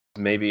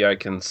Maybe I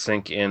can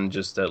sink in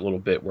just that little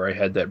bit where I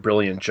had that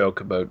brilliant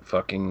joke about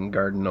fucking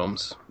garden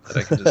gnomes that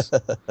I can just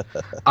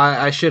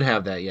I should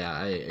have that.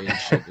 Yeah,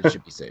 it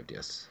should be saved.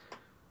 Yes.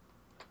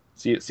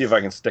 see if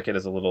I can stick it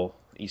as a little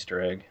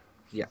Easter egg.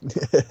 Yeah.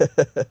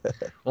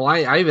 Well,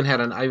 I even had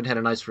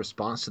a nice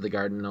response to the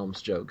garden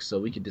gnomes joke, so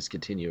we could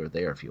discontinue it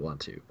there if you want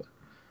to. But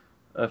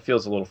It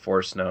feels a little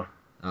forced now.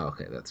 oh,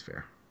 okay, that's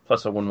fair.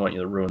 Plus, I wouldn't want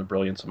you to ruin the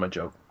brilliance of my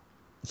joke.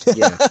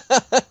 Yeah,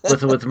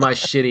 with my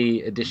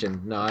shitty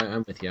addition. No,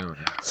 I'm with you.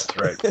 That's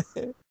right.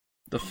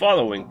 The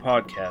following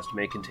podcast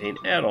may contain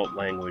adult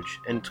language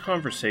and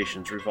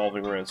conversations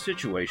revolving around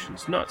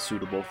situations not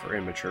suitable for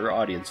immature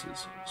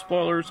audiences.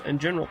 Spoilers and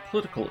general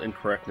political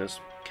incorrectness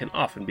can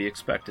often be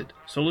expected,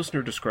 so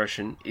listener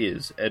discretion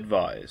is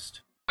advised.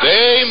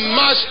 They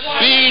must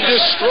be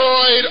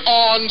destroyed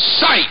on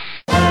sight.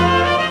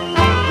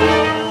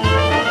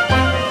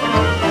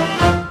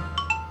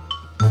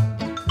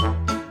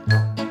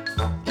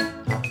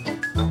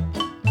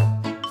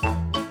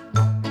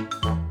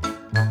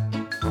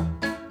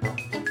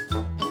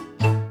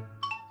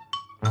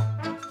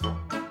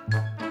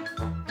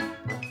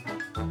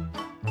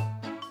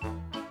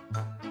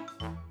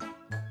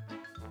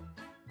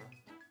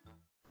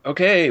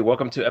 Okay,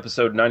 welcome to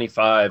episode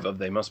 95 of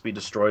They Must Be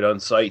Destroyed on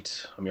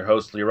Sight. I'm your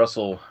host, Lee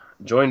Russell,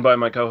 joined by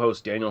my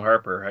co-host, Daniel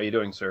Harper. How you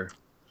doing, sir?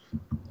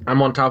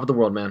 I'm on top of the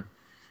world, man.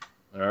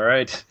 All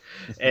right.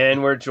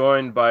 And we're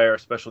joined by our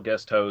special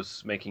guest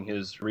host making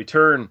his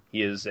return.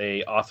 He is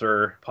a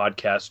author,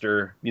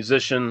 podcaster,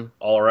 musician,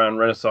 all-around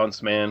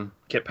Renaissance man,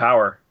 Kit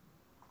Power.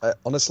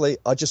 Honestly,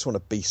 I just want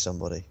to be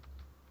somebody.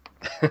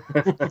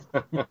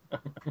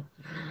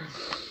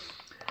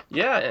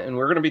 Yeah, and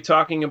we're going to be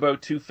talking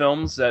about two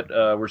films that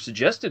were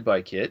suggested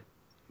by Kit,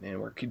 and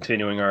we're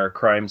continuing our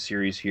crime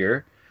series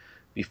here.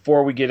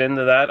 Before we get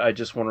into that, I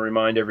just want to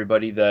remind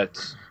everybody that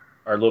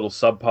our little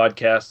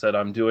sub-podcast that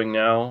I'm doing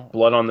now,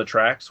 Blood on the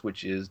Tracks,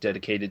 which is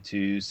dedicated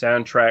to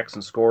soundtracks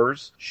and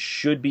scores,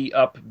 should be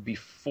up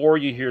before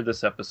you hear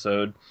this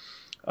episode.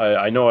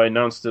 I know I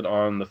announced it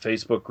on the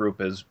Facebook group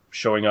as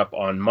showing up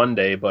on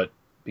Monday, but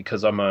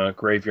because I'm a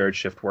graveyard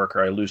shift worker,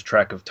 I lose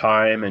track of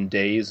time and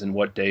days and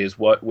what day is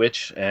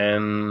which,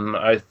 and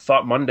I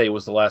thought Monday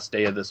was the last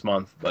day of this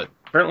month, but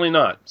apparently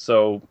not.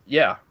 So,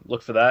 yeah,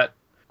 look for that.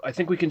 I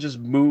think we can just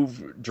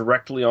move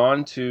directly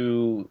on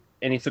to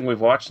anything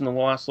we've watched in the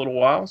last little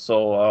while,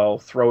 so I'll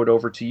throw it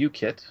over to you,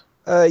 Kit.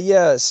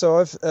 So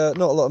I've not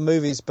a lot of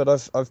movies,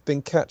 but I've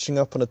been catching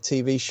up on a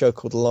TV show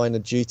called Line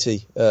of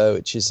Duty,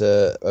 which is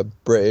a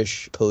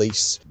British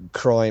police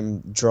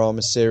crime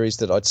drama series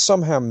that I'd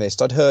somehow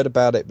missed. I'd heard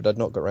about it, but I'd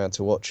not got around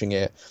to watching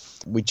it.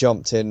 We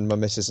jumped in, my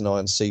missus and I,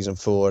 on season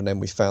 4, and then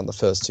we found the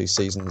first 2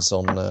 seasons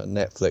on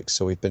Netflix,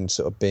 so we've been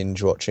sort of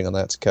binge watching on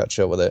that to catch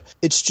up with it.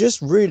 It's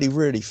just really,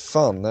 really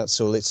fun,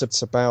 that's all.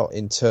 It's about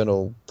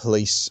internal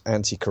police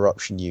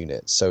anti-corruption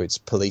unit, so it's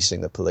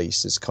policing the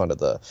police is kind of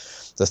the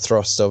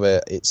thrust of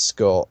it. It's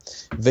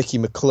got Vicky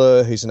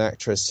McClure, who's an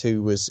actress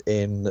who was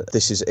in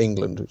This Is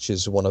England, which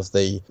is one of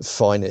the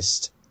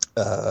finest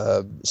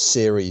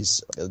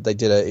series.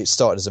 It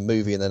started as a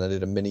movie and then I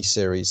did a mini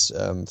series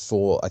I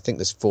think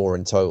there's 4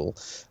 in total.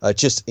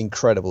 Just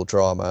incredible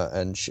drama,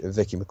 and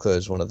Vicky McClure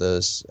is one of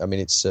those. I mean,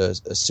 it's a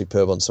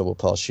superb ensemble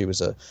cast. She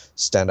was a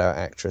standout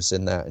actress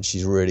in that, and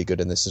she's really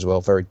good in this as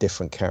well. Very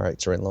different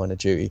character in Line of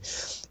Duty.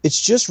 It's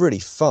just really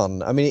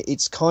fun. I mean,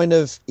 it's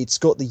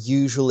got the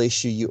usual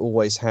issue you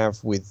always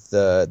have with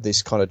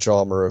this kind of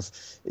drama of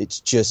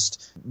it's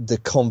just the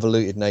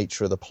convoluted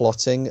nature of the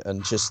plotting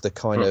and just the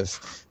kind of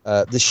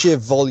the sheer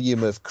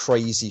volume of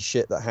crazy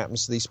shit that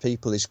happens to these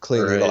people is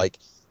clearly like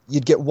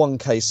you'd get one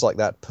case like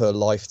that per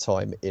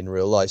lifetime in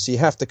real life. So you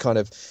have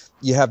to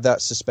you have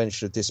that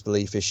suspension of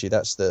disbelief issue.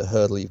 That's the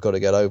hurdle you've got to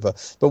get over.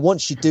 But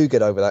once you do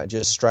get over that and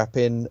just strap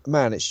in,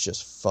 man, it's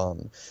just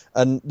fun.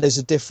 And there's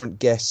a different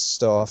guest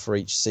star for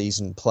each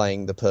season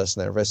playing the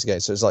person they're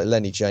investigating. So it's like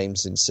Lenny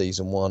James in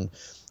season 1,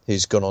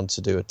 who's gone on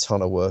to do a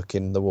ton of work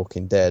in The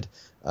Walking Dead,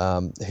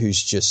 and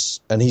he's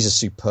a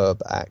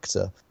superb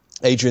actor.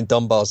 Adrian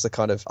Dunbar's the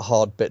kind of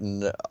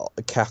hard-bitten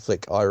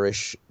Catholic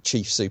Irish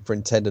chief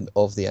superintendent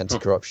of the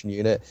anti-corruption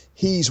unit.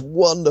 He's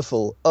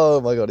wonderful.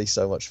 Oh my God, he's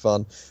so much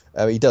fun.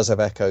 He does have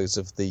echoes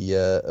of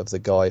the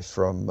guy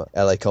from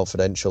LA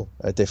Confidential,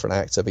 a different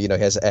actor, but he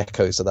has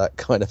echoes of that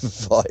kind of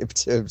vibe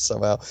to him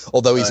somehow.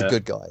 Although he's a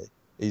good guy.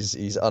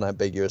 He's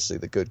unambiguously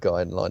the good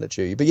guy in Line of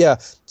Duty. But yeah,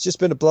 it's just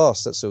been a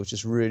blast. That's all.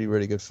 Just really,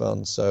 really good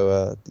fun.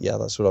 So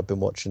that's what I've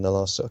been watching the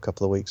last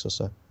couple of weeks or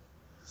so.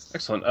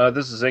 Excellent.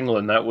 This is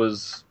England. That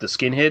was The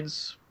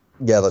Skinheads?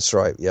 Yeah, that's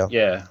right. Yeah.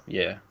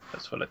 Yeah.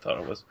 That's what I thought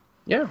it was.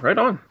 Yeah, right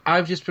on.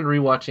 I've just been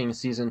rewatching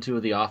season 2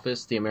 of The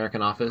Office, The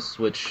American Office,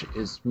 which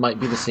might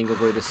be the single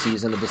greatest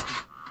season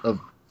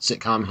of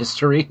sitcom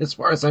history, as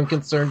far as I'm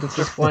concerned at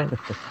this point.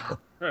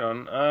 Right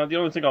on. The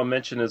only thing I'll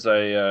mention is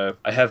I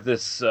have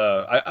this.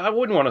 I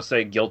wouldn't want to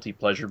say guilty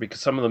pleasure because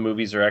some of the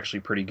movies are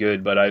actually pretty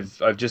good, but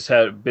I've just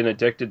been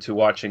addicted to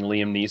watching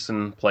Liam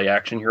Neeson play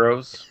action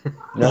heroes in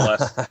the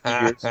last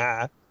few years.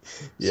 Yeah.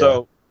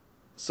 So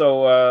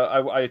So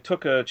I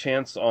took a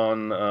chance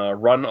on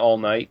Run All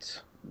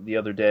Night the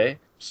other day.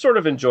 Sort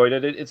of enjoyed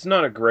it. It's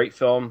not a great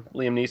film.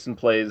 Liam Neeson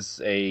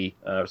plays a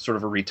sort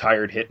of a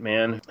retired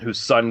hitman whose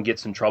son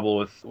gets in trouble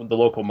with the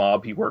local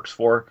mob he works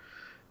for.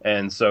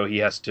 And so he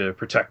has to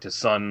protect his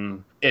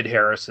son. Ed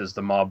Harris, is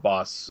the mob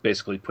boss,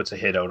 basically puts a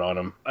hit out on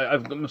him.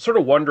 I'm sort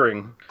of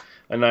wondering,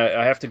 and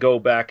I have to go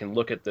back and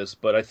look at this,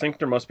 but I think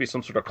there must be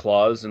some sort of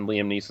clause in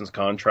Liam Neeson's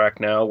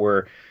contract now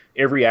where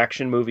every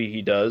action movie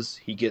he does,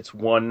 he gets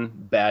one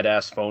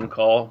badass phone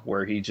call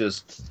where he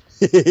just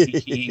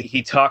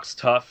he talks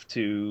tough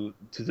to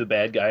the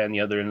bad guy on the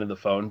other end of the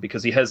phone,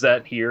 because he has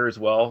that here as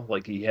well,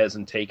 like he has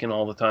in Taken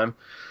all the time.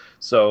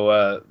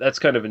 So that's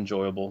kind of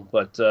enjoyable,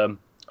 but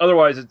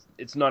otherwise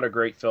it's not a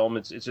great film.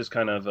 It's just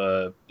kind of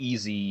a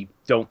easy,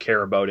 don't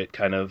care about it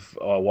kind of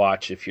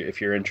watch if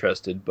you're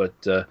interested. But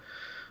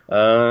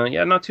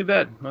yeah, not too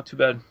bad.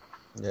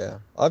 Yeah,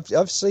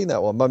 I've seen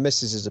that one. My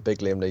missus is a big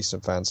Liam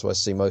Neeson fan, so I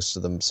see most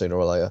of them sooner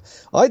or later.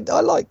 I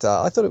liked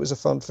that. I thought it was a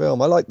fun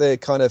film. I like the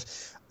kind of,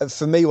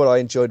 for me, what I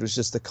enjoyed was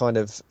just the kind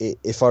of,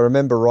 if I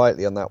remember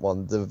rightly on that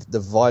one, the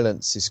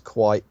violence is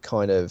quite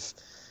kind of,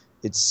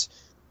 it's,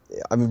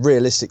 I mean,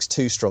 realistic's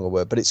too strong a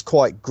word, but it's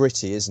quite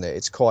gritty, isn't it?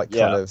 It's quite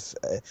kind of,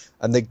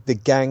 and the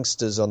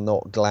gangsters are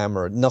not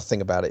glamorous. Nothing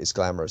about it is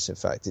glamorous. In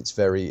fact, it's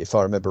very, if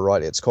I remember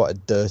rightly, it's quite a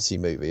dirty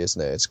movie,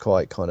 isn't it? It's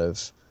quite kind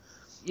of.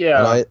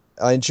 Yeah, and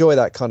I enjoy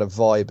that kind of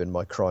vibe in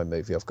my crime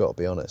movie. I've got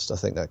to be honest. I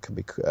think that can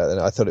be. And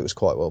I thought it was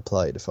quite well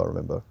played, if I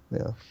remember.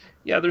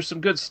 Yeah, there's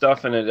some good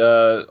stuff in it.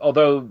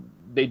 Although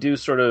they do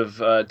sort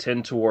of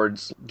tend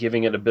towards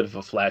giving it a bit of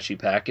a flashy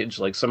package.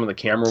 Like some of the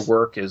camera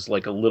work is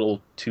like a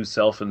little too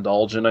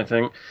self-indulgent, I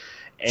think.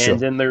 And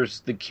then there's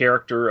the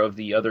character of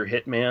the other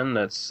hitman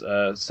that's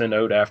sent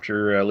out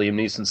after Liam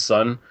Neeson's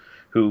son,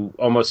 who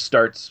almost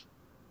starts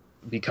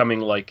becoming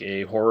like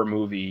a horror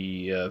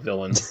movie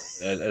villain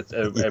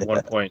at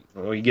one point.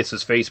 He gets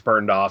his face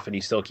burned off and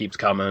he still keeps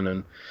coming,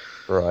 and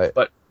right.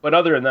 But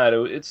other than that,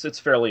 it's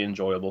fairly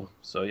enjoyable.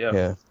 So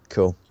yeah,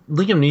 cool.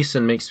 Liam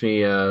Neeson makes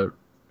me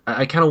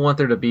I kind of want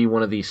there to be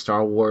one of these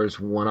Star Wars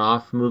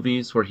one-off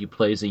movies where he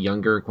plays a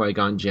younger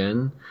Qui-Gon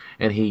Jinn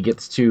and he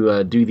gets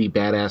to do the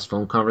badass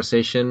phone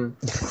conversation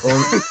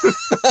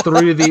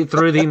through the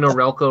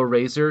Norelco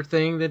razor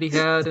thing that he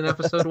had in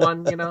episode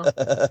 1,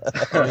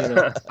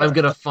 I'm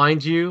going to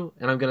find you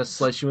and I'm going to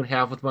slice you in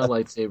half with my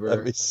lightsaber.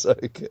 That'd be so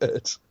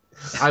good.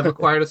 I've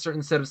acquired a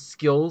certain set of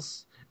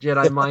skills,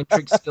 Jedi mind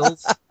trick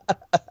skills.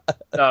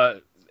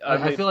 I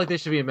feel like they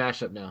should be a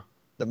mashup now.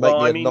 That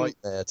make me a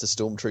nightmare to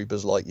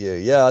stormtroopers like you.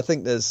 Yeah, I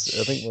think we're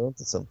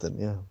onto something.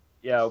 Yeah.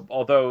 Yeah,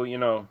 although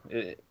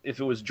if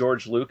it was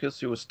George Lucas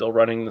who was still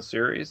running the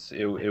series,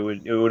 it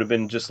would have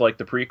been just like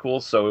the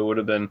prequel. So it would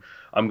have been,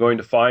 I'm going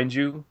to find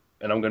you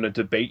and I'm going to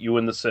debate you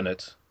in the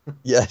Senate.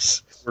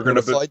 Yes, we're going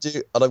to find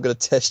you and I'm going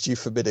to test you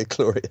for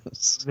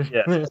midichlorians.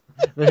 Yeah,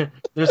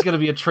 there's going to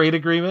be a trade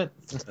agreement.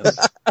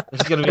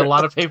 There's going to be a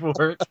lot of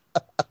paperwork.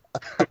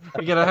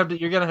 You're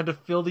gonna have to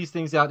fill these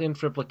things out in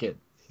triplicate.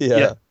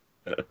 Yeah.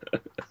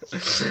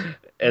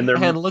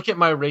 And look at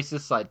my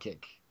racist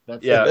sidekick.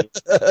 That's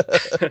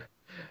it.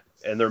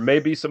 And there may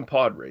be some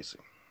pod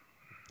racing.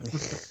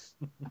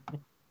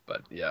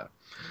 But yeah.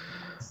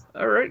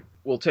 All right,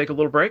 we'll take a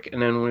little break, and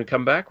then when we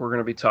come back, we're going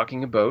to be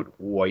talking about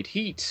White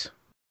Heat.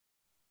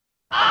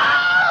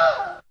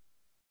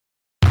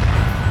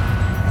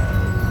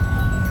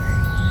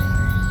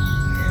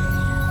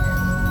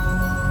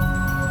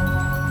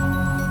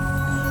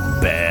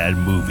 Bad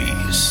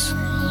movies.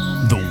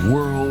 The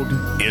world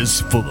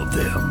is full of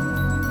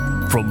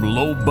them. From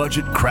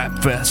low-budget crap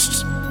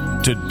fests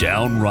to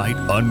downright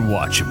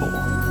unwatchable.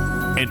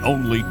 And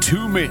only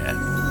 2 men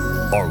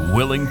are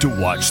willing to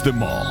watch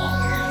them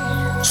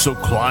all. So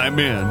climb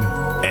in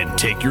and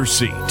take your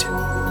seat.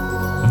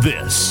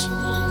 This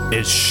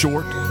is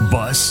Short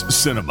Bus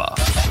Cinema.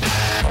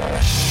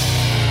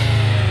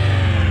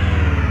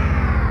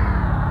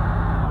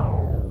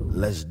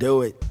 Let's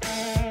do it.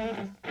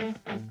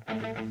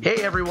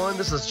 Hey everyone,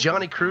 this is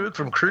Johnny Krug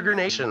from Kruger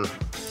Nation.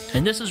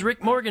 And this is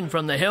Rick Morgan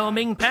from the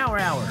Helming Power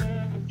Hour.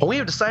 And we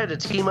have decided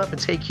to team up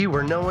and take you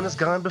where no one has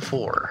gone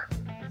before.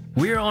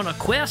 We're on a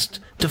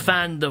quest to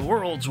find the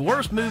world's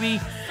worst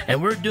movie,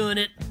 and we're doing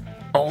it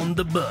on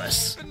the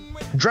bus.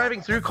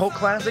 Driving through cult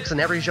classics in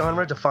every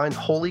genre to find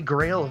holy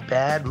grail of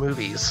bad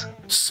movies.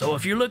 So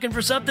if you're looking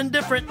for something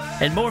different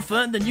and more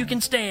fun than you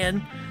can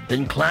stand,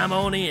 then climb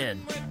on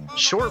in.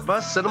 Short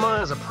Bus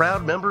Cinema is a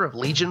proud member of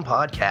Legion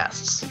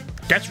Podcasts.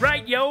 That's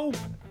right, yo!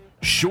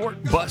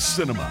 Short Bus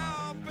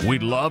Cinema. We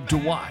love to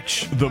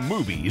watch the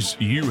movies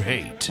you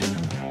hate.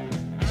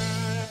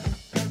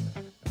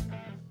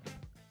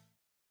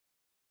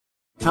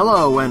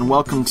 Hello and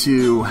welcome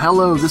to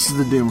Hello, This is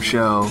the Doom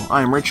Show.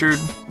 I'm Richard.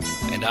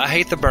 And I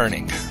hate the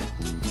burning.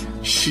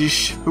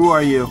 Shh, who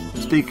are you?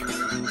 Speak.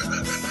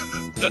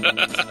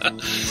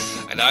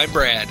 And I'm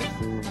Brad.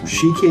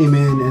 She came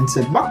in and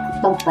said,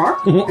 "Buck, buck,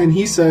 buck," and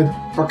he said,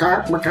 "Buck,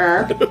 buck,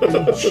 buck,"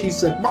 and she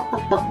said, "Buck,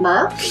 buck, buck,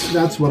 buck."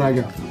 That's what I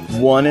got.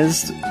 One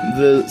is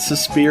the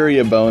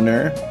Suspiria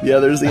boner. The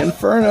other's the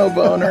Inferno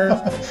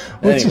boner.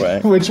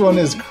 Anyway. Which one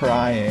is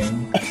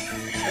crying?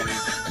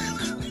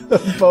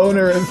 The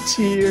boner of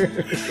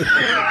tears.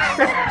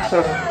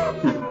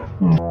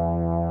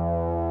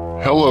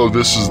 Hello,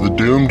 This is the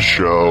Doomed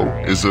Show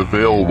is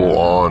available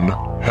on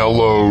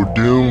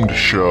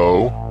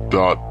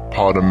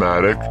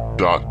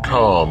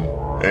hellodoomedshow.podomatic.com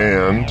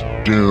and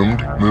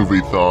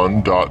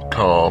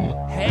doomedmoviethon.com.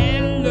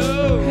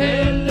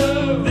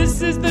 Hello,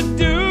 this is the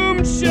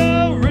Doomed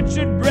Show.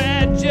 Richard,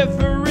 Brad,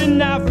 Jeffrey,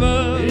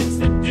 Nafa. It's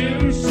the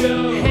Doomed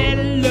Show.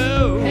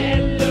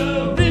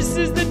 Hello, this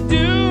is the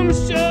Doomed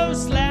Show.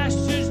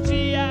 Slashers,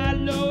 G.I.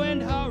 Low,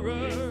 and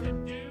horror.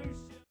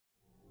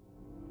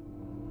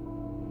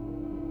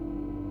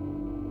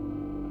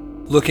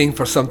 Looking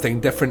for something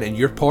different in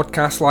your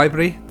podcast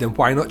library? Then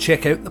why not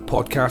check out the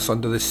Podcast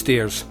Under the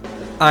Stairs?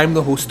 I'm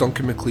the host,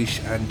 Duncan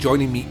McLeish, and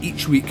joining me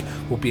each week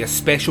will be a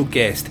special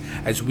guest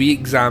as we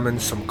examine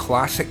some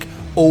classic,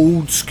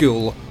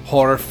 old-school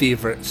horror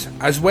favourites,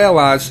 as well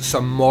as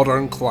some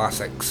modern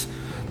classics.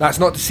 That's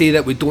not to say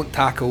that we don't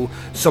tackle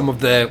some of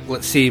the,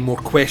 let's say, more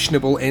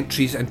questionable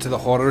entries into the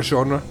horror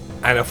genre.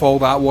 And if all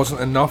that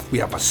wasn't enough, we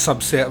have a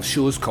subset of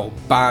shows called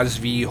Baz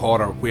v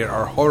Horror, where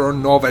our horror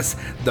novice,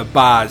 the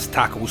Baz,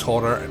 tackles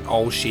horror in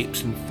all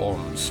shapes and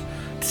forms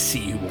to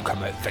see who will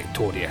come out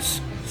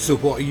victorious. So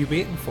what are you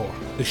waiting for?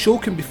 The show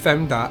can be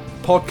found at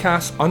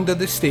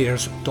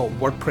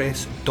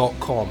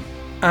podcastunderthestairs.wordpress.com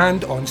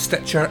and on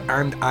Stitcher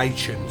and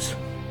iTunes.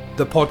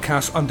 The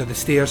Podcast Under the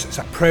Stairs is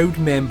a proud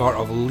member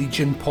of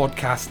Legion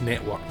Podcast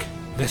Network.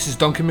 This is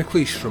Duncan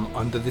McLeish from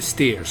Under the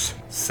Stairs,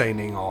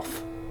 signing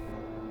off.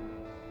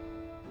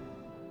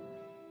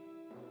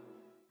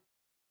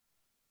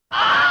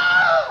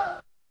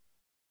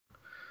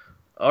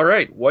 All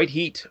right, White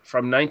Heat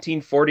from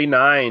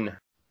 1949.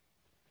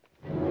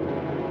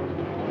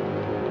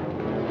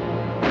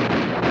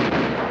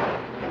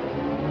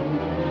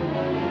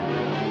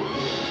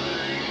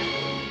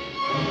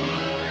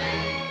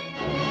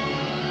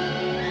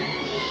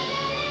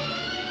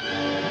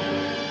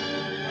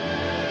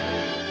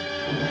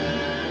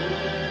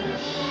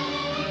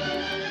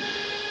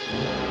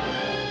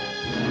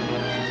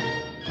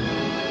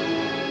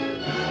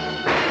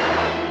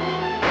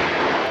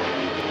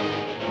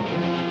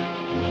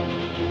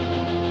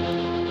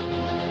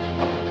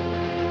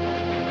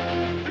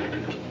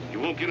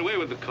 Get away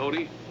with it,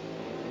 Cody.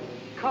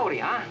 Cody,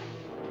 huh?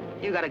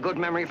 You got a good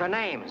memory for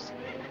names.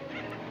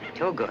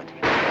 Too good.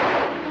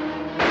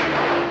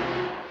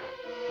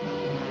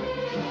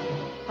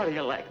 How do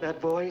you like that,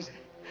 boys?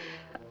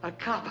 A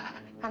cop.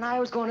 And I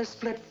was going to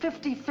split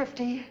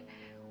 50-50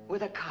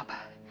 with a cop.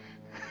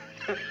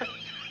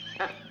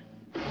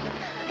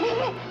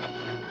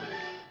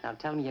 Now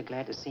tell me you're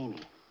glad to see me.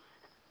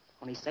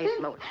 Only say it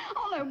slowly.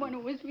 All I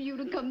wanted was for you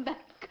to come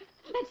back.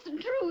 That's the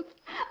truth.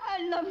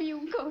 I love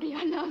you, Cody.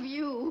 I love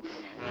you.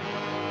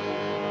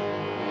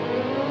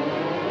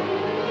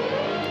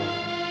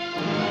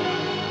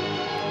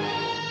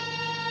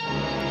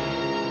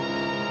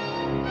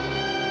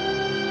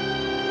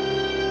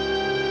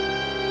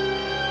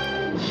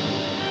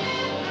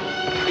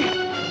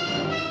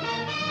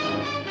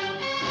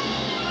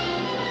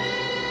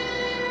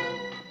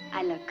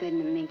 I look good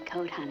in a mink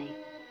coat, honey.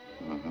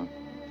 Mm-hmm.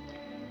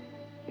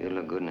 You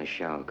look good in a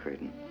shower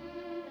curtain.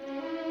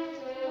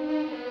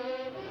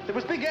 It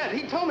was Big Ed.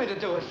 He told me to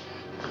do it.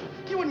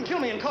 You wouldn't kill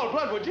me in cold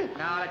blood, would you?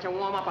 Now, let you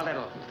warm up a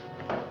little.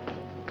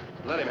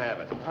 Let him have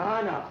it.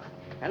 Oh, no.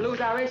 And lose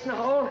our ace in the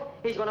hole,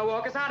 he's going to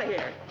walk us out of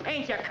here.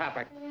 Ain't you,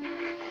 Copper?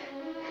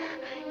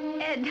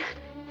 Ed.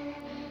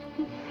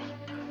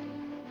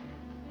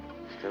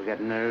 Still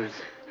got nerves?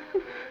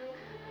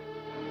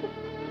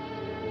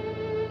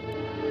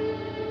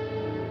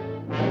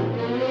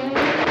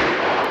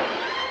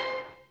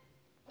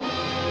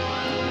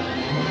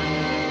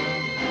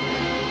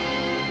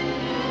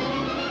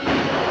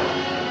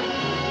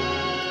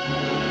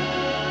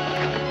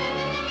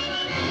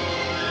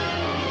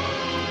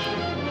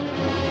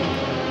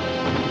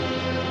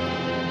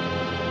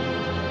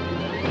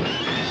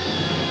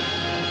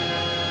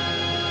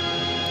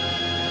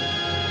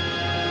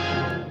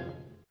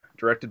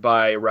 Directed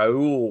by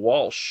Raoul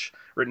Walsh,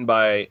 written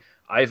by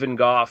Ivan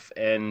Goff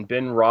and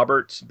Ben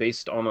Roberts,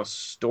 based on a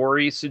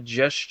story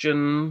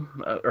suggestion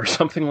or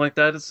something like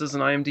that. It says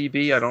in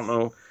IMDb. I don't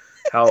know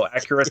how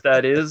accurate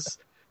that is.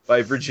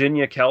 By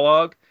Virginia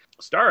Kellogg,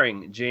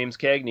 starring James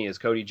Cagney as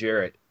Cody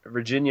Jarrett,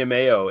 Virginia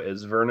Mayo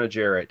as Verna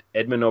Jarrett,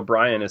 Edmund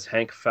O'Brien as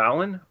Hank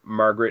Fallon,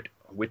 Margaret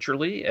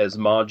Wycherley as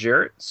Ma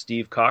Jarrett,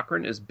 Steve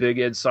Cochran as Big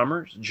Ed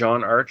Summers,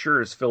 John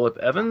Archer as Philip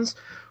Evans,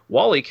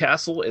 Wally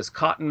Castle as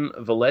Cotton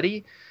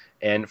Valetti,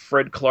 and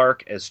Fred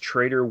Clark as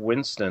Trader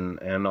Winston.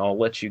 And I'll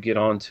let you get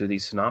on to the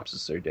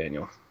synopsis there,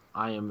 Daniel.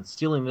 I am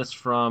stealing this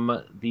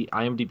from the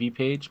IMDb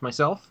page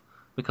myself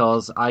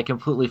because I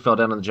completely fell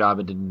down on the job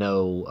and did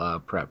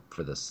no prep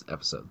for this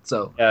episode.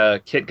 So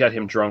Kit got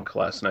him drunk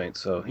last night,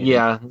 so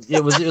yeah,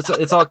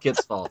 it's all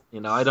Kit's fault.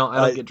 You know, I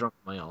don't get drunk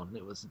on my own.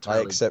 It was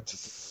entirely... I accept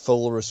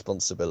full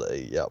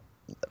responsibility. Yep.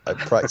 I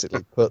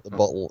practically put the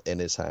bottle in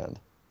his hand.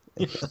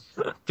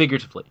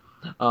 Figuratively.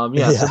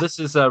 Yeah. So this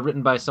is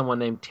written by someone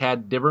named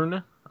Tad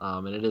Dibburn,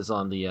 and it is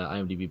on the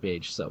IMDb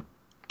page. So,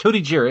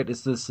 Cody Jarrett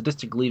is the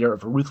sadistic leader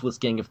of a ruthless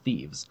gang of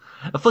thieves.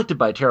 Afflicted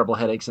by terrible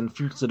headaches and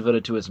fiercely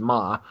devoted to his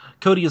ma,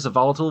 Cody is a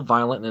volatile,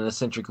 violent, and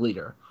eccentric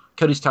leader.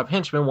 Cody's top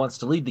henchman wants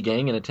to lead the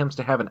gang and attempts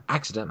to have an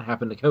accident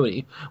happen to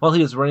Cody while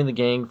he is running the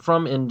gang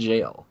from in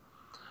jail.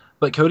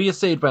 But Cody is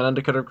saved by an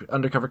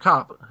undercover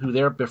cop, who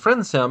there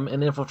befriends him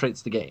and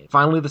infiltrates the gang.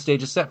 Finally, the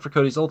stage is set for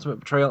Cody's ultimate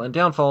betrayal and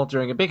downfall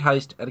during a big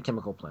heist at a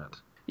chemical plant.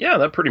 Yeah,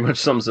 that pretty much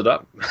sums it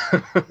up.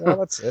 Well,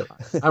 that's it.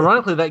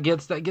 Ironically, that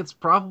gets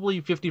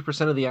probably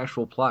 50% of the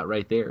actual plot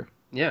right there.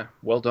 Yeah,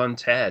 well done,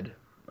 Tad.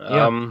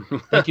 Yeah.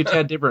 Thank you,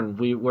 Tad Dibburn.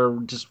 We're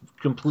just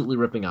completely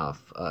ripping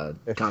off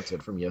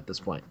content from you at this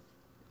point.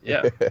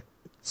 Yeah.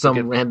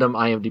 Some random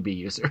IMDb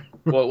user.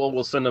 Well,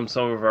 we'll send them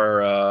some of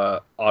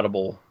our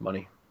Audible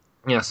money.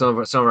 Yeah, some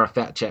of our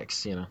fat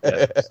checks, you know.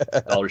 Yeah,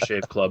 Dollar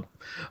Shave Club.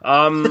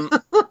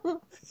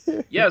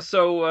 Yeah,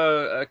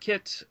 so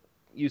Kit,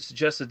 you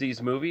suggested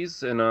these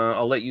movies, and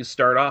I'll let you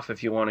start off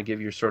if you want to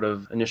give your sort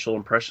of initial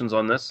impressions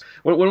on this.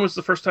 When was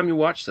the first time you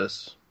watched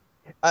this?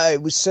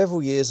 It was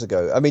several years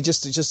ago. I mean,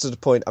 just to the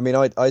point. I mean,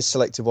 I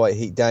selected White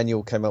Heat.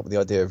 Daniel came up with the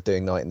idea of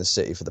doing Night in the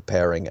City for the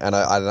pairing, and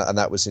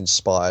that was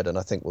inspired. And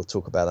I think we'll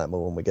talk about that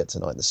more when we get to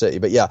Night in the City.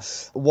 But yeah,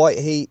 White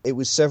Heat. It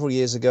was several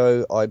years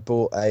ago. I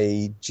bought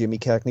a Jimmy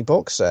Cagney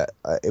box set.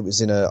 It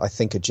was in I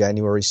think a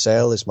January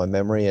sale, is my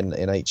memory, in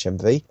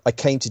HMV. I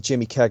came to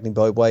Jimmy Cagney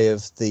by way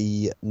of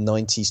the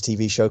 '90s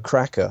TV show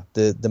Cracker.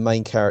 The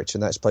main character,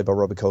 and that's played by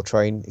Robbie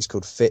Coltrane. He's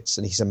called Fitz,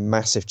 and he's a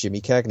massive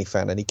Jimmy Cagney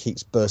fan, and he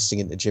keeps bursting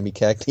into Jimmy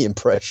Cagney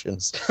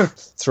impressions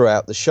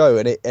throughout the show,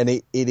 and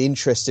it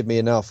interested me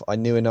enough. I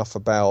knew enough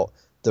about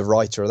the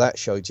writer of that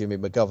show, Jimmy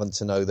McGovern,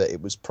 to know that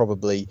it was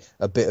probably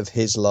a bit of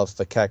his love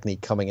for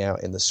Cagney coming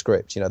out in the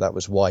script. You know, that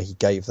was why he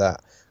gave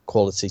that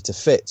quality to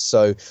Fitz.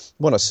 So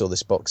when I saw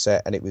this box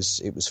set, and it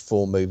was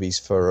 4 movies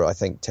for I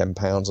think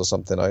 £10 or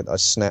something, I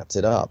snapped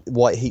it up.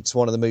 White Heat's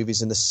one of the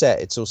movies in the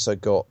set. It's also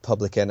got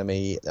Public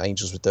Enemy,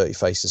 Angels with Dirty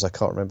Faces. I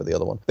can't remember the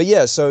other one, but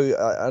yeah. So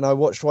and I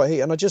watched White Heat,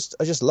 and I just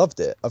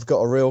loved it. I've got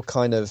a real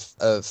kind of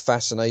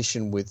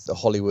fascination with the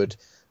Hollywood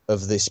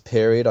of this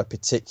period. I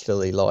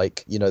particularly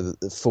like, you know,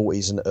 the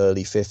 40s and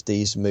early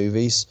 50s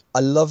movies.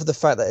 I love the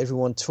fact that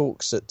everyone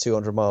talks at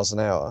 200 miles an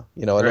hour.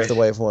 You know, I love the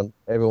way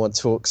everyone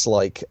talks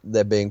like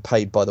they're being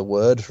paid by the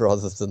word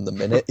rather than the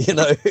minute, you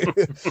know.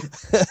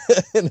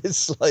 And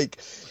it's like,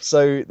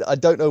 so I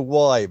don't know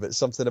why, but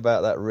something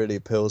about that really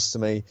appeals to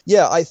me.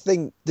 Yeah, I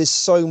think there's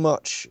so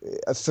much.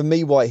 For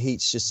me, White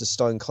Heat's just a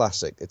stone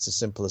classic. It's as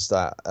simple as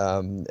that.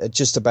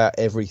 Just about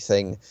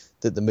everything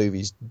that the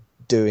movie's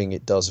doing,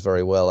 it does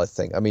very well, I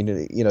think. I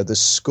mean, you know, the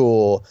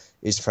score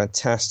is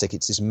fantastic.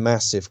 It's this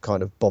massive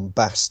kind of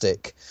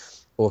bombastic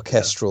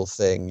orchestral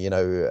thing, you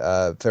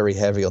know, very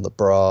heavy on the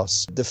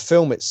brass. The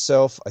film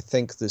itself, I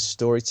think the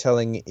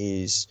storytelling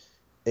is,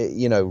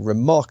 you know,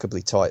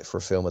 remarkably tight for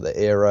a film of the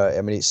era.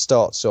 I mean, it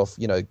starts off,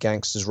 you know,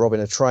 gangsters robbing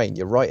a train.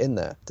 You're right in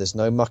there. There's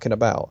no mucking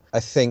about. I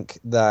think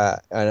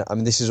that, and I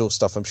mean, this is all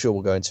stuff I'm sure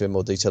we'll go into in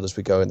more detail as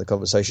we go in the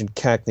conversation.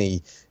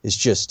 Cagney is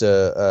just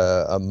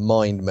a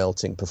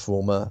mind-melting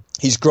performer.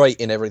 He's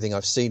great in everything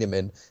I've seen him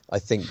in. I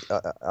think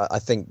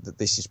that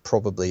this is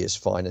probably his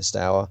finest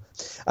hour.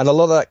 And a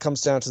lot of that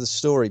comes down to the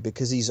story,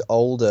 because he's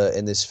older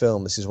in this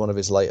film. This is one of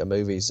his later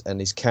movies, and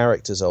his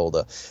character's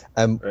older.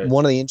 And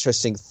one of the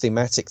interesting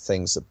thematic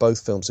things that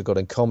both films have got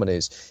in common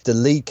is the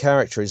lead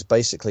character is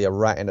basically a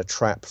rat in a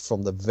trap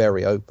from the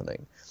very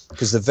opening.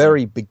 Because the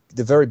very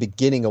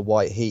beginning of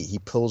White Heat, he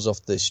pulls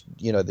off this,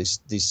 you know,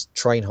 this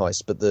train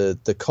heist, but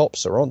the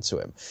cops are onto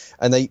him,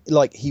 and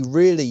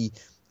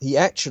he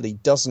actually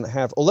doesn't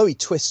have, although he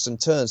twists and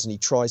turns and he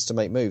tries to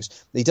make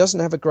moves, he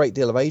doesn't have a great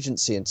deal of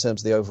agency in terms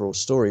of the overall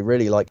story,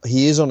 really. Like,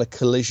 he is on a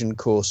collision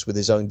course with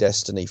his own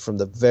destiny from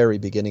the very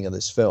beginning of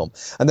this film.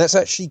 And that's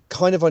actually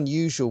kind of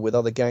unusual with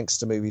other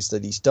gangster movies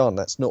that he's done.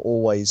 It doesn't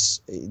always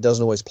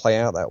play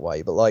out that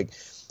way. But, like,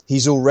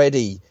 he's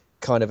already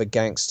kind of a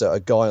gangster, a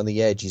guy on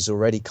the edge. He's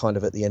already kind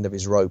of at the end of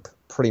his rope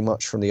pretty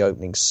much from the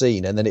opening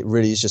scene, and then it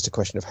really is just a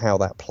question of how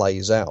that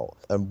plays out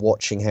and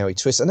watching how he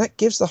twists, and that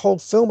gives the whole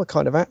film a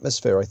kind of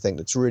atmosphere, I think,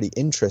 that's really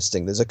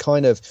interesting. There's a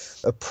kind of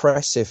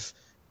oppressive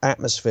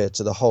atmosphere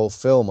to the whole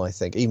film, I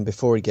think. Even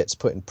before he gets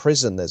put in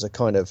prison, there's a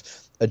kind of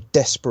a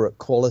desperate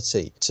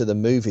quality to the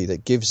movie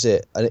that gives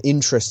it an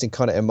interesting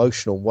kind of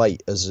emotional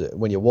weight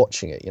when you're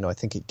watching it. You know, I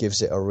think it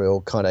gives it a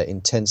real kind of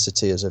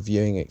intensity as a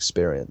viewing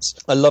experience.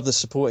 I love the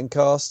supporting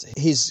cast.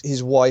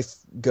 His wife,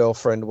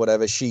 girlfriend,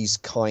 whatever, she's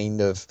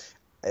kind of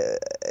a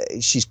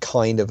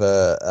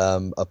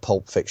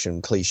Pulp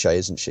Fiction cliche,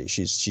 isn't she?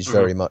 She's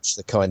very much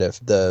the kind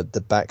of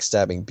the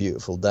backstabbing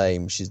beautiful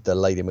dame. She's the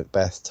Lady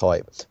Macbeth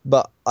type.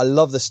 But I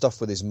love the stuff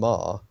with his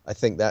ma. I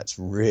think that's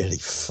really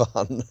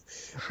fun.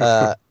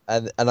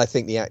 And I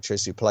think the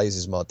actress who plays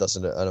his ma does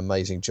an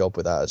amazing job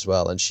with that as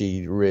well. And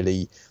she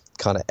really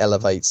kind of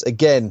elevates,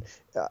 again,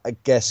 I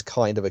guess,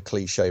 kind of a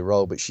cliche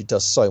role, but she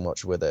does so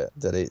much with it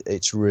that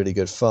it's really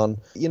good fun.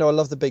 You know, I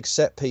love the big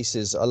set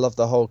pieces. I love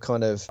the whole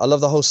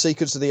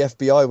sequence of the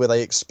FBI where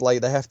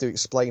they have to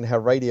explain how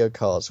radio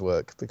cars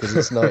work because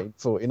it's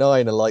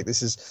 1949, and like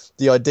this is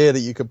the idea that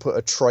you can put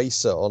a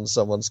tracer on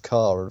someone's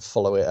car and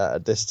follow it at a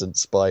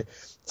distance by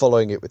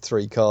following it with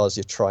 3 cars.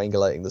 You're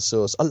triangulating the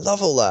source. I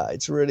love all that.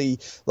 It's really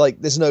like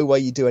there's no way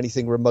you do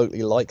anything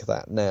remotely like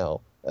that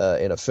now.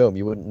 In a film,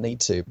 you wouldn't need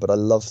to, but I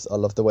love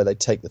the way they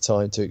take the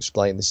time to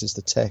explain this is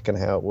the tech and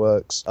how it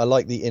works. I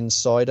like the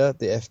insider,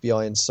 the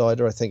FBI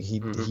insider. I think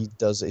he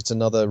does. It's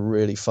another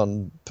really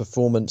fun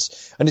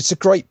performance, and it's a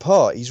great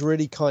part. He's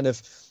really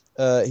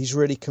he's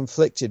really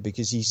conflicted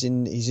because he's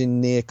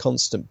in near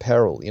constant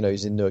peril. You know,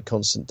 he's in near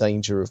constant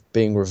danger of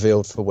being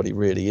revealed for what he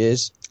really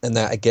is, and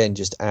that again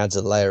just adds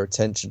a layer of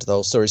tension to the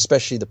whole story,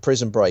 especially the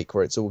prison break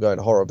where it's all going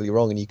horribly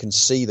wrong, and you can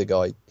see the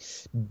guy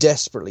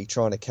desperately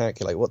trying to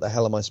calculate what the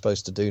hell am I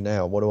supposed to do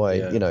now? What do I,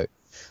 you know?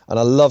 And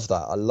I love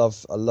that. I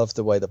love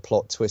the way the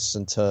plot twists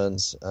and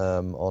turns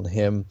on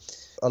him.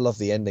 I love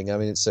the ending. I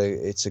mean, it's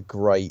a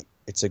great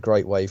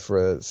way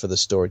for the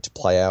story to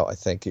play out. I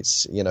think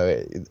it's, you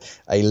know,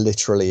 a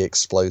literally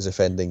explosive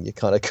ending. You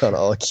kind of can't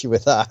argue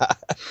with that.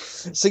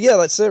 So yeah,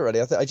 that's it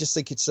really. I just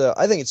think it's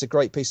a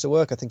great piece of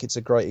work. I think it's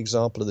a great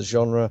example of the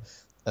genre,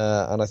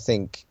 and I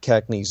think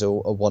Cagney's a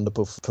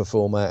wonderful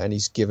performer, and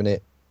he's given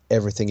it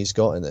everything he's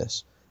got in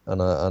this,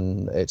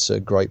 and it's a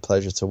great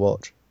pleasure to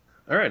watch.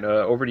 All right,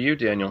 over to you,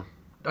 Daniel.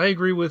 I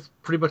agree with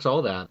pretty much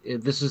all that.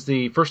 This is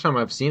the first time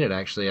I've seen it,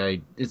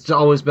 actually. It's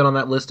always been on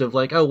that list of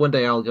like, oh, one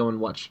day I'll go and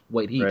watch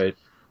White Heat. Right.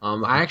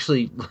 I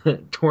actually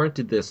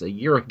torrented this a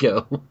year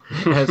ago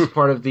as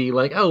part of the,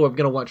 like, oh, I'm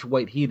going to watch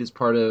White Heat as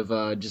part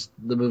of just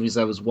the movies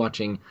I was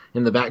watching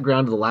in the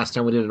background the last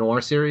time we did a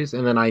noir series,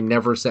 and then I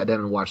never sat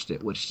down and watched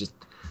it, which just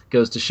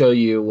goes to show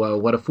you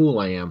what a fool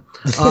I am.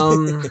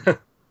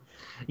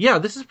 Yeah,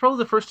 this is probably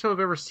the first time I've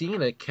ever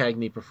seen a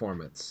Cagney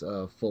performance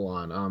full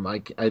on.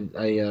 I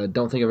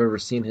don't think I've ever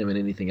seen him in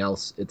anything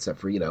else except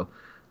for, you know,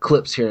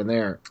 clips here and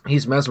there.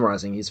 He's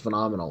mesmerizing. He's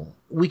phenomenal.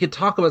 We could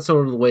talk about some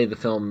of the way the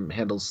film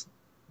handles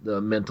the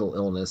mental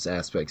illness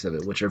aspects of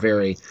it, which are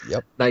very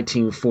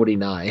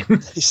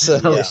 1949. So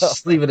let's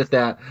just leave it at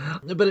that.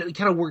 But it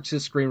kind of works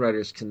his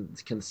screenwriter's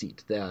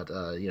conceit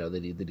that, you know,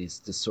 that he's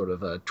just sort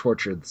of a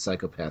tortured,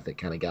 psychopathic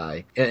kind of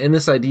guy. And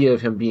this idea of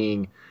him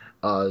being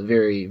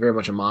very, very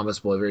much a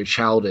mama's boy, very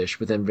childish,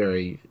 but then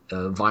very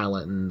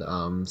violent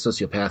and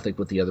sociopathic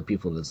with the other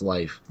people in his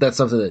life. That's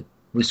something that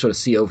we sort of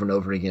see over and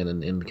over again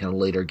in kind of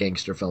later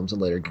gangster films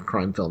and later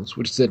crime films,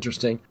 which is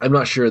interesting. I'm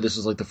not sure this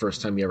is like the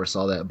first time you ever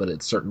saw that, but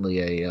it's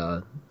certainly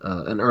an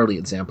early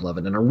example of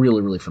it, and a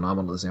really, really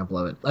phenomenal example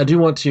of it. I do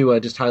want to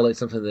just highlight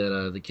something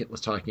that the Kit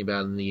was talking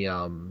about in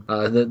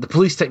the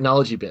police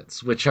technology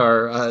bits, which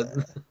are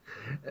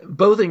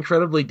both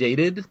incredibly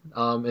dated,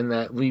 in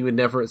that we would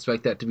never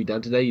expect that to be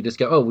done today. You just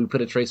go, oh, we put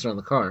a tracer on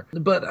the car.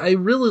 But I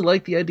really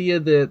like the idea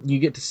that you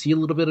get to see a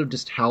little bit of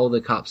just how the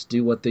cops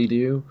do what they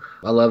do.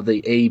 I love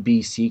the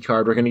ABC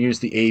card. We're going to use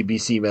the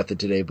ABC method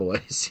today,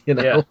 boys. You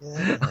know,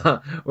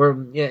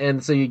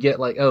 and so you get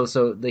like, oh,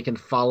 so they can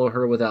follow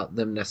her without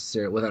her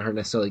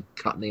necessarily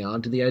cottoning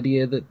on to the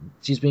idea that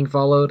she's being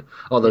followed.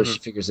 Although she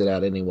figures it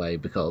out anyway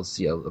because,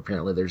 you know,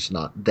 apparently they're just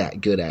not that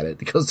good at it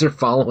because they're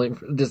following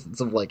from a distance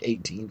of like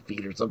 18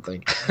 feet or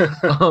something.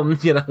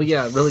 You know,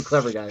 yeah, really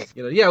clever guys.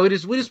 You know, yeah, we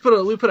just put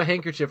a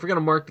handkerchief. We're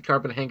gonna mark the car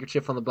with a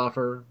handkerchief on the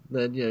buffer.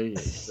 Then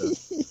so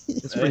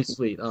it's pretty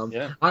sweet.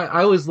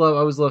 I always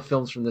love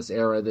films from this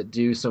era that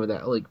do some of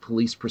that like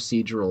police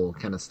procedural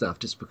kind of stuff,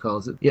 just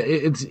because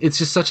it's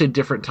just such a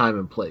different time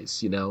and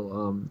place, you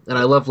know. And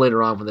I love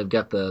later on when they've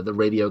got the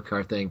radio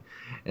car thing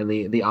and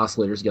the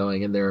oscillators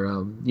going, and they're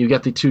you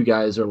get the two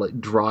guys are like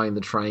drawing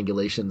the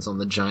triangulations on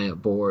the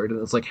giant board,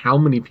 and it's like, how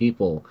many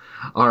people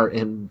are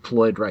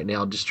employed right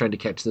now just trying to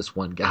catch this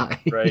one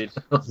guy? Right.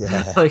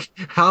 Yeah. Like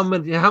how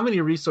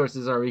many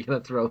resources are we going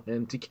to throw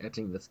into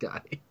catching this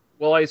guy?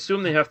 Well, I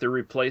assume they have to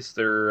replace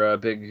their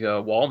big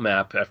wall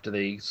map after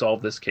they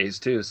solve this case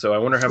too. So I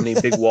wonder how many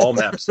big wall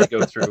maps they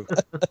go through.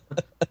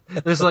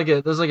 There's like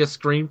a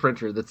screen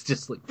printer that's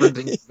just like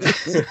printing.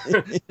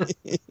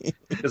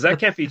 Because that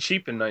can't be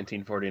cheap in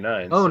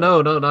 1949. Oh, so.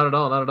 No, not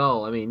at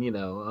all. I mean, you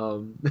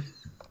know,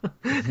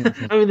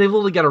 I mean, they've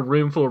literally got a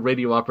room full of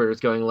radio operators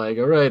going like,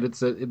 all right,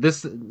 it's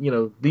this, you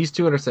know, these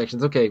two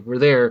intersections. Okay, we're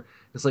there.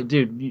 It's like,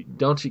 dude,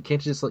 can't you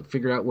just like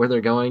figure out where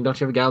they're going? Don't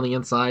you have a guy on the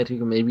inside who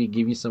can maybe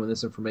give you some of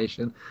this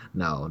information?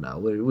 No,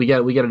 we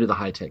got to do the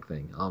high tech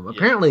thing.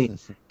 Apparently,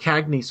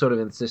 Cagney sort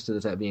of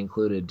insisted that be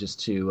included just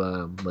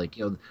to like,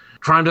 you know,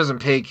 crime doesn't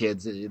pay,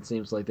 kids. It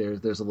seems like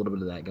there's a little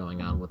bit of that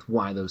going on with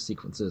why those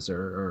sequences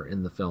are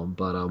in the film.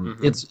 But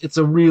it's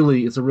a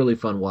really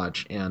fun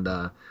watch, and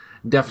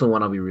definitely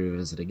one I'll be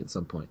revisiting at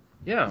some point.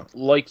 Yeah,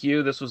 like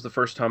you, this was the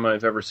first time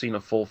I've ever seen a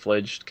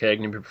full-fledged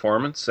Cagney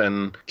performance,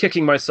 and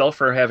kicking myself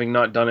for having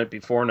not done it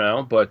before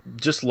now, but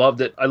just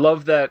loved it. I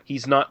love that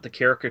he's not the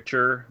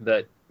caricature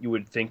that you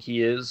would think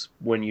he is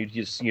when you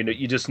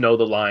just know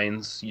the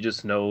lines, you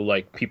just know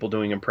like people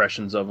doing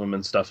impressions of him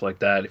and stuff like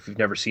that if you've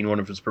never seen one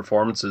of his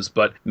performances.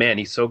 But man,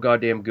 he's so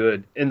goddamn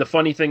good. And the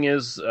funny thing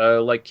is,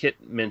 like Kit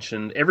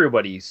mentioned,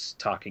 everybody's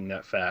talking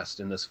that fast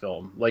in this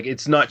film. Like,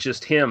 it's not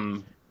just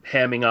him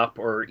hamming up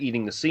or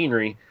eating the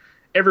scenery.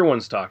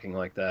 Everyone's talking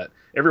like that.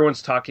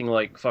 Everyone's talking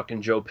like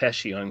fucking Joe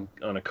Pesci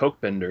on a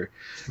Coke bender.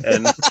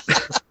 And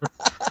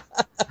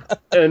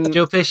and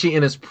Joe Pesci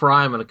in his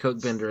prime on a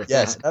Coke bender.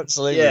 Yes,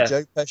 absolutely. Yeah.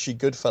 Joe Pesci,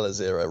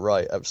 Goodfellas era,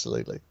 right?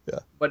 Absolutely. Yeah.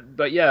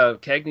 But yeah,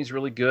 Cagney's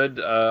really good.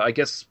 I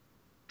guess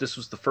this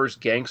was the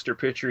first gangster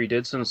picture he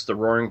did since the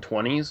Roaring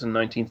Twenties in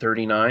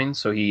 1939.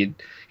 So he'd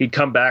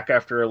come back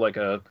after like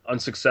a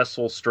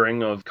unsuccessful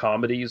string of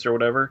comedies or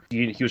whatever.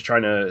 He was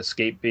trying to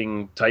escape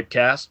being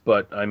typecast,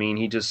 but I mean,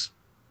 he just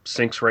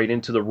sinks right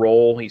into the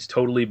role. He's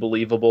totally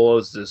believable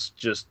as this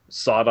just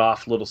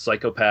sawed-off little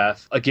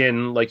psychopath.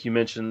 Again, like you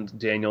mentioned,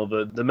 Daniel,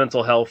 the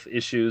mental health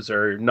issues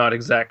are not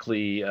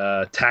exactly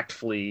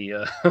tactfully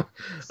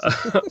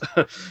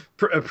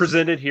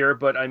presented here,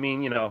 but I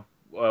mean, you know,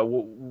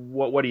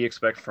 what do you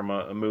expect from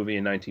a movie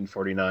in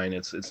 1949?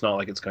 It's not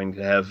like it's going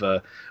to have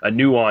a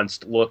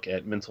nuanced look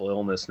at mental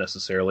illness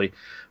necessarily,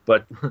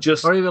 but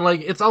just or even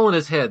like it's all in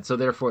his head, so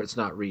therefore it's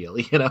not real.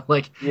 You know,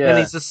 like yeah. And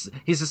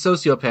he's a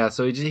sociopath,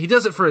 so he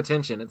does it for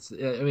attention.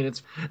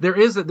 There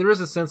is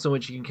a sense in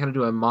which you can kind of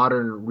do a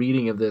modern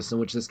reading of this, in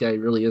which this guy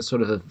really is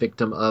sort of a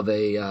victim of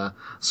a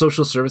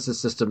social services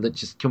system that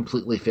just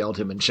completely failed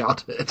him in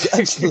childhood.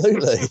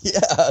 Absolutely,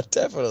 yeah,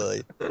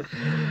 definitely.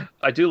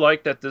 I do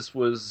like that this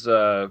was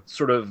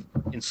sort of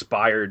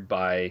inspired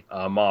by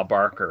Ma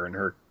Barker and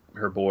her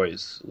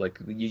boys. Like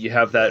you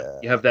have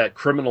that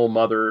criminal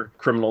mother,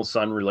 criminal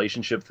son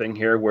relationship thing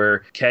here,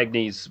 where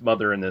Cagney's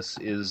mother in this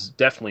is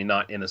definitely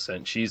not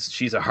innocent.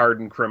 She's a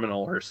hardened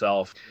criminal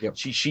herself. Yep.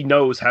 She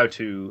knows how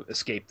to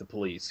escape the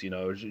police, you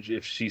know,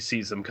 if she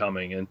sees them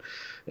coming,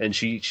 and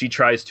she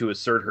tries to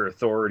assert her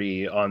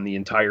authority on the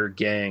entire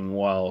gang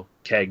while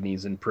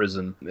Cagney's in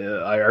prison.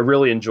 I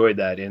really enjoyed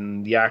that,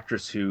 and the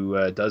actress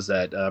who does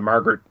that,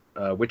 Margaret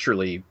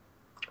Wycherley,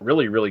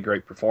 really, really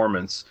great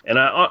performance. And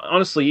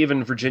honestly,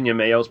 even Virginia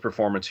Mayo's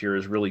performance here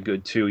is really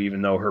good too,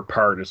 even though her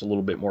part is a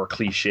little bit more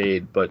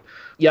cliched. But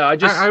yeah,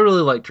 I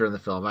really liked her in the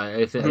film.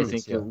 I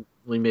think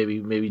we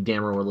maybe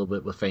damn her a little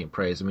bit with faint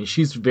praise. I mean,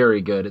 she's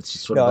very good. It's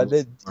just sort of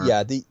the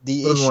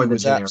issue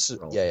was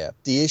absolutely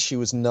the issue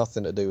was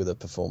nothing to do with the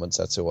performance.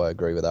 That's who I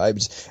agree with.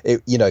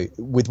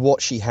 With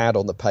what she had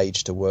on the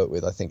page to work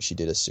with, I think she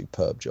did a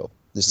superb job.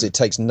 It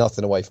takes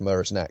nothing away from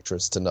her as an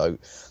actress to note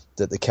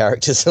that the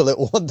character's a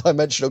little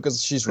one-dimensional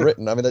because she's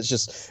written. I mean, it's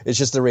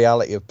just the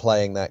reality of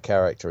playing that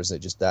character, isn't it?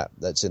 Just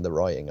that's in the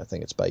writing. I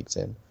think it's baked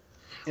in.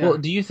 Yeah. Well,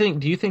 do you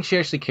think she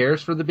actually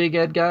cares for the Big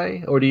Ed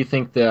guy, or do you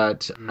think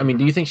that? I mean,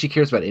 do you think she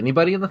cares about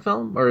anybody in the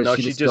film, or is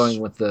she just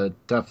going with the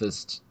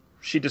toughest?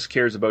 She just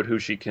cares about who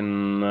she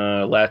can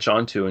latch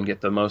onto and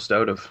get the most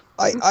out of.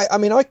 I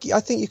mean, I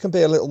think you can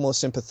be a little more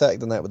sympathetic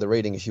than that with the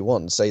reading if you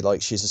want, and say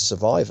like she's a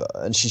survivor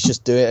and she's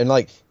just doing it, and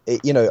like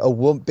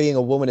being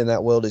a woman in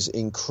that world is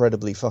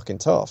incredibly fucking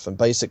tough, and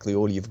basically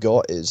all you've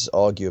got is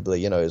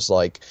arguably is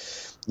like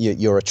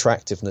your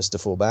attractiveness to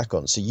fall back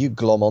on. So you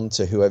glom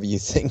onto whoever you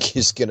think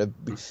is going to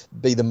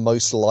be the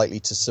most likely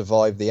to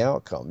survive the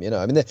outcome.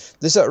 I mean,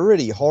 there's that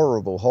really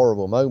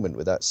horrible moment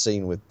with that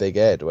scene with Big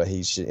Ed where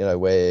he's,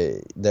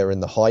 where they're in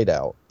the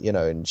hideout,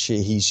 and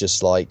he's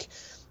just like,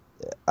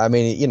 I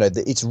mean,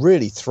 it's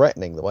really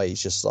threatening the way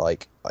he's just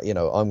like,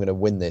 I'm going to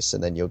win this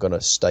and then you're going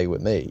to stay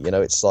with me.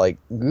 It's like,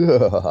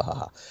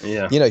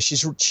 yeah.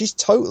 She's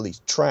totally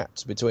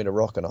trapped between a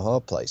rock and a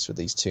hard place with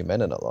these two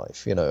men in her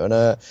life, and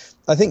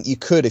I think you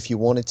could, if you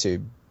wanted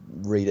to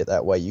read it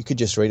that way, you could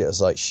just read it as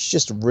like, she's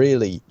just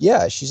really,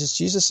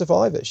 she's a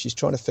survivor. She's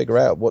trying to figure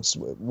out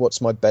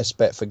what's my best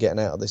bet for getting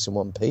out of this in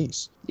one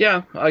piece.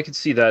 Yeah, I could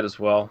see that as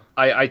well.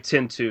 I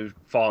tend to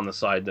fall on the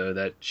side though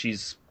that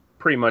she's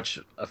pretty much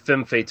a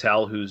femme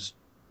fatale who's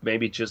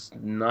maybe just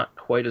not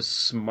quite as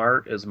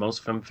smart as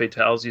most femme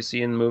fatales you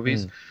see in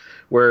movies,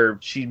 where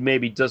she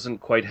maybe doesn't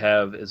quite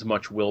have as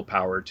much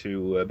willpower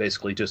to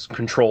basically just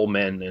control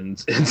men and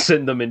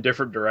send them in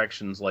different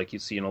directions like you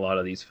see in a lot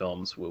of these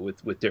films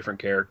with different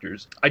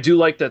characters. I do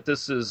like that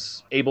this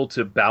is able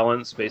to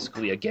balance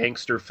basically a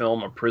gangster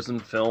film, a prison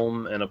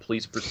film, and a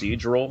police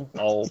procedural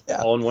all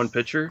in one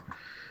picture.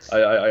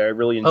 I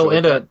really enjoy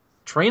that.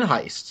 Train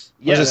heist.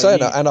 Yeah, I was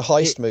saying, and a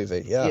heist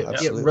movie. Yeah,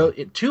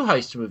 absolutely. Two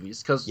heist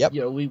movies because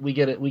we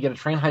get a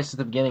train heist at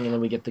the beginning and then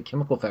we get the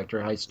chemical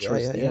factory heist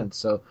towards the end.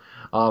 So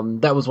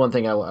that was one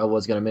thing I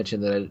was going to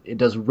mention, that it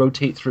does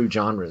rotate through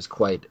genres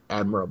quite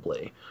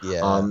admirably.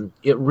 Yeah.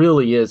 It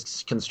really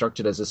is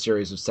constructed as a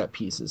series of set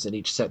pieces, and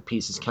each set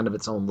piece is kind of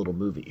its own little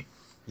movie.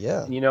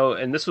 Yeah.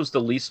 And this was the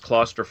least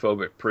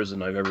claustrophobic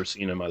prison I've ever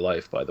seen in my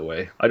life, by the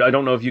way. I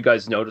don't know if you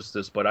guys noticed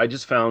this, but I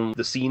just found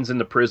the scenes in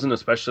the prison,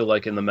 especially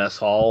like in the mess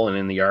hall and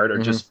in the yard,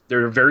 are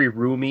they're very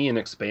roomy and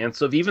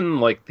expansive. Even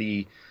like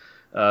the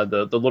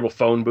little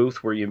phone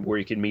booth where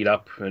you can meet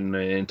up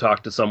and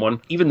talk to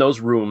someone. Even those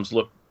rooms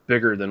look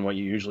bigger than what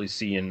you usually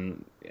see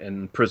in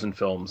prison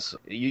films.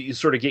 You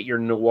sort of get your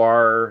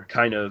noir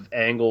kind of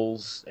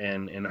angles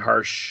and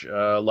harsh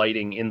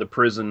lighting in the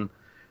prison,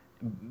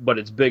 but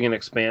it's big and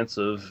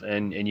expansive,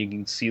 and you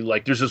can see,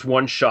 like, there's this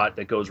one shot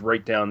that goes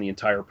right down the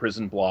entire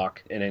prison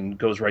block and then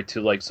goes right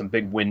to, like, some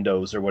big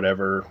windows or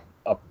whatever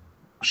up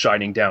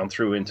shining down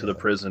through into the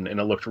prison, and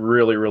it looked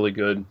really, really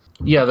good.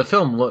 Yeah, the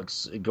film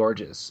looks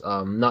gorgeous.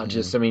 Not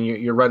just, I mean,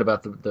 you're right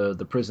about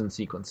the prison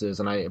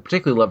sequences, and I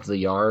particularly loved the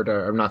yard,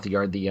 or not the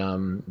yard,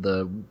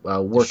 the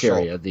work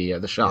area,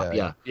 the shop.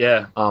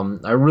 Yeah.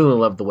 I really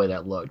loved the way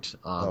that looked.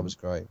 That was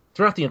great.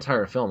 Throughout the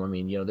entire film, I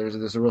mean, you know,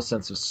 there's a real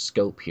sense of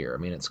scope here. I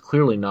mean, it's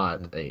clearly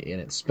not an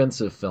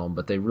expensive film,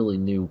 but they really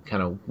knew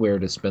kind of where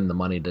to spend the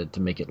money to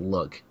make it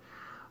look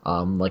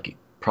like it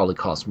probably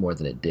cost more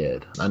than it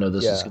did. I know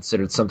this is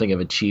considered something of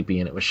a cheapie,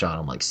 and it was shot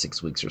in like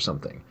 6 weeks or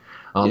something,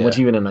 which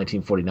even in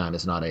 1949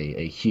 is not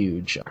a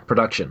huge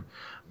production.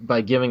 By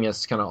giving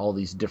us kind of all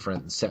these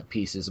different set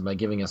pieces and by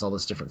giving us all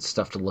this different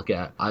stuff to look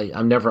at,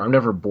 I'm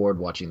never bored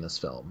watching this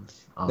film.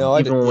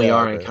 Even when we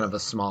are in kind of a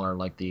smaller,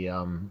 like the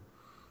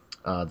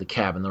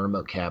cabin, the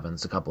remote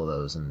cabins, a couple of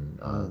those,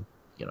 and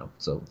you know.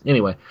 So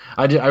anyway,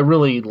 I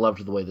really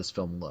loved the way this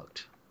film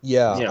looked.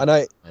 Yeah, and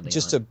I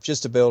just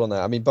to build on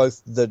that, I mean,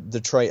 both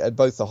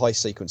both the high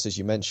sequences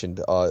you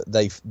mentioned,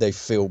 they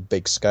feel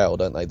big scale,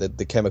 don't they?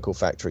 The chemical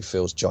factory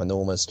feels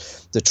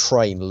ginormous. The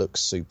train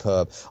looks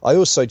superb. I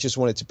also just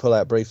wanted to pull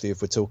out briefly,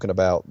 if we're talking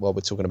about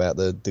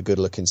the good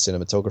looking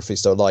cinematography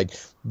stuff, like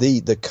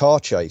the car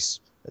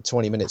chase at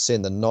 20 minutes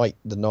in, the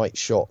night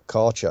shot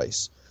car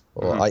chase.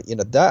 Or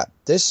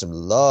there's some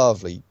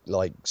lovely,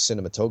 like,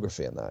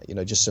 cinematography in that, you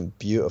know, just some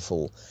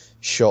beautiful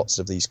shots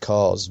of these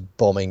cars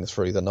bombing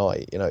through the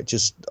night, you know,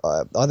 just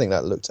I think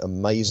that looked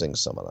amazing,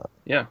 some of that.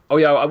 Yeah. Oh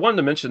yeah, I wanted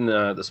to mention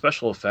the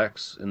special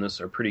effects in this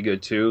are pretty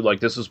good too.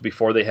 Like, this was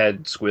before they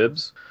had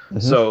squibs,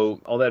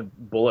 so all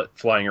that bullet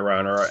flying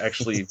around are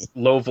actually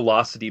low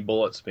velocity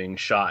bullets being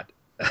shot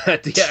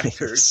at the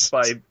actors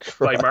by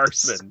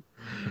marksmen.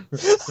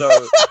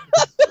 So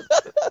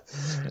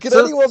can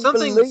anyone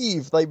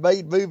believe they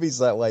made movies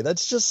that way?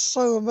 That's just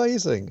so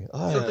amazing.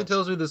 Something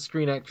tells me the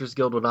Screen Actors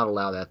Guild would not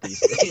allow that these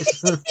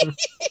days.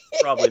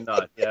 Probably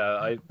not.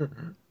 Yeah,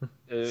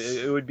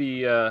 it would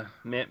be.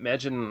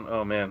 Imagine,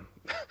 oh man,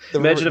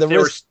 imagine if they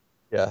were.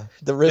 Yeah,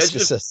 the risk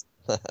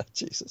assessment.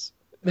 Jesus.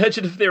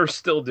 Imagine if they were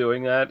still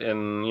doing that,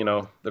 and you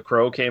know, The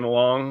Crow came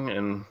along,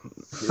 and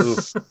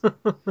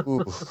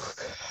ooh.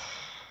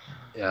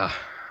 Yeah.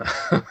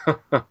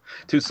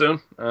 Too soon?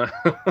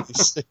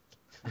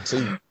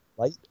 Too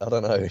late? I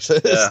don't know.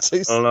 Yeah,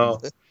 I don't know.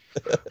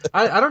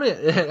 I don't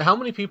know how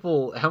many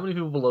people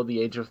below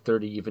the age of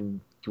 30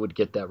 even would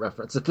get that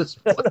reference at this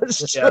point.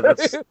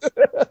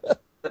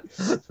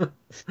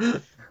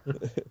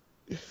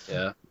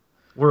 Yeah.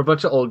 We're a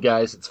bunch of old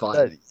guys. It's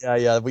fine.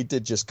 Yeah. We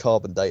did just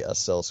carbon date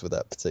ourselves with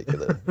that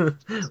particular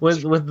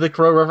with the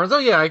Crow reference. Oh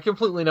yeah, I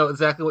completely know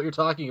exactly what you're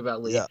talking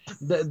about, Lee. Yeah.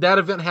 That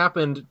event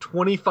happened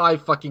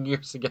 25 fucking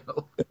years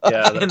ago.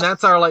 Yeah, and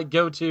that's our like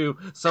go-to.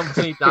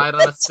 Somebody died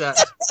on a set.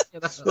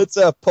 You know? That's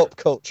our pop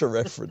culture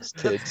reference,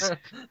 kids.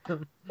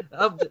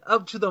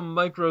 up to the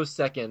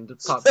microsecond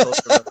pop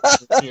culture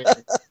reference here.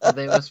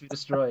 They must be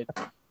destroyed.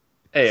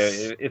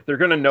 Hey, if they're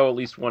going to know at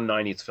least one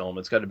 90s film,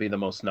 it's got to be the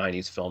most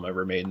 90s film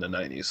ever made in the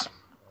 90s.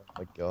 Oh,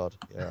 my God,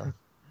 yeah.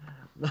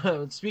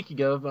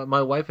 Speaking of,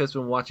 my wife has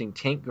been watching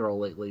Tank Girl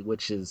lately,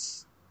 which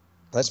is...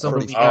 That's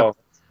pretty...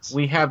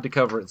 We have to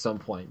cover at some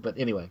point, but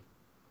anyway.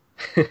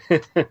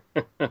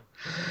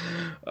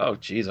 Oh,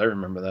 geez, I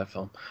remember that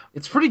film.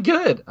 It's pretty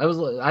good.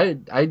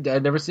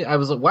 I'd never seen... I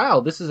was like, wow,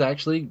 this is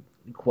actually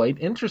quite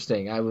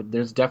interesting.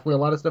 There's definitely a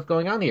lot of stuff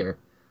going on here.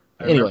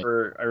 I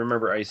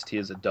remember Ice-T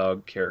as a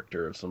dog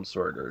character of some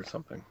sort or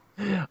something.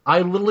 I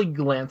literally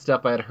glanced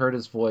up. I had heard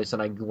his voice,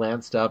 and I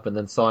glanced up and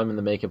then saw him in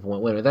the makeup and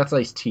went, wait a minute, that's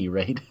Ice-T,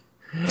 right?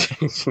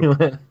 She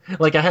went,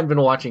 like, I hadn't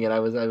been watching it. I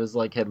was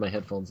like, had my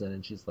headphones in,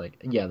 and she's like,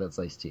 yeah, that's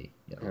Ice-T.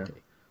 Yeah, okay.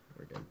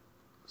 We're good.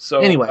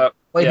 So, anyway,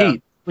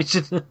 Heat. We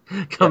should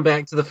come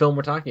back to the film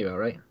we're talking about,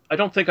 right? I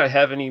don't think I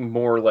have any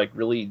more, like,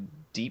 really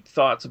deep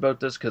thoughts about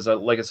this, because,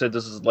 like I said,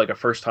 this is, like, a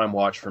first-time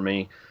watch for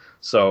me.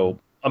 So,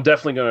 I'm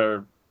definitely going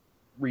to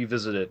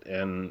revisit it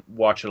and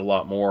watch it a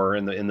lot more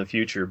in the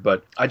future,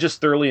 but I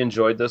just thoroughly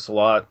enjoyed this a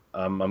lot.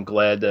 I'm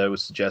glad that it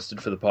was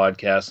suggested for the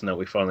podcast and that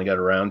we finally got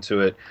around to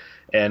it.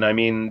 And I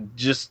mean,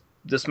 just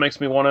this makes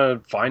me want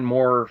to find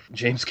more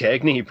James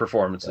Cagney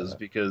performances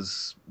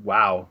because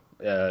wow,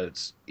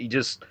 he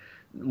just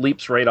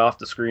leaps right off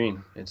the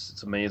screen.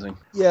 It's amazing.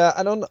 Yeah,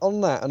 and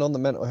on that and on the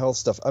mental health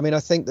stuff, I mean, I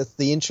think that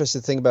the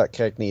interesting thing about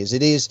Cagney is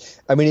it is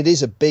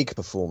a big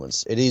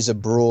performance. It is a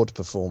broad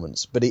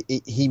performance, but I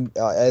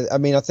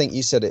think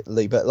you said it,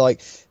 Lee,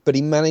 but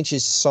he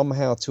manages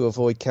somehow to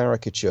avoid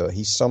caricature.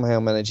 He somehow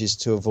manages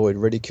to avoid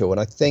ridicule,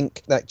 and I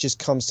think that just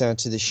comes down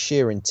to the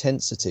sheer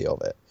intensity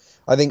of it.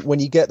 I think when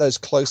you get those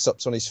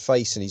close-ups on his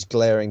face and he's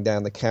glaring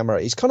down the camera,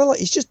 he's kind of like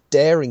he's just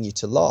daring you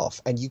to laugh,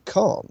 and you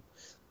can't.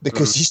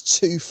 because he's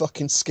too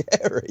fucking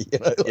scary.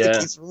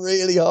 He's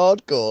really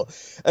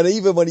hardcore. And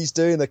even when he's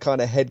doing the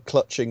kind of head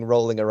clutching,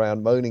 rolling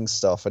around, moaning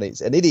stuff, and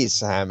it is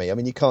hammy. I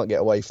mean, you can't get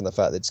away from the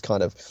fact that it's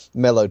kind of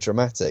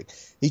melodramatic.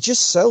 He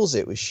just sells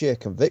it with sheer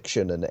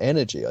conviction and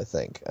energy, I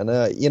think. And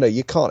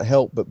you can't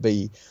help but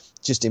be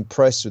just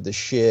impressed with the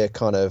sheer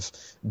kind of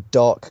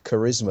dark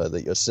charisma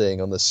that you're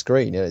seeing on the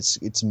screen.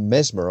 It's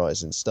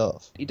mesmerizing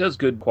stuff. He does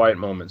good quiet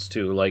moments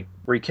too, like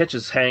where he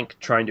catches Hank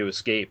trying to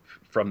escape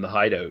from the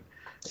hideout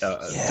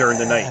during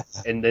the night,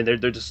 and then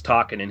they're just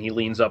talking, and he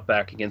leans up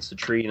back against the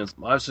tree, and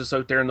I was just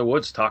out there in the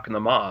woods talking to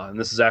Ma, and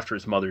this is after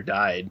his mother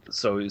died.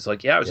 So he's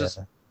like, I was just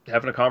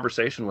having a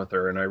conversation with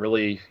her, and I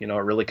really, it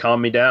really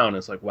calmed me down.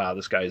 It's like, wow,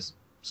 this guy's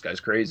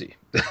crazy.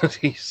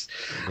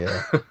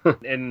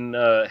 And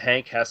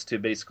Hank has to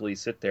basically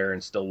sit there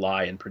and still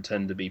lie and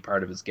pretend to be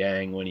part of his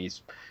gang when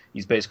he's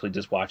basically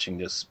just watching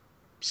this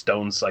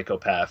stone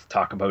psychopath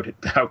talk about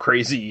how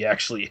crazy he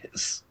actually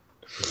is.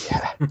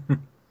 Yeah.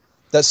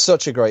 That's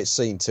such a great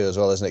scene too, as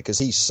well, isn't it? Because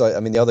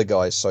the other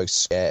guy is so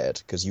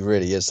scared, because he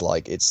really is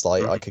like, it's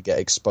like I could get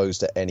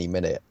exposed at any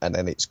minute and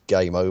then it's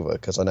game over,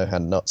 because I know how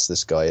nuts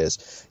this guy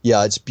is.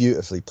 Yeah, it's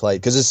beautifully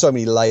played, because there's so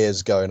many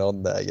layers going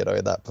on there,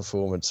 in that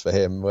performance for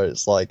him, where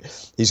it's like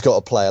he's got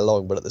to play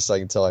along, but at the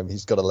same time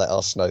he's got to let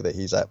us know that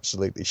he's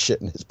absolutely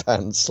shitting his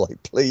pants.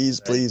 Like, please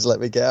let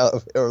me get out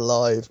of here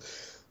alive.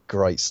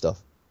 Great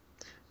stuff.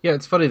 Yeah,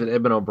 it's funny that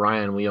Edmund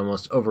O'Brien, we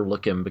almost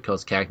overlook him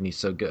because Cagney's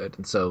so good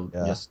and so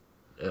just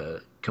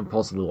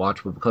compulsively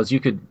watchable, because you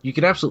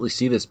could absolutely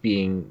see this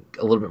being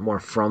a little bit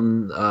more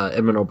from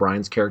Edmund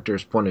O'Brien's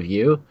character's point of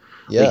view.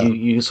 Yeah, like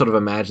you sort of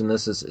imagine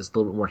this as a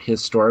little bit more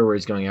his story, where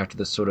he's going after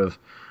this sort of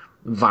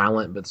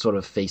violent but sort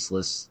of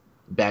faceless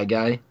bad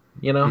guy,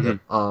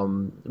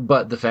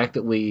 But the fact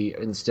that we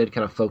instead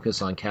kind of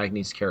focus on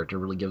Cagney's character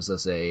really gives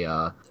us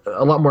a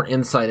lot more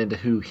insight into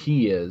who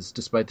he is,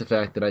 despite the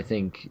fact that I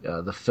think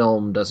the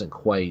film doesn't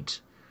quite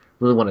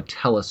really want to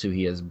tell us who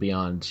he is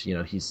beyond,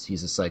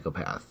 he's a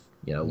psychopath.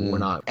 We're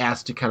not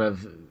asked to kind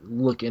of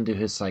look into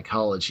his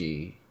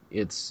psychology.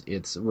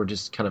 We're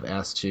just kind of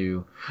asked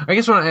to, I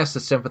guess we're not asked to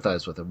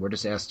sympathize with him. We're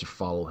just asked to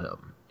follow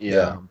him.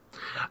 Yeah.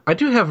 I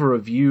do have a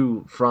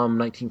review from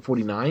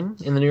 1949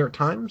 in the New York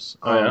Times.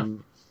 Cool.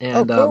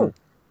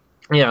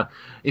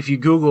 If you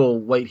Google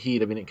White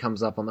Heat, it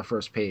comes up on the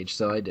first page.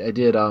 So I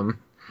did,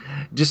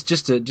 just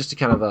to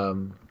kind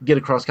of get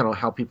across kind of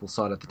how people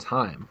saw it at the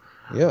time.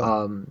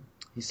 Yeah.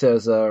 He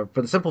says, for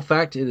the simple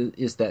fact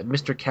is that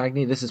Mr.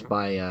 Cagney, this is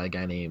by a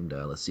guy named,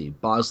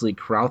 Bosley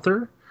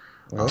Crowther,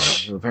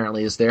 who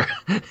apparently is there.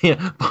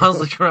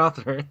 Bosley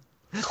Crowther.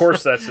 Of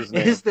course that's his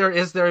name. Is there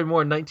a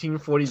more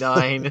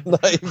 1949 I'm a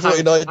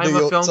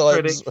film Times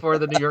critic for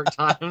the New York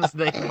Times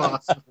name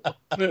possible?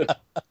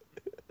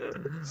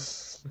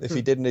 If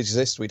he didn't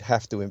exist, we'd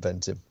have to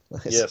invent him.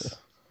 Yes.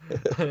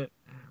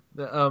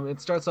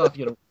 It starts off,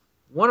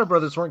 Warner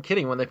Brothers weren't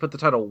kidding when they put the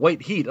title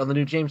White Heat on the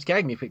new James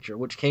Cagney picture,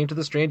 which came to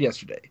the Strand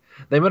yesterday.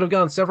 They might have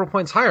gone several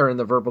points higher in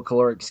the verbal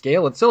caloric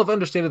scale and still have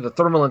understated the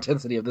thermal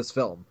intensity of this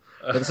film.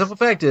 But the simple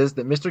fact is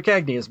that Mr.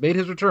 Cagney has made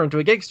his return to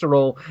a gangster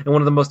role in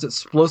one of the most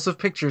explosive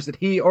pictures that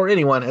he or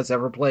anyone has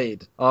ever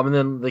played. And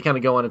then they kind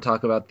of go on and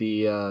talk about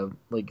the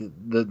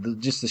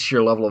just the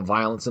sheer level of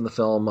violence in the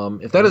film.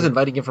 If that is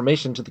inviting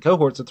information to the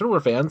cohorts of thriller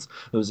fans,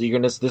 whose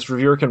eagerness this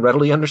reviewer can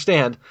readily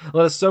understand,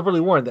 let us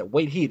soberly warn that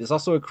White Heat is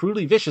also a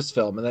cruelly vicious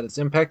film, and that its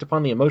impact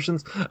upon the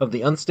emotions of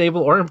the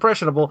unstable or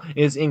impressionable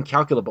is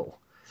incalculable.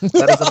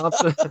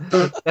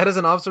 That is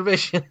an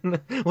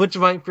observation which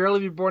might fairly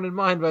be borne in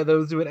mind by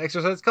those who would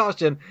exercise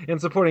caution in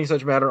supporting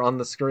such matter on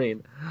the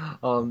screen.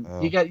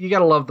 You got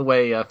to love the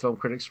way film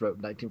critics wrote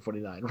in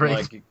 1949,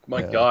 right?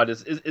 My God,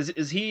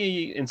 is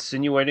he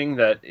insinuating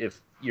that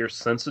if you're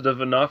sensitive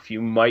enough,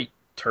 you might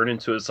turn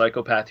into a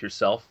psychopath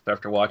yourself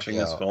after watching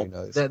this film?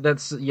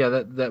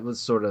 That was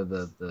sort of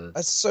the.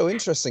 That's so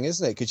interesting,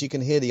 isn't it? Because you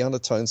can hear the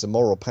undertones of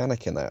moral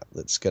panic in that.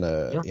 That's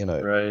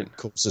gonna,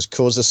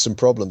 cause us some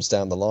problems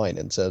down the line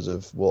in terms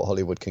of what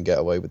Hollywood can get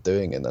away with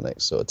doing in the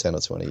next sort of 10 or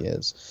 20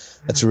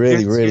 years. That's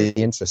really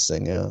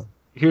interesting. Yeah.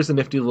 Here's a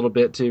nifty little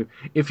bit, too.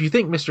 If you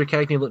think Mr.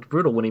 Cagney looked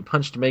brutal when he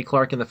punched Mae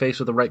Clark in the face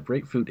with a ripe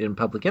grapefruit in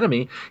Public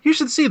Enemy, you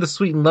should see the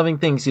sweet and loving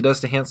things he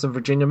does to handsome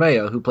Virginia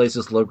Mayo, who plays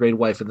his low-grade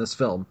wife in this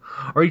film.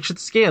 Or you should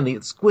scan the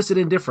exquisite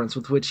indifference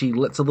with which he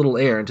lets a little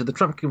air into the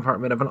trunk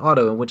compartment of an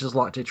auto in which is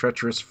locked a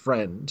treacherous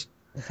friend.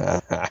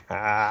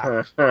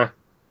 That's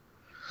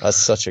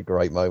such a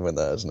great moment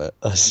there, isn't it?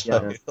 It's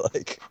coming.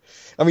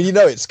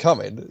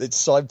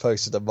 It's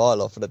signposted a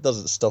mile off, and it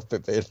doesn't stop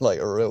it being like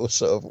a real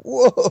sort of,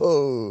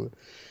 whoa!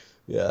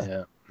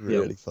 Yeah.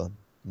 Really fun.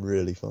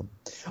 Really fun.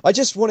 I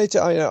just wanted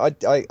to,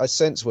 I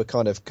sense we're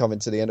kind of coming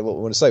to the end of what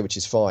we want to say, which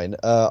is fine.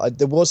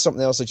 There was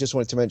something else I just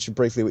wanted to mention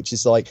briefly, which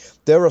is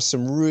there are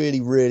some really,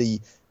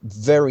 really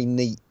very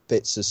neat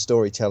bits of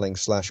storytelling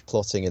 /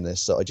 plotting in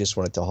this that I just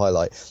wanted to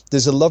highlight.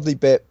 There's a lovely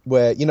bit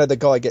where, the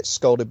guy gets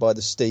scolded by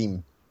the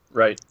steam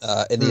Right.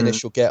 In the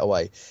initial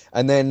getaway,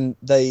 and then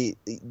they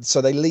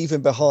leave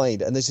him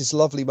behind, and there's this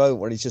lovely moment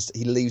where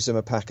he leaves him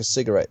a pack of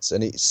cigarettes,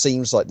 and it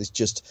seems like there's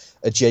just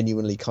a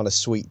genuinely kind of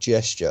sweet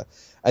gesture.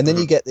 And then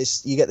you get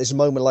this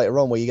moment later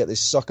on where you get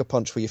this sucker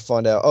punch where you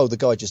find out, oh, the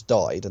guy just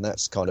died, and that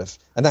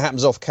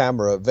happens off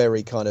camera,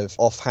 very kind of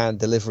offhand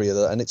delivery of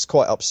that, and it's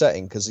quite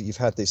upsetting because you've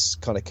had this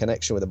kind of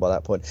connection with him by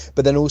that point.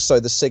 But then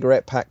also the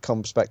cigarette pack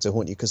comes back to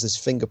haunt you because there's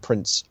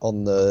fingerprints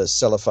on the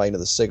cellophane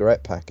of the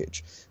cigarette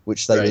package,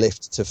 which they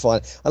lift to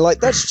find, and like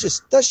that's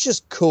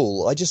just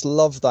cool. I just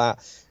love that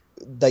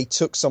they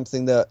took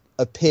something that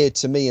appeared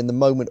to me in the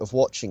moment of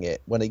watching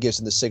it when he gives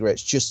him the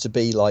cigarettes just to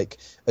be like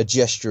a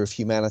gesture of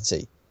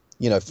humanity.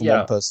 From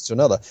one person to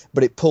another.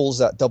 But it pulls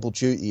that double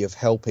duty of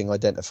helping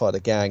identify the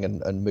gang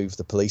and move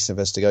the police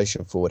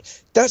investigation forward.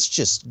 That's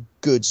just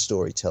good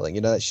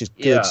storytelling. That's just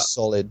good,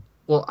 solid.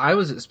 Well, I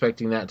was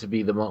expecting that to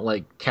be the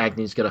like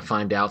Cagney's going to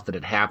find out that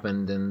it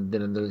happened, and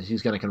then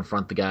he's going to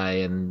confront the guy,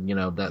 and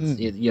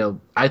that's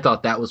I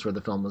thought that was where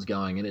the film was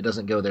going, and it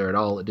doesn't go there at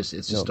all. It's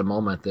just a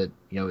moment that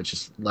it's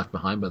just left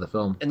behind by the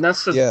film. And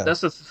that's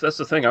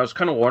the thing. I was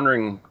kind of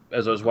wondering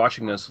as I was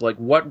watching this, like,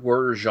 what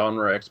were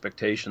genre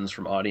expectations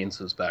from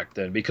audiences back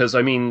then? Because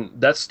I mean,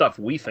 that's stuff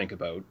we think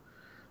about,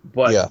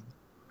 but. Yeah.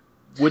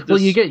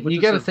 You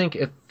got to think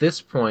at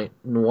this point,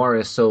 noir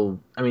is still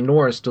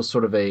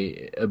sort of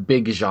a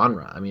big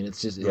genre. I mean,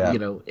 it's just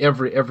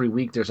every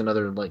week there's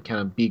another like kind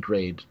of B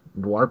grade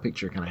noir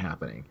picture kind of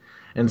happening,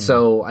 and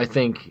so I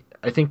think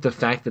the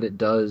fact that it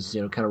does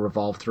kind of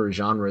revolve through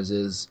genres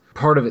is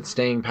part of its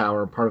staying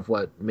power, part of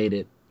what made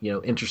it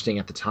interesting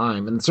at the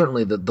time, and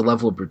certainly the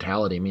level of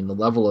brutality. I mean, the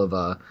level of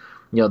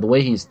the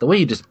way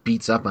he just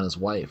beats up on his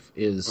wife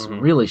is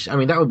really. I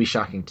mean, that would be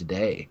shocking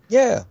today.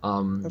 Yeah,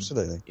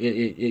 absolutely.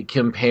 It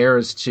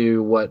compares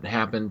to what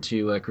happened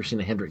to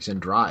Christina Hendricks in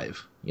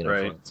Drive.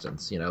 For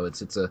instance,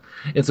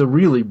 it's a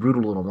really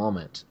brutal little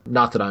moment.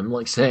 Not that I'm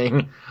like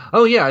saying,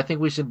 oh yeah, I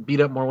think we should beat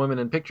up more women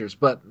in pictures,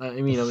 but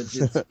I mean,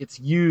 it's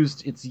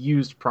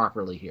used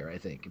properly here. I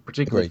think,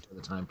 particularly for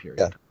the time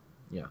period.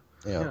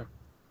 Yeah.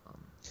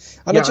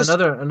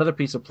 Another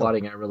piece of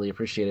plotting I really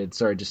appreciated.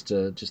 Sorry, just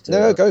to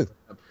go.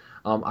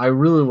 I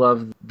really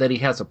love that he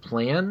has a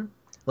plan.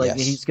 Like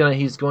he's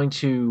going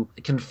to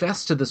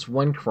confess to this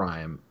one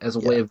crime as a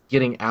way of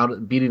getting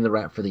out, beating the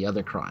rap for the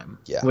other crime.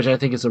 Which I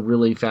think is a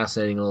really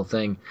fascinating little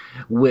thing,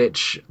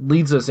 which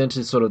leads us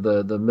into sort of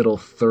the middle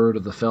third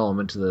of the film,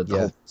 into the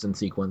whole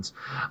sequence.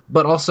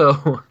 But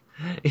also,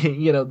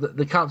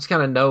 the cops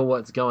kind of know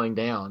what's going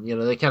down.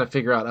 They kind of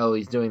figure out, oh,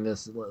 he's doing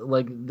this.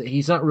 Like,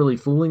 he's not really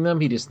fooling them.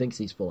 He just thinks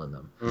he's fooling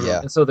them.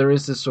 And so there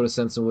is this sort of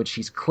sense in which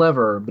he's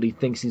clever, but he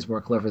thinks he's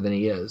more clever than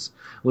he is,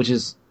 which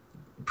is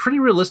pretty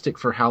realistic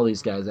for how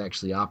these guys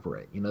actually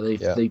operate.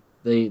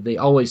 They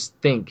always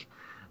think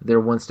they're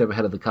one step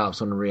ahead of the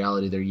cops, when in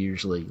reality they're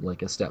usually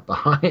like a step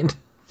behind.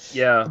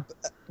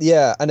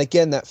 Yeah, and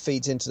again, that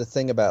feeds into the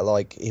thing about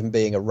like him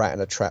being a rat in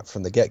a trap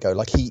from the get-go.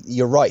 Like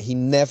you're right, he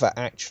never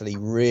actually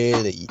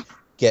really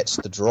gets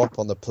the drop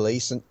on the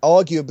police, and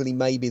arguably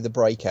maybe the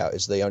breakout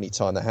is the only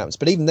time that happens.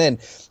 But even then,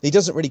 he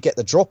doesn't really get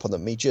the drop on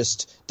them. He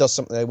just does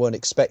something they weren't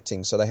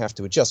expecting, so they have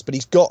to adjust. But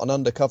he's got an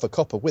undercover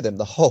copper with him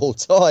the whole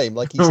time.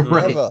 Like he's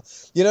never,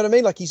 you know what I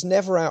mean? Like he's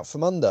never out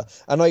from under.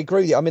 And I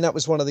agree with you. I mean, that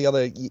was one of the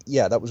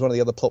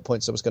other plot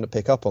points I was going to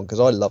pick up on, because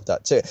I love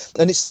that too.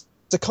 And it's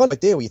the kind of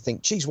idea where you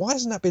think, geez, why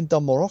hasn't that been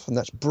done more often?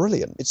 That's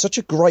brilliant. It's such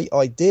a great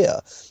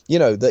idea,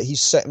 that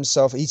he's set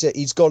himself,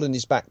 he's got in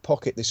his back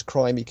pocket this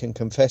crime he can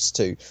confess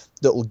to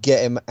that will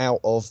get him out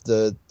of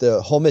the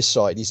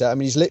homicide. He's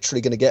literally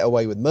going to get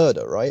away with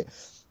murder, right?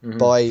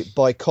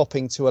 By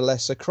copping to a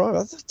lesser crime.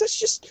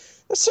 That's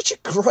such a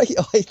great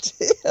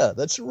idea.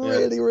 That's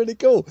really, really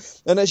cool.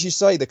 And as you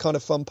say, the kind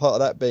of fun part of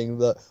that being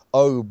that,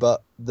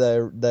 but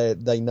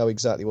they know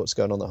exactly what's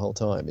going on the whole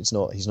time. He's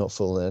not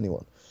fooling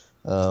anyone.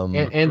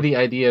 And the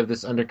idea of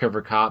this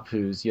undercover cop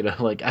who's,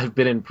 like, I've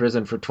been in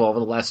prison for 12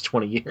 of the last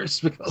 20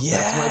 years because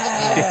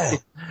that's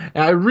much.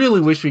 And I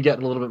really wish we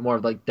get a little bit more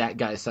of like that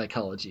guy's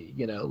psychology,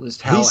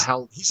 just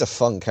how he's a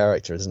fun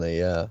character, isn't he?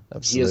 Yeah,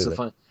 absolutely. He is a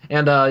fun.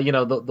 And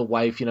the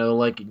wife,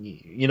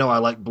 I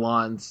like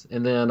blondes,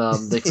 and then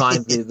they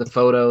find the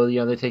photo,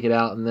 they take it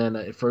out, and then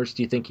at first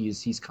you think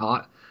he's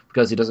caught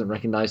because he doesn't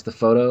recognize the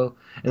photo,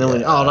 and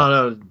then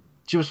no.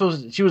 She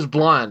was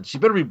blonde. She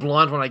better be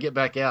blonde when I get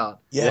back out.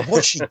 Yeah,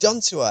 what's she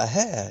done to her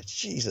hair?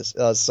 Jesus.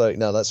 That's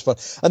fun.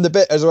 And the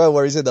bit as well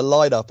where he's in the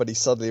lineup and he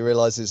suddenly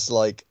realizes,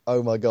 like,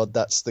 oh my God,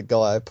 that's the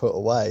guy I put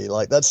away.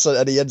 Like,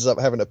 and he ends up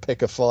having to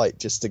pick a fight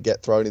just to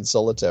get thrown in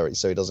solitary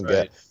so he doesn't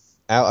get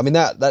out. I mean,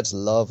 that's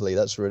lovely.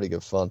 That's really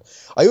good fun.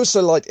 I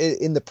also like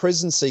in the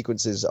prison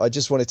sequences, I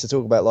just wanted to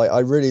talk about, like, I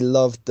really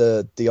loved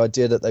the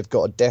idea that they've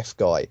got a deaf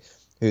guy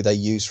who they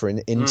use for an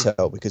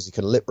intel because he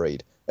can lip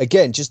read.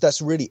 Again, just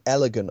that's a really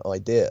elegant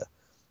idea,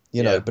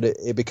 but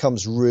it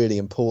becomes really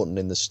important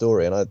in the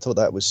story, and I thought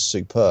that was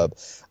superb.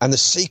 And the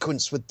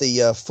sequence with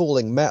the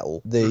falling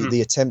metal, the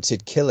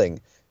attempted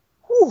killing,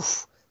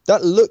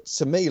 that looked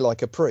to me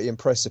like a pretty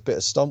impressive bit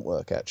of stunt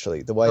work,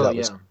 actually, the way that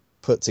was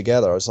put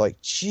together. I was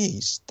like,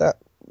 geez, that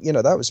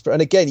that was,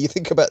 and again, you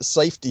think about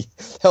safety,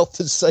 health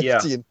and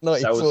safety in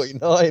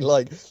 1949.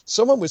 Like,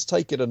 someone was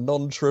taking a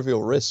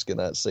non-trivial risk in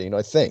that scene,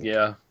 I think.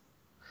 Yeah,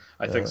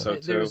 I think so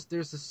too.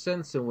 There's a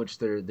sense in which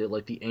they're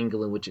like the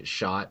angle in which it's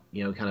shot,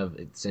 kind of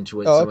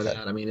accentuates some of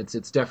that. I mean,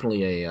 it's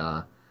definitely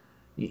a.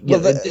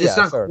 It's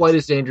not quite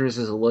as dangerous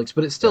as it looks,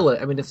 but it's still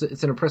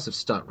it's an impressive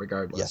stunt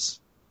regardless. Yes.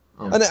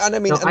 And I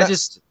mean, if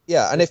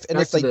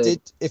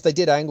they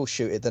did angle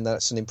shoot it, then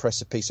that's an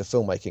impressive piece of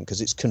filmmaking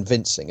because it's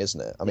convincing, isn't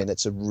it? I mean,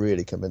 it's a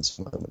really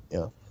convincing moment.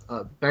 Yeah.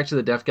 Back to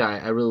the deaf guy,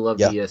 I really love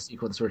the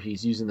sequence where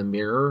he's using the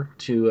mirror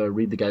to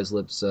read the guy's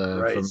lips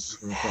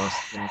from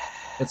across.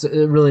 It's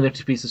a really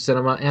nifty piece of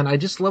cinema, and I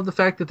just love the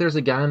fact that there's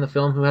a guy in the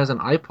film who has an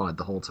iPod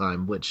the whole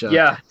time, which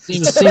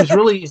seems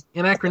really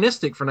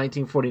anachronistic for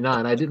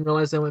 1949. I didn't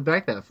realize they went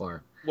back that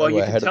far. Well,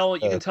 you can tell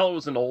it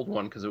was an old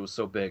one because it was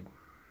so big.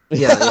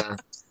 Yeah.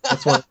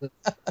 That's one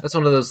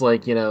of those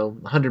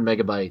 100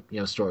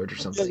 megabyte storage or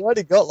something. It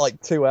already got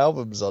like 2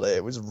 albums on it.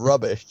 It was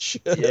rubbish.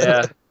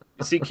 Yeah.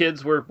 You see,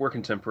 kids, we're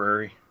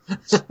contemporary.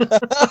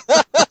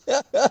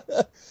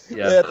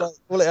 Yeah,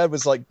 all it had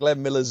was like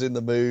Glenn Miller's In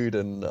the Mood,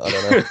 and I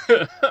don't know.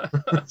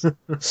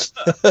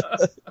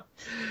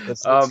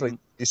 That's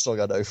the song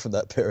I know from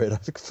that period. I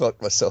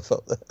fucked myself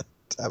up there.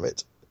 Damn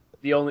it.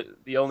 The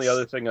only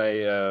other thing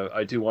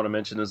I do want to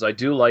mention is I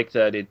do like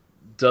that it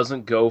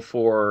doesn't go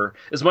for,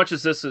 as much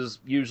as this is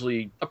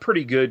usually a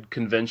pretty good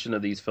convention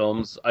of these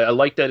films, I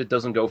like that it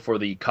doesn't go for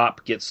the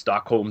cop gets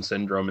Stockholm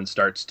syndrome and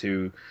starts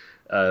to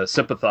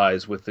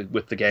sympathize with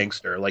the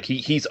gangster. Like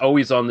he's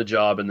always on the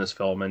job in this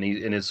film, and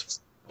his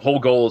whole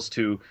goal is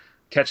to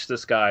catch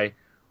this guy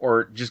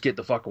or just get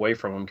the fuck away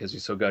from him because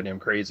he's so goddamn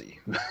crazy.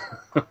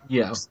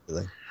 Yeah.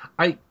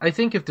 I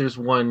think if there's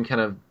one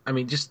kind of,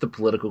 just the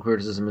political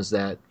criticism is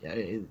that,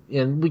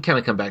 and we kind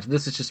of come back to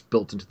this, it's just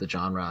built into the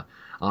genre.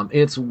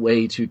 It's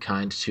way too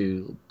kind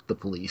to the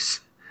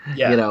police.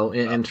 Yeah.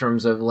 In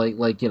terms of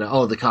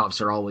the cops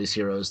are always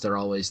heroes. They're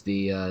always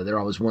they're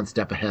always one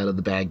step ahead of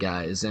the bad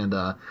guys. And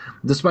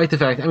despite the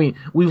fact,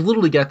 we've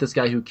literally got this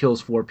guy who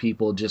kills 4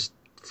 people just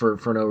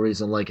for no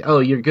reason. Like, oh,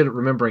 you're good at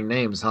remembering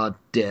names, huh?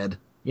 Dead.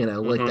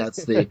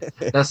 That's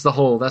the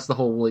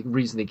whole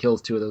reason he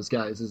kills 2 of those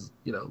guys is,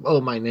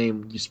 oh, my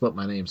name, you spoke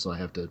my name, so I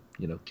have to,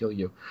 kill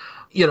you.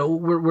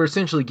 We're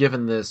essentially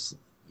given this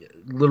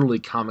literally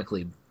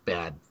comically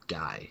bad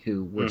guy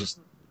who we're just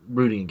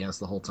rooting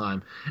against the whole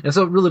time. And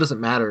so it really doesn't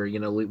matter,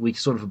 we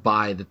sort of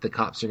buy that the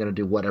cops are going to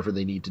do whatever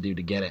they need to do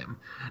to get him,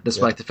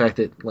 despite the fact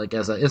that,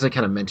 as I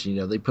kind of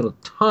mentioned, they put a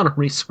ton of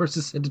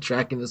resources into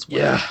tracking this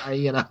guy,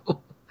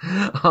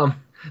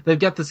 They've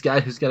got this guy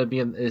who's got to be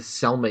his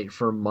cellmate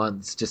for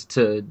months just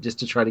to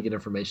try to get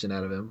information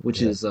out of him,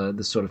 which is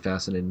this sort of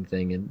fascinating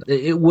thing. And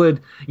it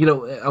would,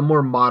 a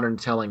more modern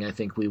telling, I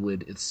think we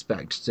would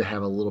expect to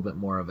have a little bit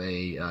more of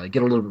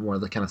get a little bit more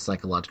of the kind of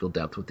psychological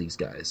depth with these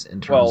guys in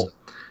terms of.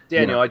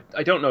 Daniel,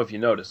 I don't know if you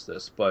noticed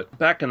this, but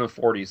back in the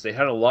 40s, they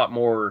had a lot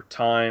more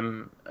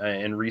time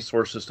and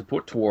resources to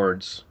put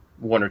towards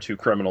 1 or 2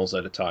 criminals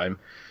at a time,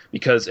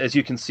 because as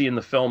you can see in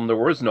the film, there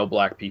was no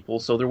black people,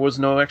 so there was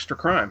no extra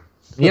crime.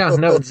 Yeah,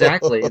 no,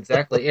 exactly.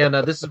 And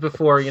this is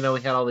before, we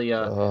had all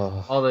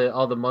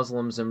the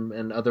Muslims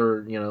and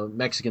other,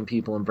 Mexican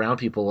people and brown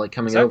people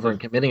coming over and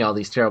committing all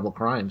these terrible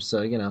crimes.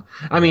 So,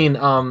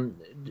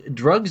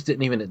 drugs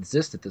didn't even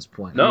exist at this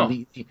point. No.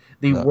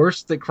 The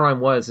worst that crime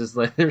was is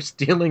they're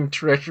stealing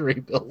treasury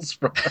bills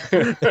from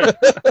they're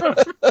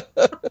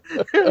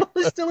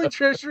stealing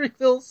treasury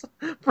bills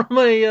from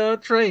a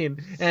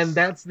train, and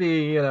that's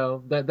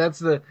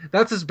that's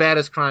as bad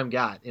as crime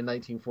got in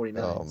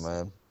 1949. Oh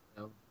man.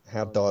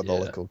 How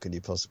diabolical can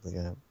you possibly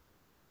get?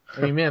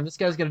 Man, this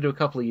guy's going to do a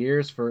couple of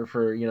years for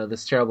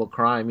this terrible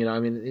crime.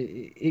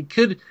 It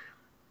could,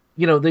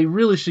 they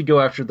really should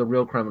go after the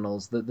real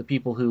criminals, the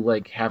people who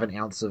have an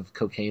ounce of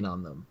cocaine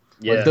on them.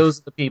 Yeah. Those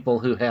are the people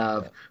who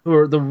are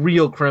the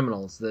real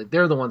criminals.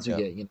 They're the ones who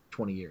get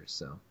 20 years.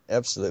 So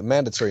absolutely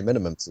mandatory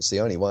minimums. It's the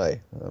only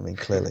way.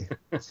 Clearly.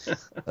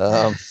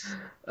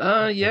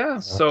 Yeah.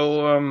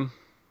 So,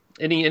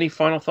 any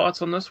final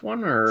thoughts on this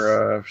one,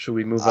 or should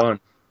we move on?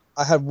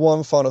 I had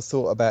one final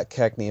thought about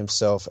Cagney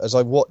himself. As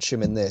I watch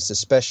him in this,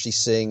 especially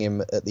seeing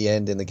him at the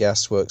end in the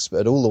gasworks,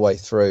 but all the way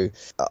through,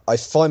 I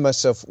find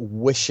myself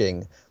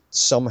wishing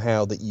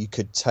somehow that you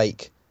could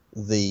take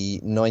the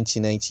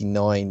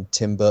 1989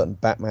 Tim Burton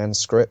Batman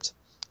script,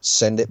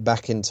 send it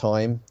back in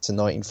time to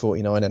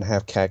 1949 and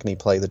have Cagney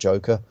play the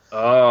Joker.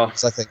 Oh.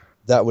 So I think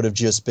that would have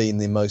just been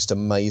the most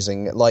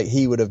amazing,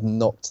 he would have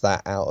knocked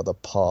that out of the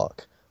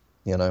park,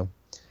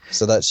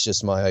 So that's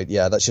just my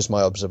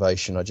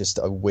observation. I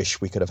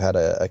wish we could have had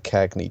a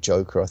Cagney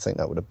Joker. I think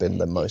that would have been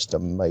the most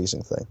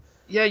amazing thing.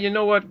 Yeah, you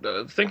know what?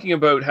 Thinking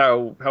about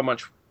how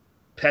much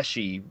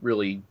Pesci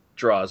really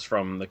draws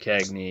from the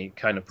Cagney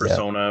kind of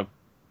persona,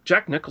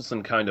 Jack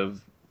Nicholson kind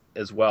of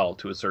as well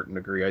to a certain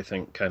degree. I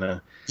think kind of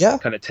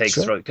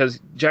takes because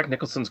Jack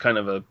Nicholson's kind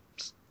of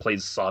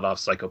plays sawed-off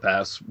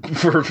psychopaths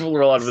for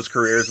a lot of his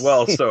career as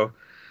well. So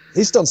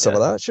he's done some of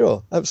that,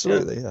 sure,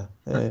 absolutely, yeah.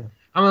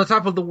 I'm on the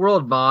top of the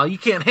world, Ma. You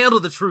can't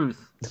handle the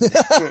truth.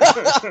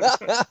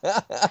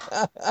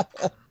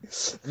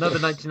 Another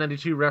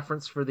 1992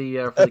 reference for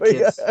the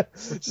kids. Yeah.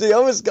 See, I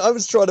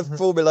was trying to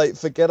formulate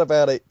 "Forget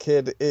About It,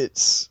 Kid."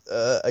 It's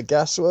a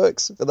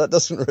gasworks, but that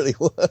doesn't really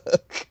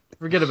work.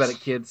 Forget about it,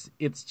 kids.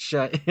 It's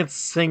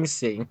Sing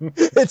Sing.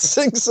 It's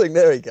Sing Sing.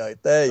 There we go.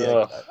 There you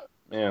go.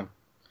 Man.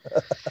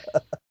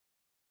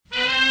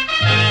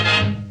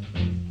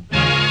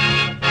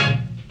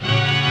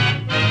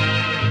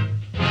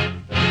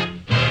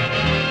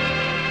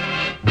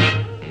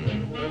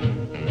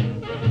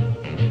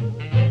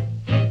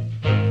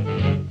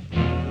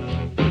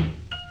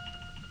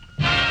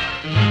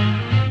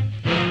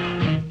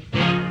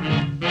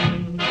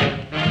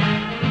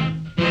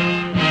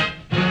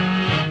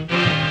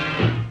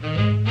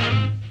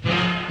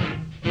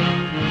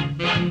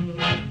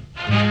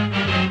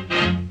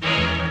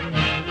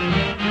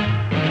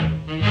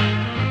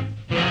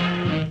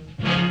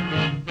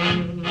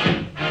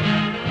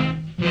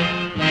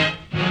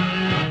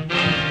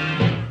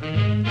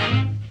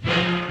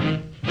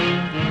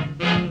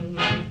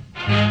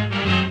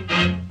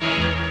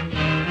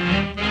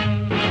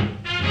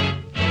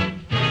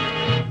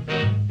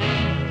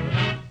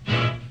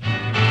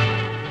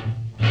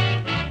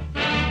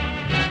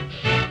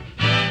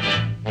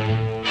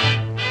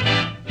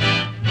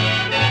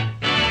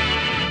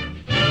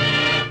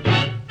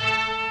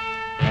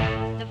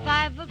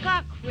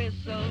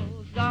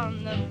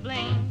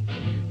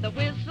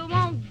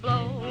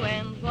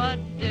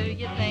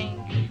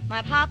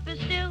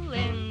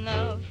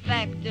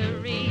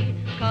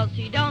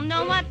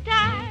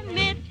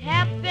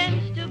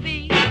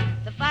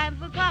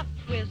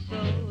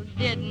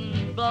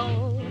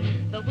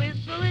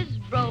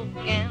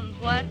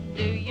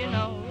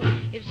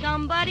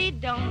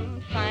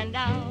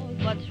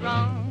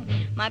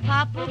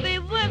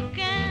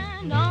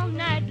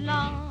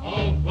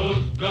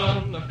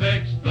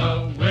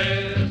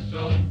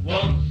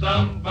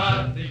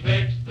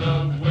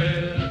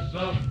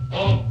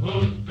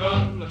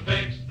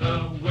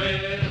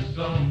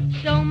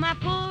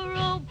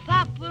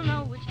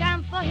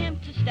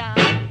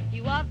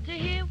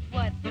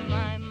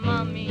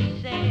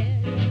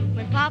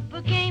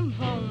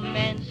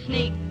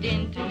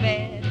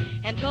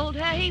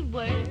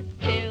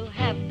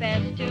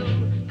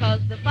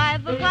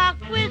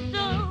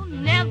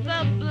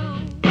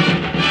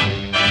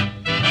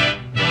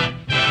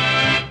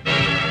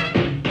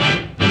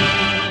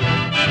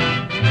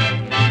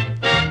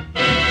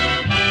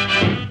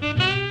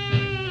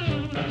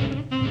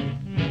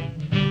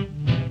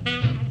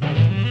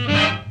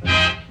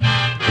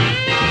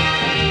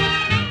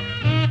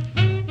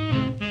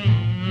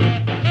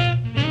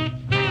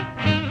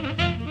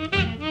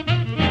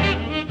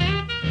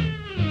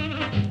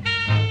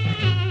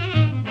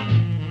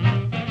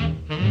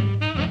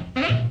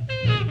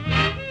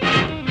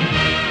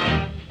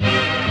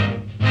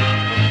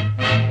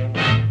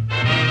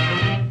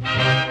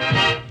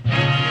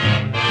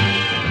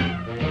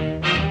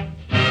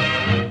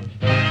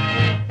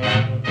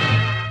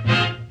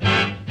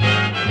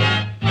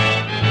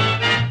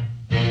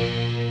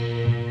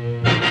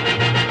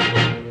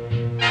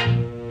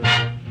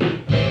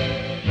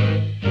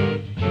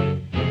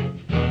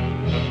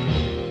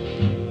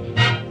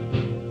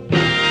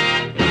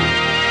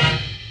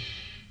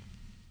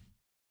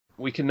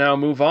 We can now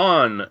move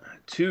on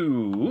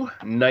to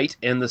Night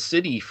and the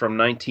City from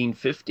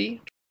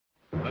 1950.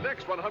 The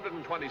next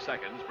 120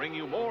 seconds bring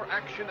you more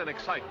action and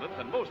excitement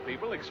than most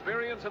people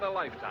experience in a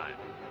lifetime.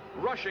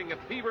 Rushing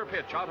at fever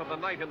pitch out of the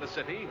Night in the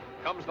City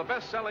comes the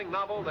best-selling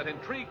novel that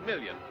intrigued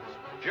millions,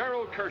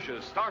 Gerald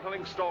Kirsch's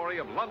startling story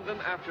of London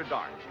after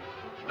dark,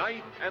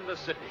 Night and the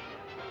City.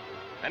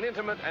 An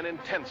intimate and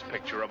intense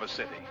picture of a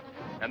city,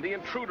 and the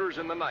intruders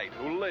in the night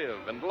who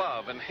live and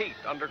love and hate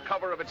under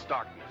cover of its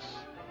darkness.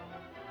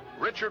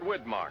 Richard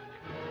Widmark,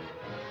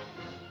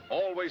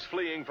 always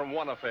fleeing from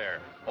one affair,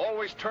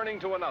 always turning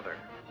to another,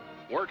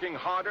 working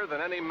harder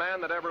than any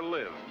man that ever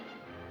lived,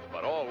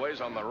 but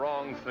always on the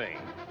wrong thing.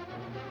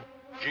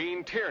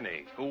 Gene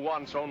Tierney, who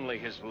wants only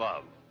his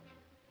love.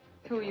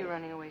 Who are you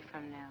running away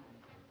from now?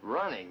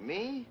 Running?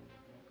 Me?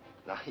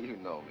 Now, you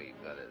know me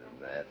better than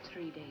that.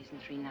 3 days and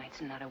 3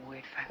 nights and not a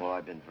word from you. Well,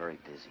 I've been very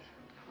busy.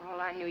 For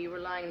all I knew, you were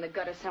lying in the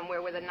gutter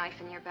somewhere with a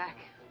knife in your back.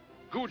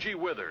 Googie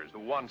Withers, who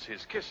wants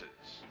his kisses.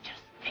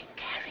 Just think,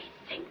 Harry,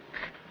 think.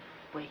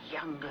 We're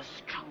younger,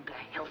 stronger,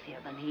 healthier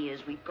than he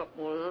is. We've got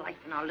more life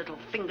in our little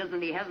fingers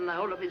than he has in the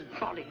whole of his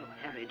body. Oh,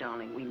 Harry,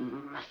 darling, we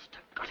must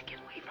have got to get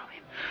away from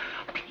him.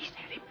 Please,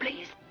 Harry,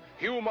 please.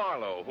 Hugh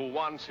Marlowe, who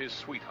wants his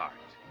sweetheart.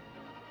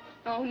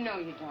 Oh, no,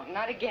 you don't.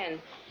 Not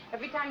again.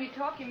 Every time you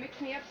talk, you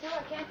mix me up so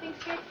I can't think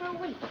straight for a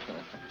week.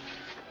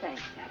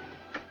 Thanks, Daddy.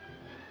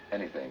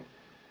 Anything.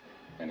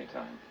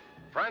 Anytime.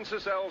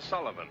 Francis L.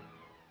 Sullivan,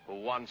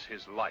 who wants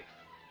his life.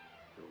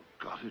 You've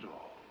got it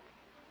all.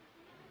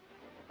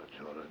 But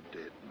you're a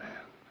dead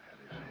man,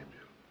 Harry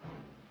Fabian.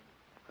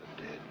 A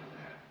dead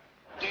man.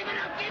 Give it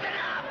up! Give it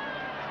up!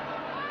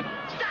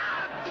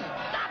 Stop!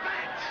 Stop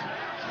it!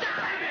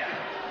 Stop it!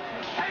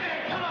 Hey,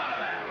 come on,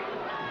 man!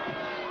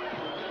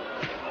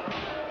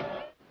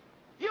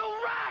 You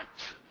rat!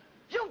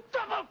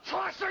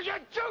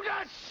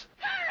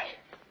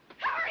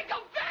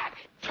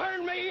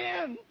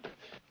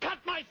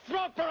 my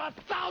throat for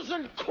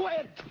 1,000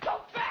 quid!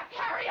 Go back,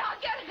 Harry!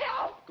 I'll get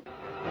help!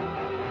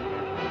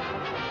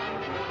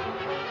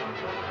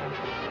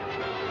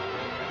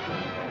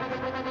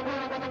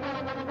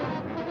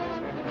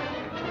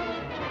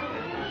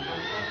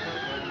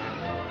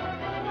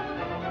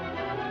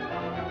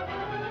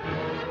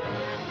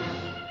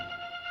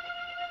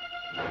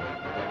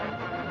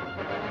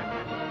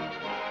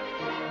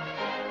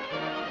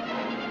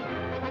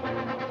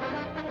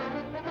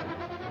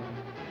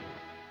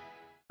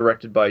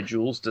 Directed by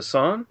Jules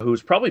Dassin,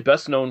 who's probably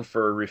best known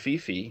for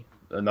Rififi,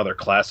 another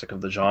classic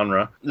of the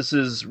genre. This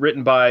is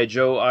written by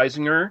Joe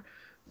Eisinger,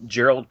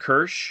 Gerald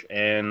Kirsch,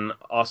 and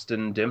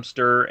Austin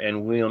Dempster,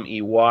 and William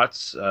E.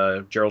 Watts.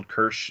 Gerald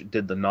Kirsch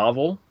did the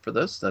novel for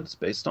this that it's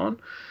based on.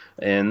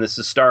 And this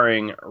is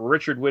starring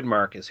Richard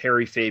Widmark as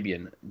Harry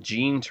Fabian,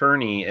 Gene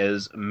Tierney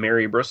as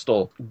Mary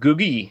Bristol,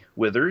 Googie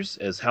Withers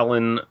as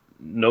Helen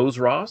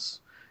Noseross,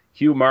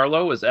 Hugh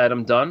Marlowe as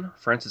Adam Dunn,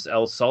 Francis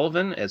L.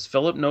 Sullivan as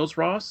Philip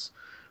Noseross,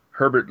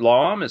 Herbert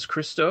Lom as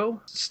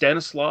Christo,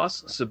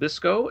 Stanislaus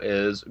Sabisco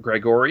as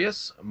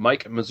Gregorius,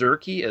 Mike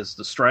Mazurki as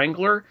the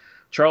Strangler,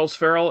 Charles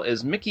Farrell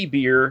as Mickey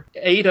Beer,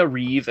 Ada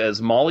Reeve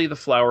as Molly the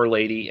Flower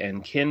Lady,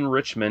 and Ken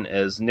Richmond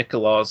as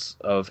Nicholas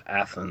of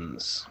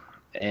Athens.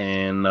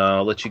 And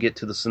I'll let you get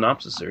to the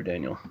synopsis there,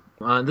 Daniel.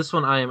 This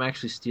one I am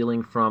actually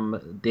stealing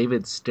from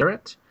David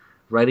Sterrett,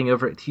 writing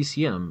over at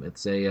TCM.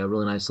 It's a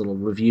really nice little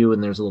review,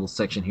 and there's a little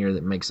section here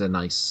that makes a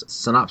nice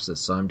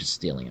synopsis, so I'm just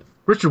stealing it.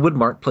 Richard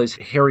Widmark plays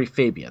Harry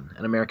Fabian,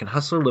 an American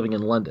hustler living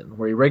in London,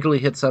 where he regularly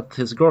hits up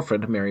his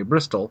girlfriend, Mary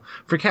Bristol,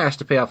 for cash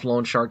to pay off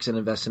loan sharks and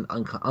invest in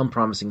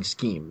unpromising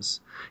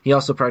schemes. He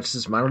also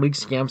practices minor league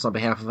scams on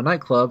behalf of a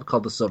nightclub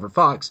called the Silver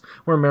Fox,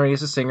 where Mary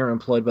is a singer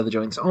employed by the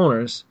joint's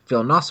owners,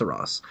 Phil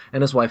Noseros,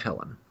 and his wife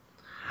Helen.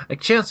 A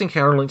chance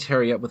encounter links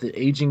Harry up with an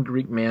aging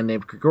Greek man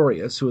named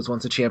Gregorius, who was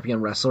once a champion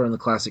wrestler in the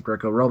classic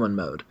Greco-Roman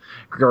mode.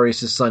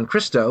 Gregorius' son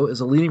Christo is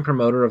a leading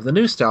promoter of the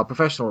new style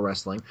professional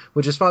wrestling,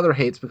 which his father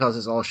hates because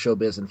it's all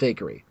showbiz and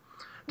fakery.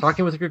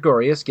 Talking with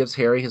Gregorius gives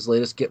Harry his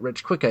latest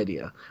get-rich-quick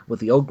idea. With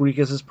the old Greek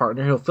as his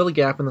partner, he'll fill a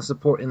gap in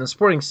the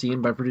sporting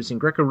scene by producing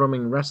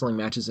Greco-Roman wrestling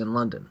matches in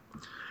London.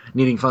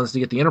 Needing funds to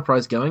get the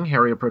enterprise going,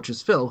 Harry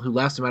approaches Phil, who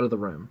laughs him out of the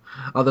room.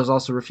 Others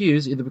also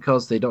refuse, either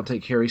because they don't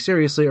take Harry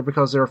seriously or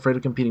because they're afraid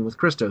of competing with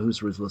Christo,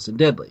 who's ruthless and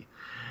deadly.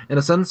 In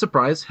a sudden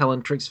surprise,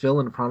 Helen tricks Phil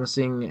into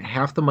promising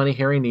half the money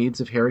Harry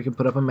needs if Harry can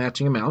put up a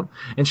matching amount,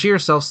 and she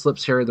herself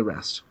slips Harry the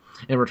rest.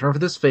 In return for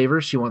this favor,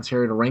 she wants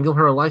Harry to wrangle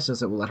her a license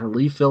that will let her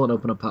leave Phil and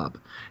open a pub.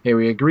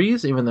 Harry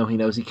agrees, even though he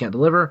knows he can't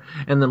deliver,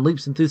 and then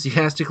leaps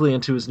enthusiastically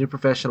into his new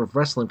profession of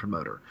wrestling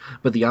promoter.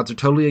 But the odds are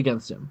totally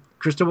against him.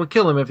 Christo will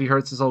kill him if he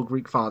hurts his old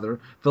Greek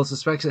father. Phil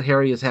suspects that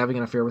Harry is having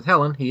an affair with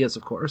Helen, he is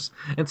of course,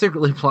 and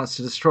secretly plots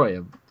to destroy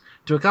him.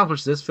 To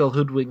accomplish this, Phil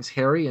hoodwinks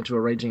Harry into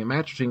arranging a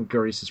match between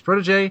Gregorius'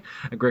 protege,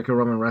 a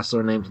Greco-Roman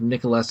wrestler named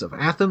Nicholas of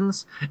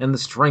Athens, and the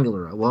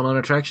Strangler, a well-known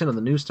attraction of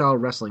the new-style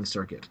wrestling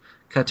circuit.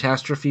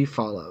 Catastrophe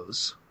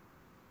follows.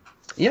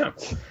 Yeah.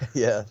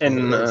 Yeah.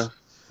 And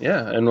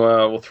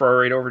we'll throw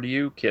it right over to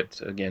you, Kit,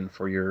 again,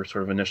 for your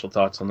sort of initial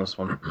thoughts on this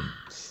one.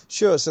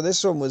 Sure. So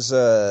this one was,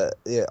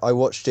 I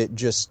watched it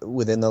just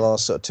within the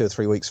last sort of 2 or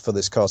 3 weeks for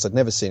this cast. I'd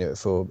never seen it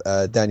before.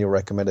 Daniel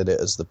recommended it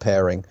as the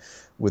pairing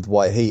with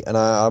White Heat, and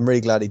I'm really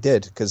glad he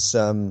did, because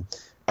I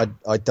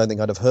don't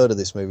think I'd have heard of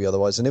this movie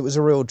otherwise, and it was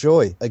a real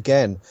joy.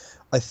 Again,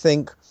 I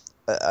think,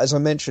 as I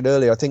mentioned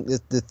earlier, I think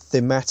that the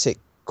thematic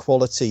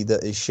quality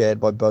that is shared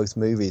by both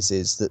movies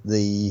is that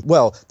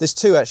there's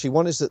two actually.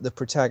 One is that the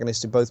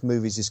protagonist in both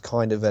movies is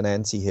kind of an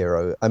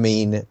anti-hero. I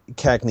mean,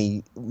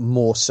 Cagney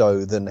more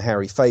so than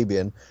Harry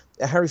Fabian.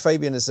 Harry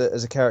Fabian as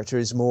a character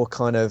is more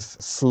kind of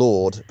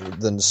flawed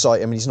than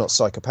he's not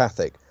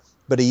psychopathic,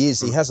 but he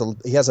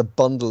has a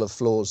bundle of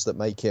flaws that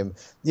make him,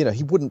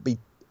 he wouldn't be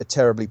a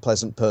terribly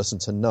pleasant person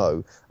to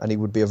know, and he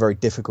would be a very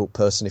difficult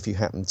person if you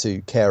happen to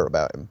care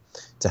about him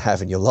to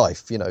have in your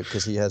life,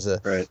 because he has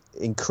a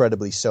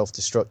incredibly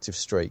self-destructive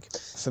streak.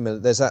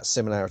 There's that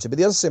similarity. But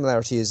the other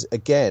similarity is,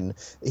 again,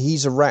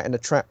 he's a rat in a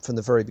trap from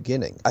the very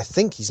beginning. I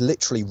think he's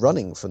literally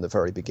running from the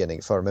very beginning,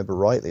 if I remember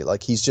rightly.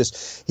 Like he's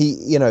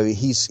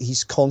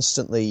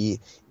constantly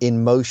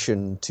in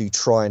motion to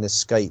try and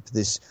escape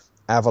this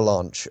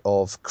avalanche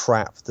of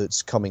crap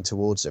that's coming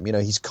towards him.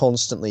 He's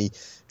constantly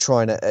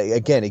trying to,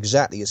 again,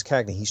 exactly as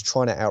Cagney, he's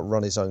trying to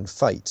outrun his own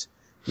fate,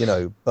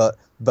 but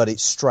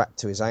it's strapped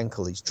to his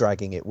ankle. He's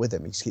dragging it with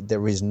him.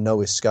 There is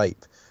no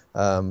escape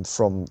from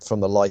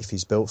the life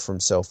he's built for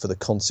himself, for the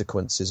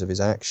consequences of his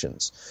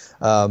actions.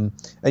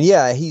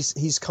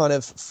 He's kind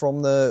of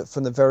from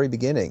the very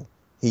beginning.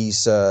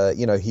 He's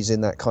he's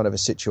in that kind of a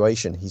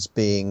situation. He's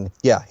being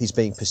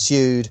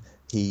pursued.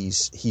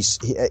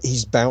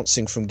 He's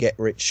bouncing from get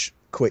rich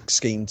quick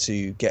scheme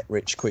to get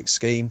rich quick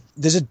scheme.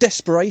 There's a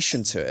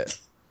desperation to it,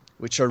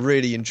 which I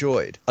really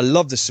enjoyed. I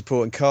love the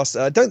supporting cast.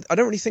 I don't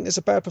really think there's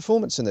a bad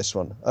performance in this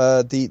one.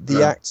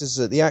 The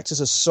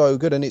actors are so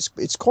good, and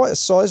it's quite a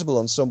sizable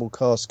ensemble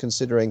cast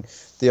considering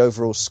the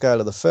overall scale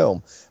of the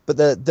film.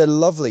 But they're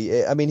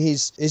lovely. I mean,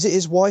 is it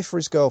his wife or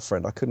his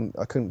girlfriend? I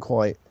couldn't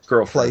quite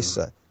place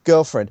that.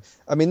 Girlfriend.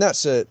 I mean,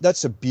 that's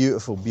a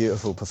beautiful,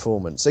 beautiful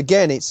performance.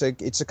 Again, it's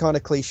a kind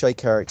of cliche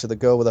character, the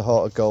girl with a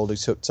heart of gold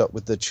who's hooked up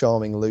with the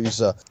charming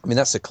loser. I mean,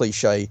 that's a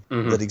cliche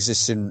that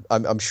exists in.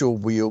 I'm sure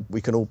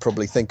we can all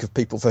probably think of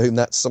people for whom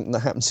that's something that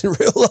happens in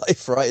real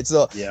life, right? It's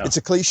not. Yeah. It's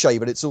a cliche,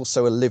 but it's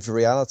also a lived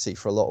reality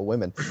for a lot of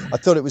women. I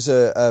thought it was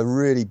a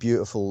really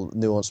beautiful,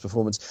 nuanced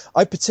performance.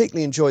 I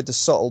particularly enjoyed the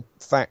subtle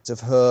fact of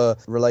her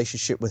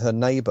relationship with her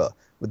neighbour,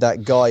 with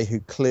that guy who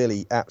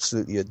clearly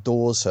absolutely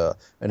adores her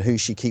and who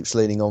she keeps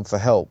leaning on for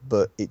help,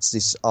 but it's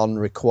this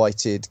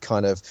unrequited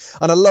kind of...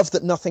 And I love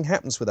that nothing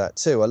happens with that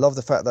too. I love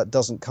the fact that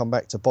doesn't come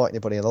back to bite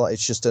anybody in the life.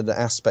 It's just an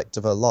aspect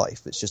of her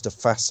life. It's just a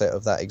facet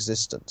of that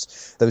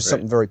existence. There was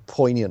something very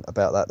poignant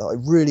about that I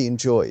really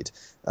enjoyed.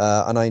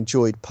 And I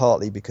enjoyed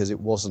partly because it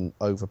wasn't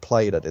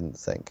overplayed, I didn't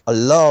think. I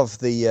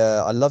loved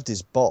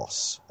his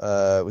boss.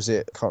 Was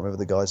it? I can't remember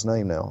the guy's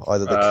name now.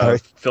 Either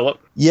the Philip?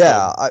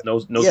 Yeah.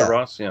 Nosa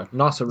Ross, yeah.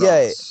 Nosa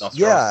Ross.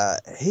 Yeah,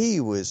 he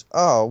was,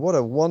 what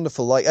a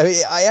wonderful, I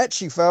mean, I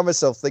actually found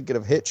myself thinking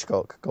of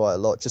Hitchcock quite a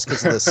lot just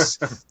because of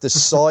the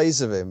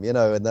size of him,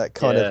 and that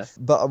kind of,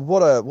 but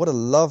what a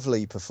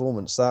lovely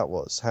performance that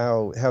was.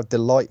 How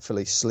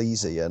delightfully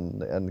sleazy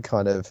and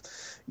kind of,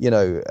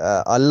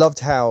 I loved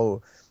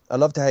how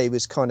he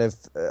was kind of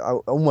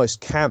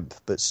almost camp,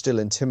 but still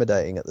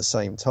intimidating at the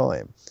same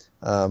time.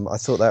 I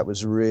thought that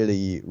was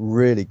really,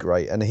 really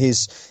great. And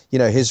his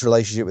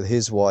relationship with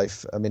his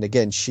wife, I mean,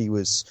 again,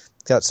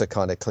 that's a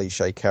kind of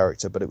cliche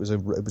character, but it was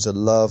a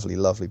lovely,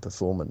 lovely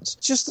performance.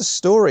 Just the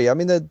story. I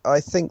mean,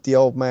 I think the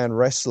old man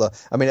wrestler.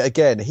 I mean,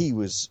 again, he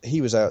was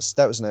out.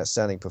 That was an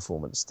outstanding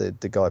performance. The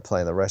guy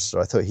playing the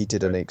wrestler, I thought he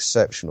did an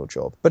exceptional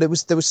job. But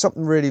there was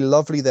something really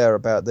lovely there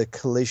about the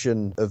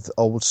collision of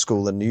old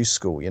school and new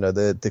school.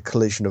 The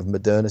collision of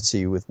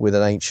modernity with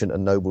an ancient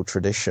and noble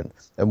tradition.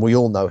 And we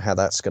all know how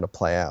that's going to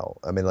play out.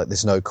 I mean,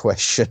 there's no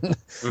question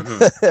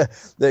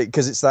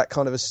because it's that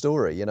kind of a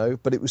story,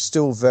 But it was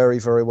still very,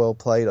 very well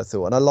played, I thought.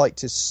 And I liked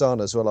his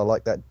son as well. I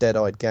liked that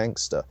dead-eyed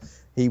gangster.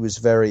 He was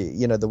very,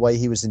 the way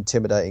he was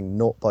intimidating,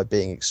 not by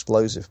being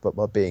explosive, but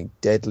by being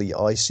deadly,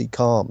 icy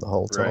calm the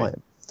whole time. Right.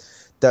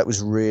 That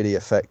was really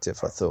effective,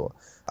 I thought.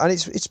 And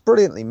it's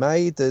brilliantly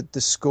made.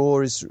 The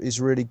score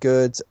is really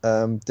good.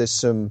 There's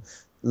some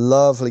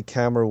lovely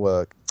camera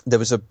work. There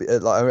was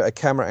a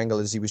camera angle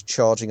as he was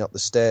charging up the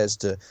stairs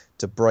to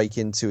break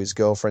into his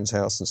girlfriend's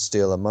house and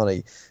steal her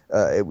money.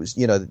 It was,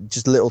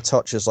 just little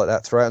touches like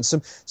that throughout. And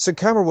some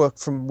camera work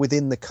from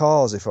within the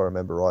cars, if I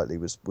remember rightly,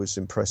 was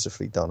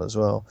impressively done as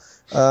well.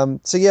 I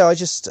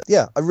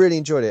really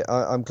enjoyed it.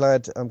 I'm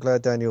glad,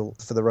 Daniel,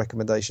 for the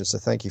recommendation. So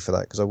thank you for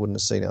that, because I wouldn't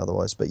have seen it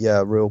otherwise. But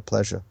yeah, real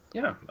pleasure.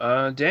 Yeah.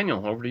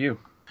 Daniel, over to you.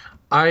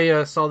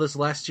 I saw this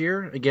last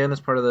year, again,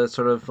 as part of the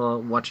sort of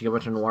watching a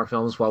bunch of noir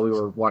films while we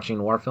were watching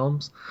noir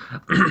films.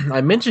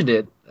 I mentioned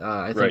it,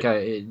 I think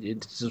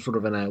it's sort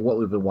of in a what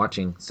we've been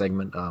watching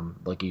segment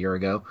like a year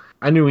ago.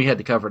 I knew we had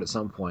to cover it at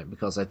some point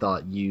because I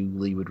thought you,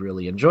 Lee, would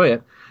really enjoy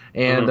it.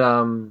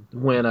 And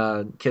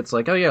when Kit's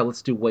like, oh yeah,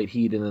 let's do White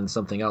Heat and then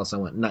something else, I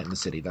went, Night in the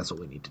City, that's what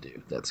we need to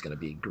do. That's going to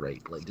be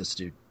great. Just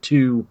do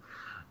two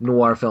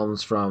noir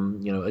films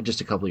from,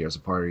 just a couple of years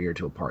apart or a year or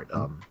two apart.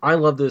 I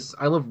love this.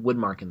 I love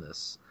Widmark in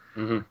this.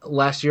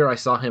 Last year I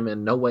saw him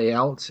in No Way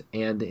Out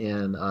and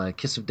in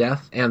Kiss of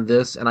Death and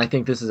this, and I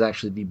think this is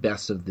actually the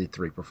best of the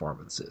three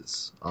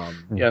performances.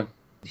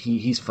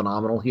 He's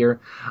phenomenal here.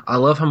 I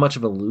love how much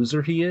of a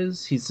loser he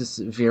is. He's this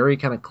very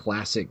kind of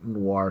classic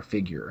noir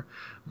figure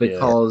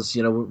because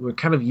we're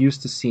kind of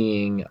used to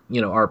seeing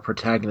our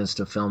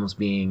protagonist of films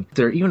being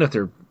even if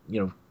they're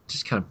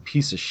just kind of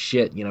piece of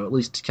shit, at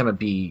least kind of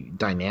be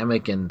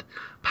dynamic and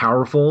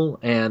powerful.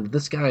 And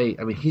this guy,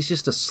 I mean, he's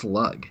just a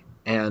slug.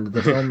 And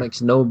the film makes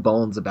no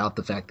bones about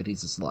the fact that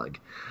he's a slug,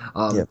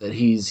 that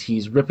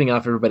he's ripping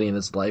off everybody in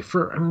his life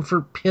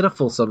for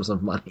pitiful sums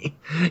of money.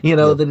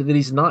 That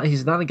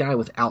he's not a guy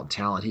without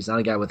talent. He's not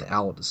a guy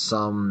without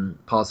some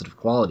positive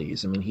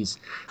qualities. I mean, he's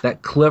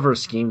that clever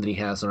scheme that he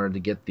has in order to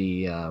get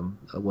the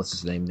what's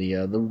his name,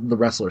 the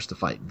wrestlers to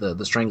fight,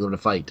 the Strangler to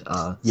fight.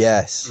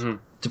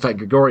 To fight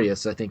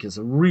Gregorius, I think is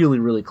a really,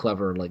 really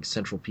clever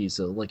central piece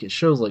of it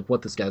shows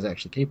what this guy's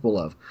actually capable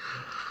of.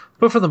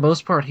 But for the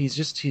most part, he's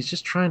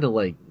just trying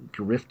to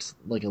grift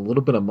a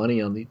little bit of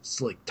money on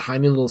these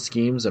tiny little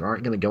schemes that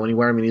aren't going to go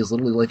anywhere. I mean, he's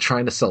literally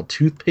trying to sell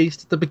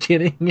toothpaste at the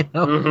beginning.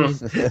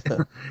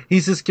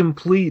 He's this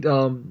complete.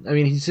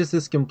 He's just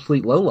this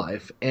complete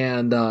lowlife,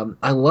 and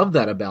I love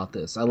that about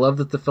this. I love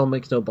that the film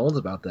makes no bones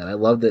about that. I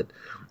love that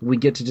we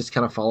get to just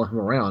kind of follow him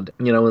around,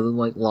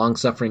 with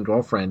long-suffering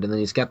girlfriend, and then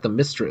he's got the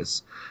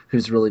mistress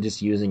who's really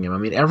just using him. I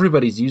mean,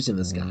 everybody's using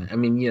this guy. I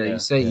mean, you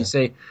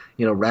say,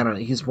 rat on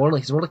it. He's more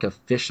like a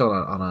fish on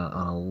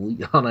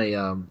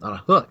a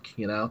hook.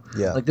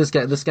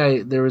 This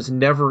guy. There is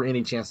never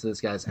any chance that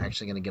this guy's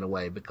actually going to get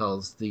away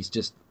because he's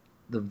just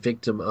the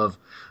victim of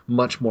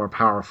much more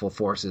powerful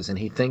forces, and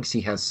he thinks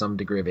he has some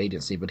degree of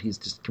agency, but he's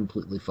just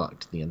completely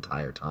fucked the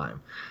entire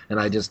time.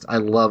 And I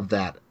love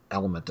that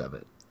element of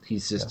it.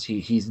 He's just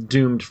he's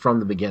doomed from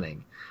the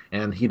beginning,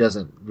 and he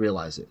doesn't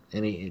realize it.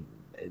 And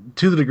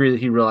to the degree that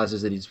he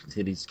realizes that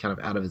he's kind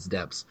of out of his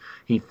depths,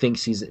 he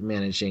thinks he's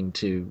managing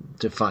to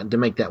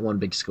make that one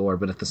big score,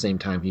 but at the same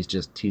time he's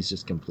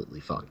just completely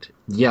fucked.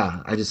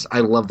 Yeah, I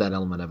love that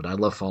element of it. I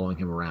love following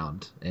him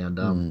around,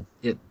 and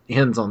it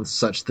ends on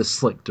such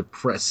this like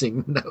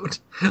depressing note.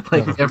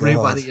 Like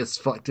everybody is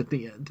fucked at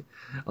the end.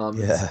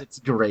 It's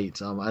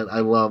great. I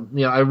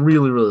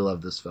really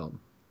love this film.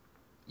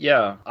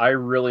 Yeah, I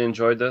really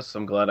enjoyed this.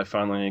 I'm glad I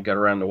finally got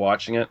around to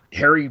watching it.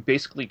 Harry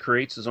basically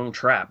creates his own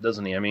trap,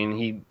 doesn't he? I mean,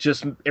 he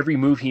just, every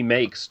move he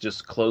makes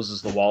just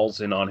closes the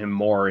walls in on him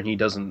more, and he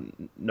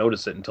doesn't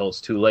notice it until it's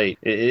too late.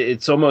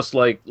 It's almost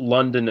like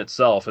London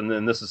itself, and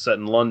then this is set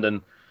in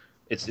London.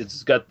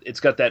 It's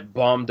got that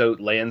bombed out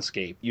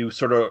landscape. You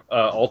sort of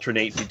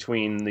alternate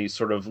between these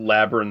sort of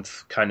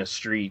labyrinth kind of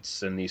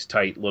streets and these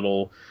tight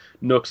little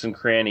nooks and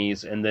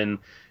crannies, and then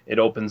it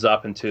opens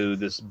up into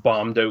this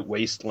bombed out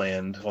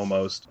wasteland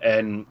almost,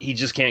 and he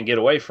just can't get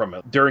away from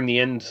it. During the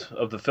end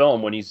of the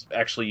film, when he's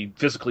actually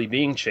physically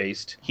being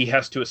chased, he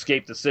has to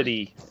escape the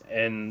city,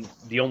 and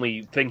the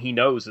only thing he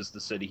knows is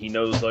the city. He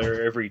knows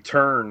every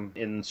turn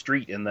in the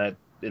street in that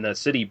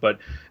city, but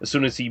as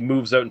soon as he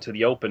moves out into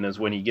the open is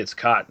when he gets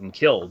caught and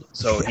killed.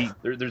 So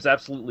there's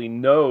absolutely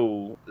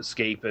no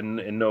escape and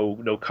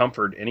no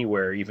comfort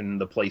anywhere, even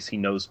the place he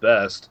knows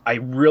best. I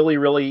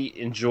really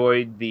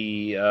enjoyed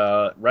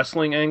the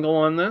wrestling angle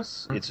on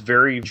this. It's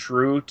very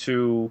true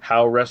to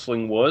how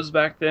wrestling was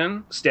back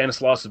then.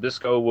 Stanislaus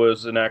Zbyszko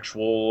was an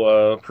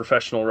actual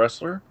professional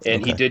wrestler,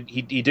 and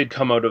he did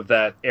come out of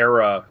that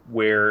era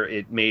where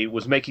it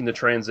was making the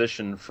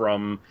transition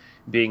from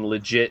being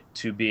legit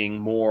to being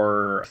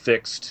more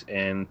fixed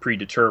and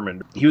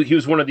predetermined. He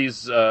was one of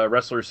these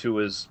wrestlers who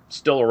was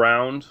still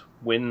around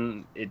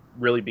when it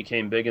really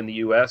became big in the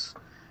U.S.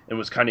 and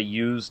was kind of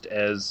used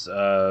as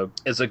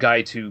a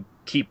guy to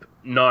keep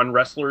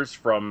non-wrestlers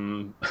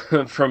from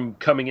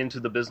coming into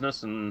the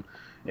business and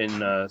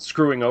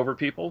screwing over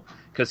people,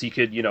 because he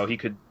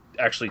could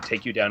actually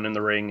take you down in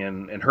the ring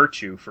and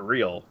hurt you for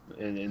real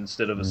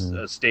instead of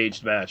a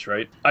staged match,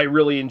 right? I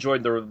really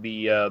enjoyed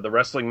the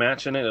wrestling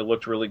match in it. It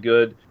looked really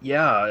good.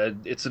 Yeah,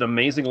 it's an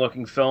amazing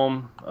looking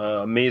film.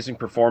 Amazing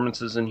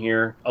performances in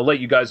here. I'll let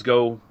you guys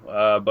go,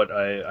 but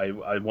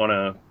I want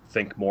to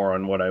think more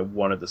on what I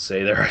wanted to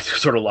say there. I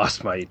sort of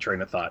lost my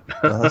train of thought.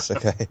 No, that's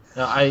okay.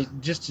 Now, I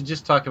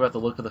just talk about the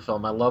look of the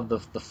film. I love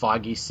the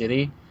foggy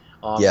city.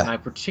 And I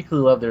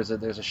particularly love there's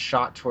a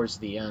shot towards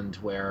the end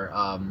where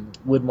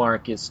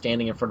Woodmark is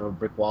standing in front of a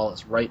brick wall.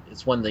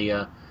 It's when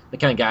the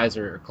kind of guys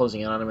are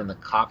closing in on him and the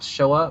cops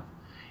show up.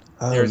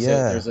 There's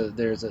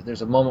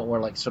a moment where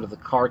like sort of the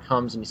car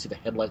comes and you see the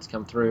headlights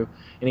come through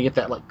and you get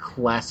that like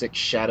classic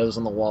shadows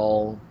on the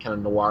wall kind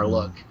of noir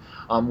look.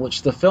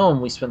 Which the film,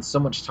 we spend so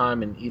much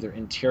time in either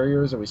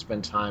interiors or we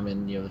spend time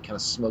in the kind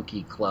of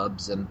smoky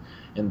clubs and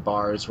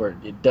bars where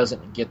it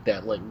doesn't get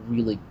that like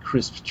really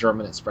crisp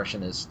German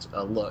expressionist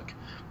look.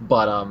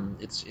 But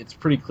it's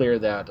pretty clear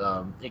that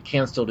it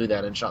can still do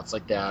that in shots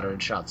like that, or in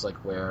shots like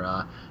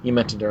where you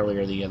mentioned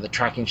earlier the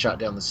tracking shot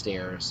down the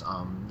stairs.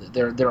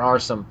 There are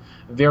some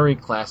very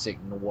classic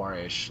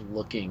noirish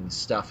looking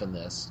stuff in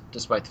this,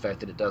 despite the fact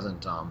that it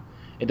doesn't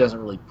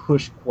really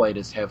push quite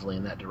as heavily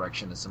in that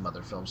direction as some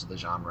other films of the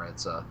genre.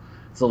 It's a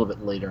little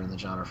bit later in the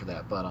genre for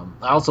that. But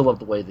I also love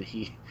the way that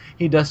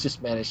he does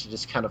just manage to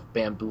just kind of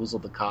bamboozle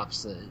the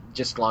cops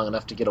just long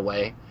enough to get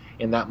away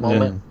in that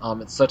moment.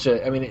 It's such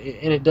a, and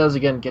it does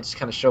again get to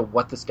kind of show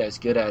what this guy's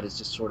good at, is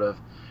just sort of,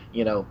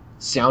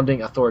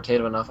 sounding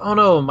authoritative enough. Oh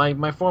no,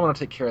 my foreman will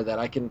take care of that.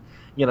 I can,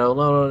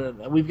 no,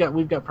 we've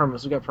got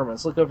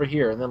permits. Look over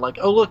here, and then like,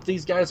 oh look,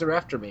 these guys are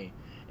after me.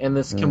 And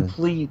this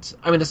complete,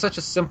 it's such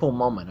a simple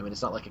moment.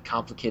 It's not like a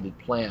complicated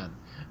plan,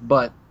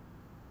 but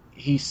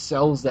he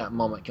sells that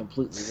moment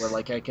completely, where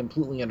like I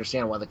completely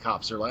understand why the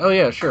cops are like, oh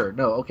yeah, sure,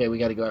 no, okay, we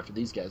got to go after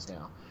these guys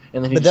now.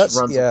 And then he just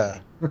runs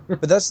away.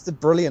 But that's the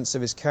brilliance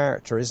of his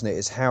character, isn't it?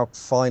 Is how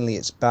finally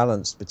it's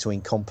balanced between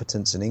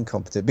competence and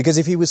incompetent. Because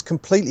if he was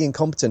completely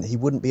incompetent, he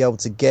wouldn't be able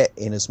to get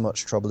in as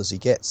much trouble as he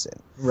gets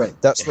in. Right.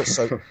 That's what's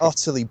so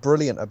utterly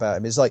brilliant about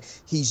him. Is like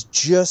he's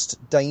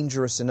just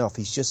dangerous enough.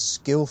 He's just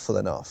skillful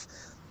enough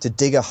to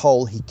dig a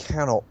hole he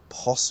cannot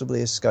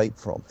possibly escape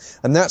from.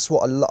 And that's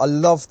what I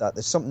love that.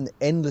 There's something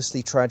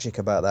endlessly tragic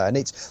about that. And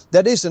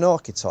that is an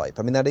archetype.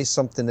 That is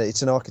something that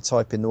it's an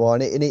archetype in noir,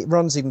 and it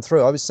runs even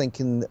through. I was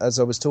thinking, as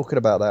I was talking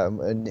about that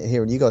and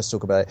hearing you guys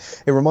talk about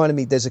it, it reminded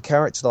me there's a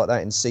character like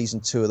that in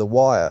season 2 of The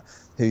Wire,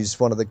 who's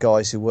one of the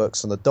guys who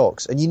works on the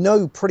docks.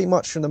 And pretty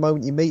much from the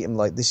moment you meet him,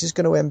 like, this is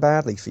going to end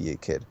badly for you,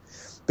 kid.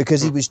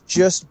 Because he was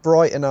just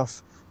bright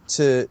enough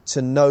to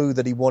know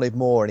that he wanted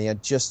more, and he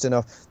had just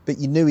enough, but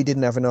you knew he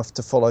didn't have enough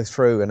to follow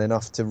through and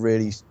enough to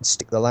really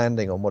stick the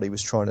landing on what he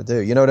was trying to do.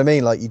 You know what I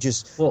mean? Like, He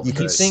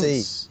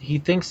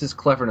thinks his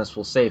cleverness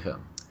will save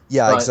him.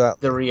 Yeah, but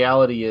exactly. The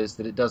reality is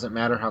that it doesn't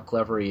matter how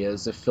clever he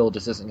is if Phil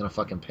just isn't going to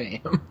fucking pay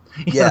him.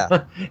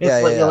 Phil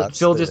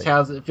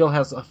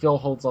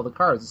holds all the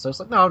cards, so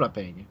it's like, no, I'm not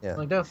paying you. Yeah.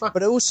 Like, no, fuck.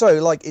 But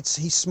also, like,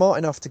 he's smart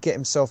enough to get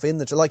himself in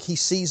the, like, he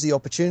sees the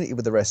opportunity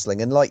with the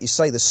wrestling, and like you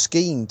say, the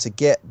scheme to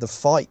get the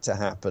fight to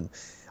happen.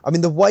 I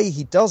mean, the way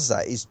he does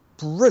that is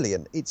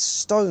brilliant. It's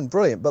stone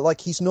brilliant, but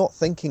like he's not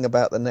thinking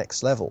about the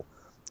next level.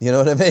 You know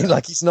what I mean?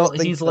 Like he's not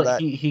thinking he's like,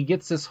 that. he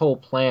gets this whole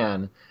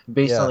plan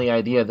based on the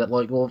idea that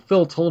like, well,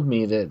 Phil told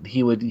me that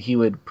he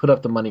would put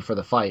up the money for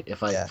the fight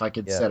if I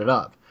could set it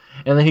up.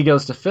 And then he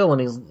goes to Phil,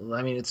 and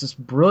it's this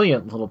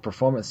brilliant little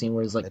performance scene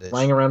where he's like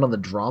playing around on the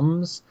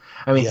drums.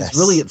 I mean, he's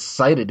really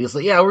excited. He's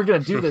like, yeah, we're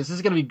going to do this. This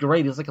is going to be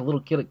great. He's like a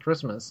little kid at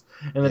Christmas.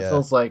 And then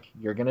Phil's like,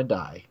 you're going to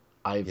die.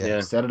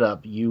 I've set it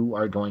up. You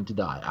are going to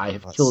die. I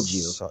have killed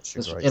you.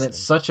 It's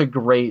such a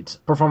great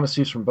performance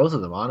piece from both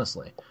of them,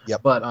 honestly.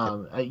 Yep. But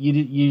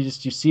you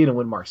see it in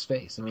Widmark's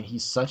face. I mean,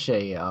 he's such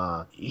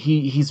a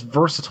he's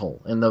versatile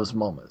in those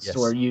moments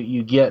where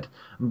you get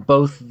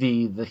both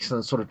the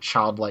sort of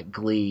childlike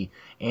glee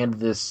and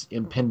this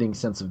impending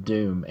sense of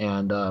doom.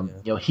 And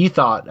he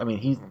thought, I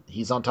mean,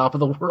 he's on top of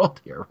the world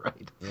here,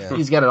 right? Yeah.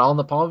 He's got it all in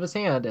the palm of his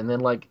hand, and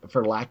then like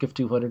for lack of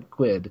 200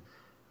 quid,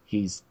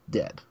 he's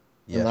dead.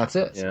 And that's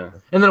it. Yeah.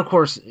 And then, of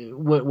course,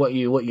 what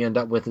you end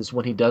up with is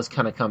when he does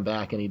kind of come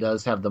back and he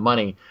does have the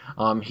money,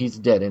 he's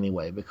dead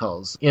anyway,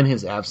 because in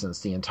his absence,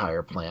 the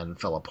entire plan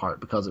fell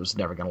apart because it was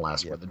never going to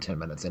last more than 10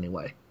 minutes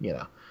anyway. You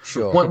know,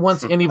 sure.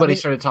 Once anybody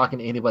started talking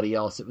to anybody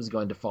else, it was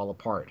going to fall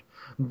apart.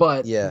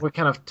 But we're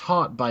kind of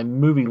taught by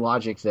movie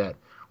logic that,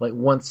 like,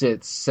 once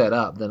it's set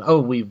up, then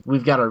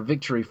we've got our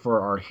victory for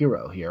our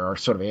hero here, our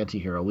sort of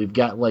anti-hero. We've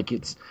got like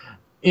it's.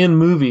 In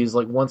movies,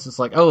 like once it's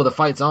like, the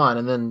fight's on,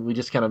 and then we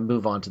just kind of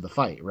move on to the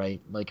fight,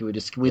 right? Like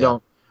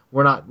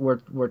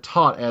we're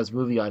taught as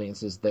movie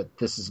audiences that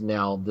this is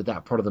now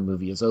that part of the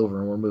movie is over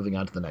and we're moving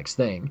on to the next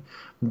thing,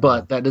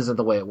 but that isn't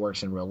the way it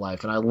works in real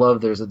life. And I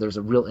love there's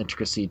a real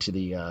intricacy to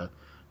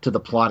the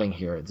plotting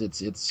here.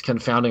 It's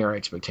confounding our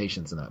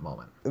expectations in that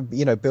moment.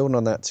 You know, building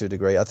on that to a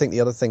degree, I think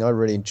the other thing I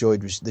really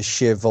enjoyed was the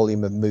sheer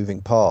volume of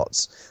moving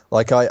parts.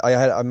 Like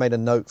I made a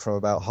note from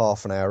about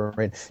half an hour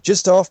in,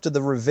 just after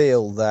the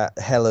reveal that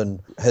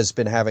Helen has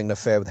been having an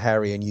affair with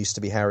Harry and used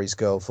to be Harry's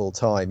girl full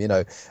time, you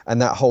know,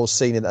 and that whole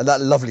scene and that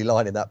lovely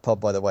line in that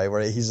pub, by the way,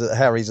 where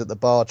Harry's at the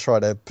bar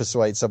trying to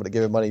persuade someone to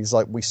give him money. He's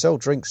like, "We sell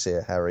drinks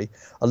here, Harry."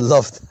 I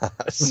love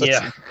that.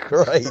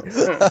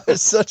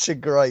 Such a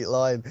great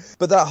line.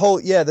 But that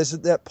whole there's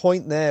that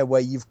point there where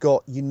you've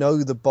got,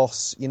 the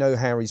boss,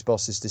 Harry's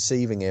boss is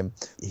deceiving him.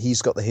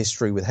 He's got the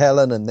history with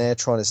Helen and they're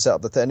trying to set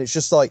up the thing. And it's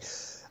just like,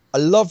 I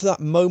love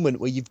that moment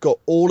where you've got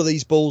all of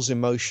these balls in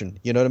motion.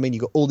 You know what I mean?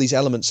 You've got all these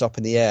elements up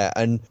in the air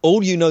and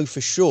all you know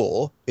for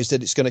sure is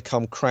that it's going to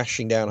come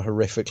crashing down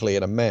horrifically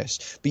in a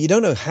mess. But you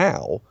don't know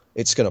how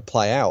it's going to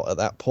play out at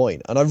that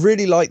point. And I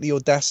really like the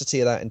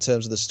audacity of that in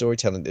terms of the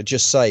storytelling, to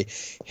just say,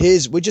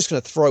 we're just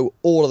going to throw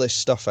all of this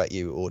stuff at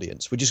you,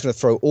 audience. We're just going to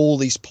throw all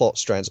these plot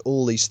strands,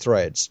 all these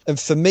threads. And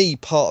for me,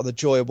 part of the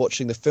joy of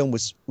watching the film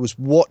was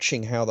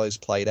watching how those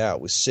played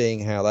out, was seeing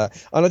how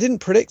that, and I didn't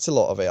predict a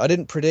lot of it.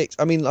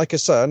 I mean, like I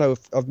say, I know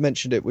I've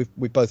mentioned it,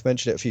 we've both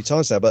mentioned it a few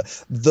times now,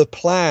 but the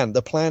plan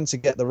to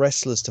get the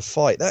wrestlers to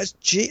fight, I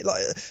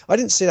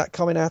didn't see that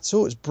coming at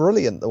all. It was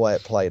brilliant the way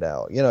it played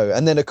out,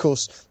 and then of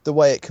course the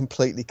way it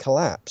completely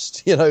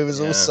collapsed, it was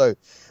also,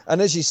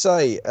 and as you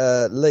say,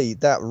 Lee,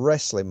 that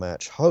wrestling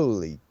match,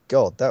 holy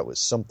God, that was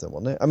something,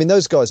 wasn't it? I mean,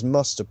 those guys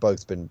must have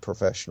both been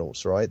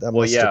professionals, right? That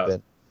must have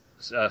been.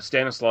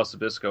 Stanislaus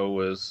Zbyszko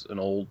was an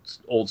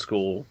old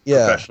school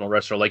professional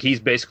wrestler. Like, he's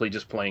basically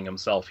just playing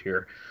himself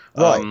here.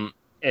 Right.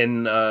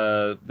 And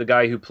the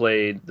guy who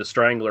played the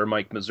Strangler,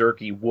 Mike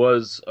Mazurki,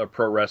 was a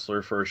pro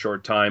wrestler for a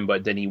short time,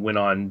 but then he went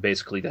on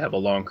basically to have a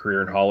long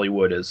career in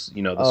Hollywood as,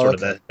 of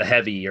the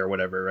heavy or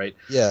whatever, right?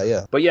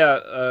 Yeah. But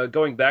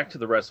going back to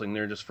the wrestling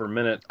there just for a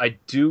minute, I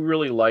do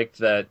really like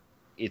that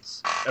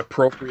it's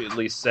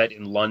appropriately set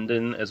in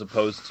London as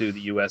opposed to the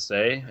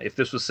USA. If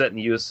this was set in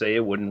the USA,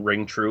 it wouldn't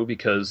ring true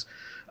because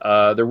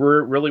there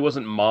really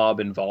wasn't mob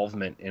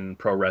involvement in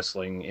pro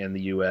wrestling in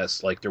the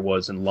US like there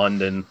was in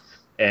London.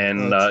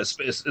 And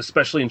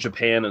especially in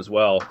Japan as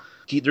well.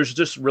 There's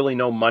just really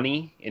no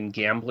money in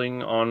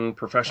gambling on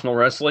professional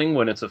wrestling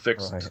when it's a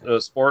fixed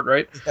sport,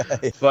 right?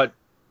 But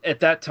at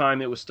that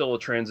time, it was still a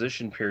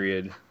transition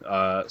period.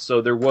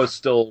 So there was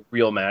still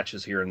real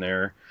matches here and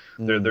there.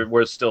 There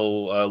were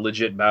still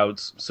legit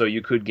bouts, so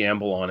you could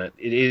gamble on it.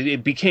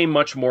 It became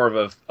much more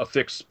of a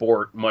fixed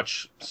sport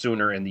much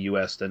sooner in the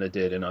U.S. than it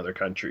did in other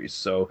countries.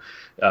 So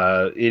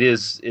it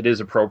is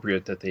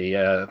appropriate that they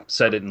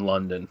set it in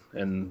London,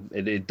 and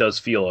it does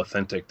feel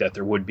authentic that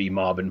there would be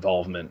mob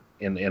involvement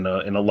in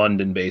a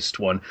London-based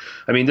one.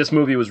 I mean, this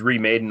movie was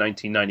remade in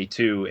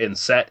 1992 and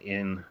set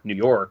in New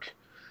York.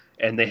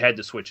 And they had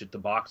to switch it to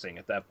boxing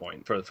at that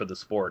point for the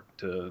sport.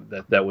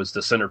 That was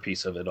the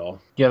centerpiece of it all.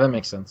 Yeah, that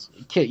makes sense.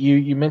 Kit,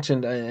 you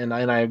mentioned, and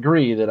I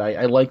agree that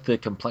I like the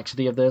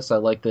complexity of this. I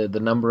like the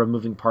number of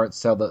moving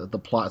parts, how the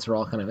plots are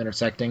all kind of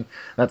intersecting.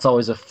 That's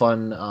always a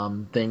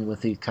fun thing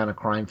with these kind of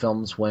crime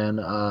films when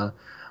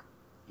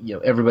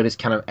everybody's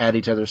kind of at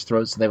each other's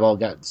throats and they've all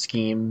got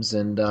schemes,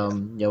 and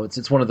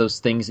it's one of those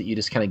things that you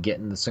just kind of get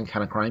in this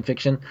kind of crime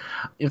fiction.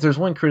 If there's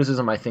one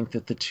criticism, I think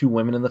that the two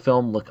women in the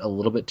film look a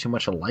little bit too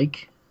much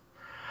alike.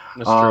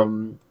 That's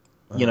true.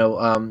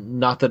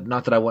 Not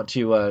that I want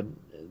to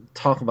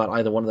talk about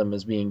either one of them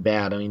as being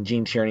bad. I mean,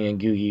 Gene Tierney and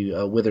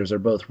Googie Withers are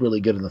both really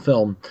good in the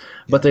film,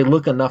 but they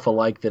look enough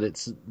alike that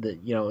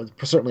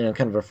certainly on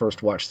kind of a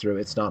first watch through,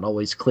 it's not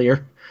always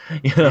clear,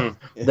 who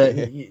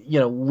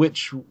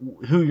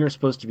you're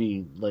supposed to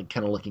be like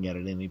kind of looking at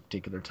any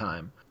particular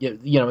time.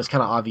 It's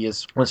kind of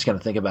obvious once you kind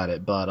of think about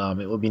it, but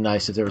it would be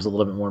nice if there was a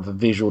little bit more of a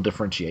visual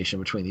differentiation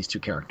between these two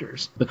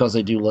characters, because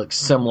they do look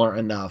similar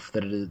enough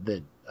that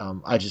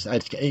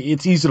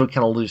it's easy to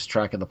kind of lose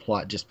track of the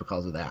plot just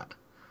because of that.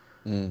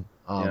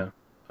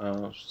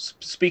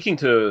 Speaking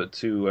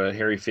to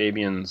Harry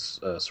Fabian's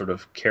sort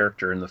of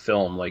character in the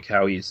film, like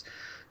how his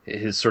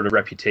sort of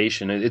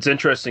reputation, it's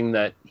interesting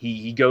that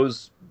he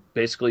goes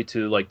basically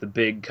to like the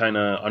big kind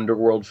of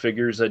underworld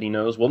figures that he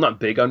knows. Well, not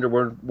big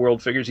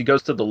underworld figures. He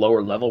goes to the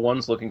lower level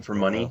ones looking for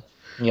money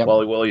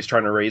while he's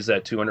trying to raise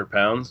that 200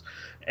 pounds.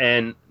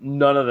 And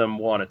none of them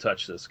want to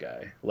touch this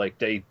guy. Like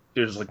they're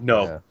just like,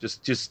 no,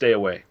 just stay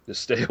away.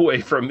 Just stay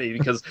away from me,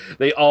 because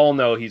they all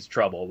know he's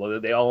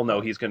trouble. They all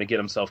know he's going to get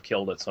himself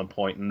killed at some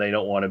point, and they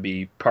don't want to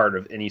be part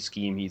of any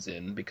scheme he's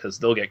in, because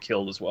they'll get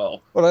killed as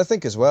well. Well, I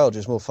think as well,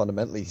 just more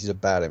fundamentally, he's a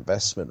bad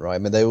investment, right? I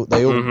mean,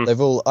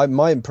 they've all.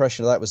 My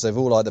impression of that was they've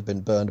all either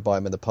been burned by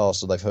him in the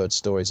past, or they've heard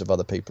stories of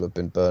other people who've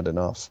been burned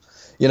enough.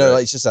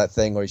 Like it's just that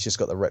thing where he's just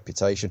got the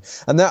reputation,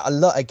 and that I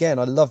love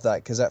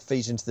that, because that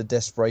feeds into the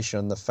desperation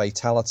and the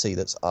fatality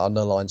that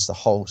underlines the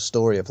whole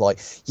story of like,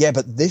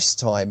 but this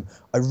time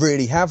I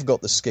really have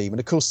got the scheme. And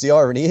of course the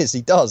irony is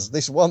he does.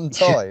 This one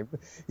time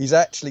he's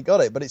actually got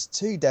it, but it's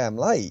too damn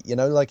late.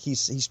 Like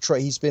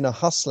he's been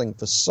hustling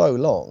for so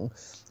long,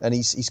 and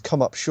he's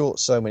come up short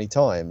so many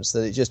times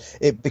that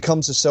it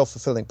becomes a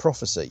self-fulfilling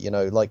prophecy.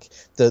 Like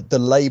the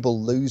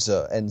label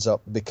loser ends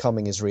up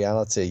becoming his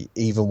reality,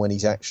 even when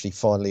he's actually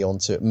finally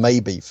onto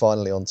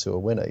a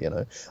winner.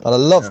 And I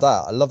love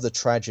that. I love the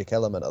tragic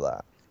element of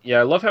that. Yeah,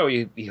 I love how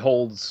he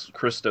holds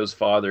Christo's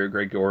father,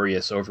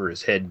 Gregorius, over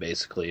his head,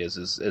 basically, as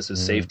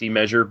his safety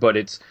measure, but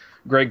it's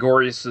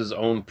Gregorius's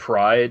own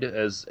pride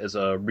as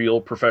a real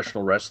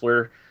professional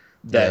wrestler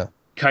that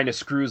kind of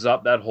screws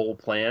up that whole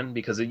plan,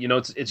 because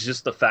it's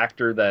just the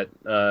factor that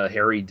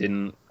Harry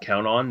didn't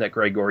count on, that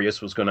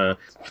Gregorius was going to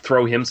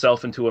throw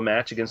himself into a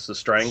match against the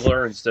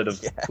Strangler instead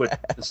of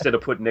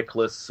put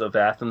Nicholas of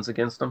Athens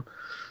against him.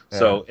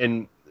 So,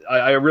 and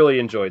I really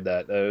enjoyed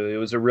that. It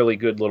was a really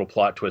good little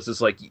plot twist.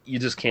 It's like, you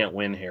just can't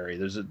win, Harry.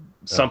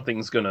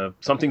 Something's gonna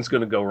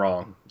go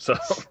wrong. So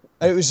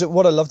it was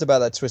what I loved about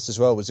that twist as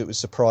well, was it was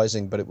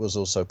surprising, but it was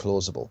also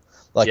plausible.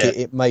 Like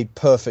it made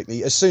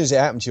perfectly. As soon as it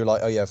happened, you were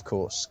like, oh yeah, of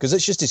course, because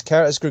it's just his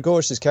character. It's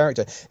Gregorius'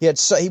 character. He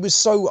was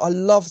so. I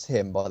loved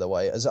him, by the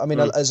way.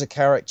 As a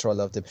character, I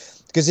loved him,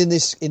 because in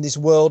this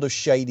world of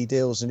shady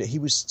deals, and he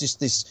was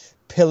just this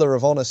pillar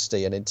of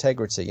honesty and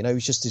integrity. He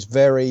was just this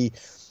very.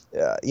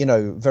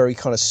 Very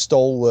kind of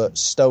stalwart,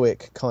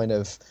 stoic kind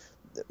of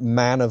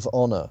man of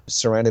honor,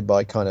 surrounded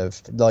by kind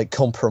of like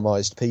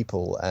compromised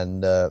people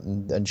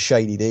and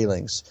shady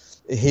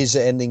dealings. His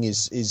ending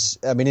is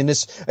I mean,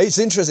 it's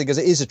interesting because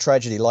it is a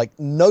tragedy. Like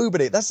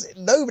nobody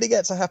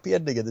gets a happy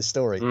ending in this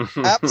story.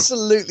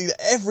 Absolutely,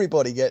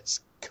 everybody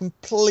gets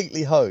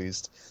completely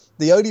hosed.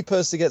 The only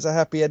person who gets a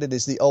happy ending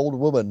is the old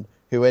woman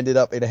who ended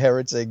up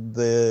inheriting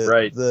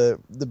the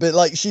bit.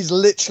 Like, she's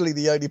literally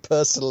the only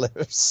person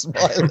left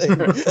smiling at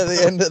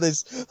the end of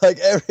this. Like,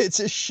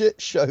 it's a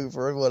shit show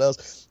for everyone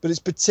else. But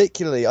it's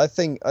particularly, I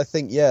think,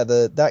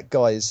 that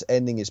guy's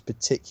ending is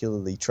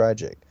particularly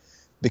tragic,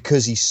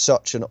 because he's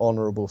such an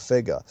honourable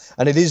figure.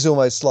 And it is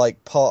almost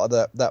like part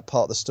of that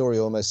part of the story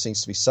almost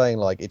seems to be saying,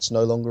 like, it's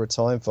no longer a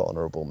time for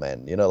honourable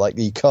men. Like,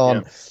 you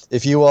can't,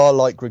 if you are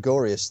like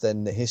Gregorius,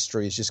 then the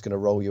history is just going to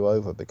roll you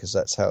over, because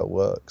that's how it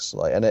works.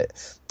 Like, and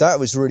that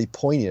was really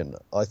poignant,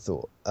 I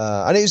thought.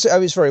 And it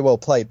was very well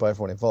played by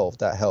everyone involved.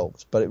 That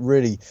helped. But it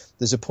really,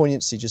 there's a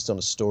poignancy just on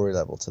a story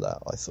level to that,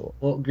 I thought.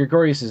 Well,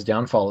 Gregorius'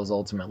 downfall is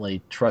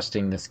ultimately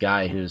trusting this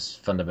guy who's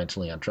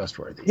fundamentally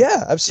untrustworthy.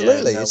 Yeah,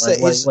 absolutely.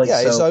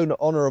 His own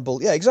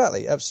honourable. Yeah,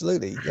 exactly.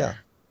 Absolutely. Yeah.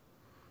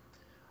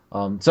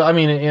 So, I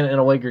mean, in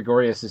a way,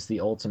 Gregorius is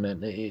the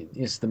ultimate.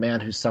 Is the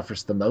man who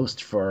suffers the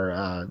most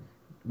for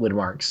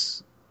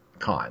Widmark's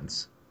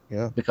cons.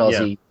 Yeah.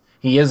 Because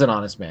he is an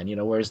honest man,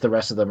 whereas the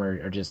rest of them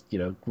are just,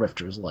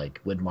 grifters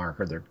like Widmark,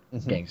 or they're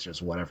gangsters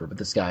or whatever. But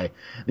this guy,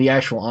 the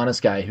actual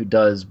honest guy who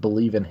does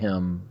believe in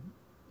him,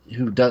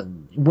 who does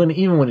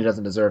even when he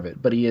doesn't deserve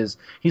it, but he's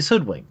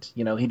hoodwinked.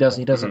 He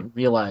doesn't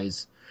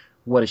realize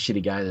what a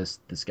shitty guy this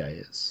guy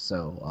is.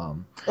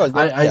 So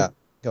I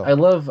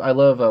love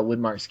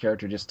Widmark's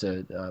character.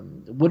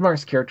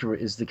 Widmark's character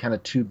is the kind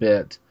of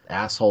 2-bit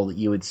asshole that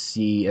you would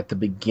see at the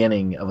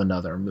beginning of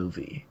another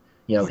movie.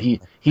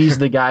 He's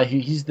the guy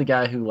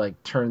who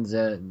like turns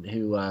in,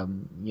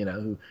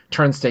 who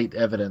turns state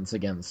evidence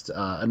against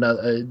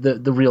another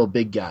the real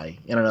big guy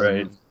in another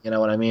movie. You know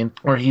what I mean?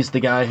 Or he's the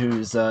guy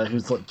who's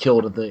like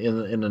killed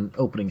in an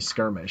opening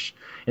skirmish.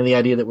 And the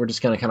idea that we're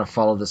just going to kind of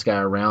follow this guy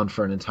around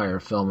for an entire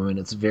film. I mean,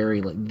 it's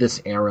very like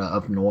this era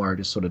of noir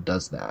just sort of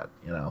does that.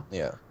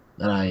 Yeah.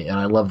 And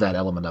I love that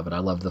element of it. I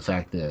love the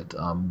fact that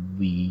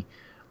we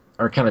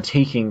are kind of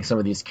taking some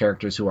of these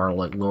characters who are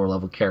like lower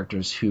level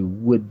characters who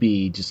would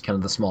be just kind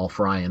of the small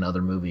fry in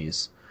other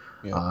movies,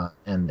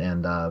 and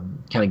kind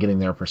of getting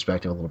their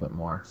perspective a little bit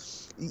more.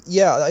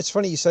 Yeah, it's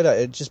funny you say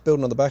that. Just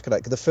building on the back of that,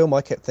 because the film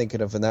I kept thinking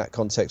of in that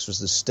context was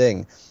The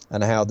Sting,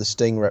 and how The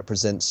Sting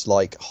represents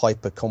like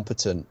hyper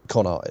competent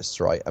con artists,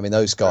 right? I mean,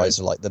 those guys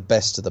are like the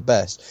best of the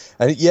best,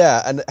 and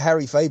and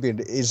Harry Fabian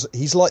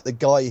he's like the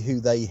guy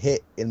who they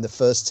hit in the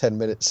first 10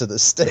 minutes of The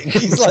Sting.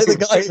 He's like the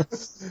guy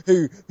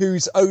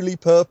whose only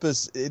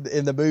purpose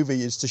in the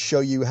movie is to show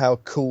you how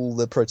cool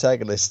the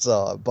protagonists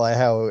are by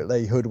how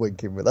they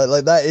hoodwink him.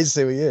 Like that is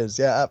who he is.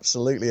 Yeah,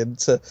 absolutely. And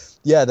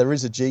there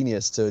is a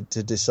genius to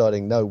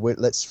deciding. No,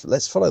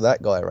 let's follow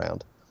that guy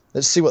around.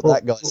 Let's see what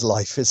that guy's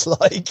life is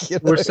like. You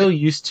know? We're so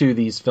used to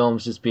these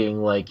films just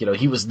being like,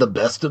 he was the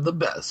best of the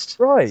best,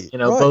 right?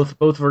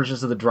 Both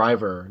versions of the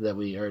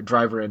Driver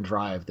Driver and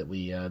Drive that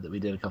we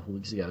did a couple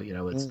weeks ago.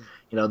 It's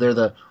they're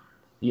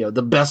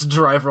the best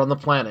driver on the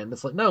planet. And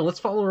it's like, no,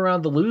 let's follow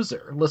around the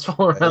loser. Let's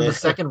follow around the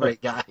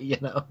second-rate guy.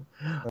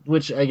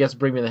 Which I guess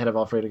bring me the head of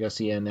Alfredo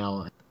Garcia.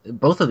 Now,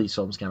 both of these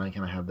films kind of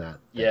have that.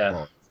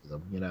 Yeah.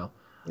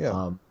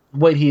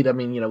 White Heat,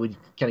 we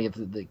kind of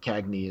get that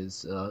Cagney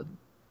is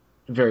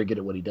very good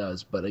at what he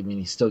does, but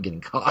he's still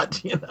getting caught,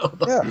 the whole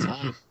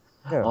time.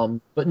 Yeah.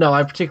 But no,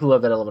 I particularly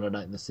love that element of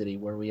Night in the City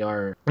where we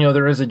are,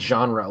 there is a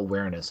genre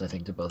awareness, I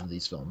think, to both of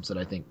these films that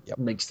I think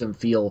makes them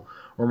feel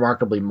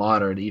remarkably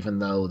modern, even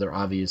though they're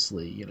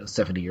obviously,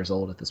 70 years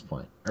old at this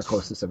point, or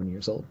close to 70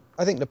 years old.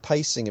 I think the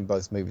pacing in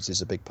both movies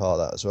is a big part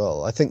of that as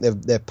well. I think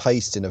they're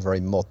paced in a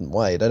very modern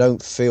way. They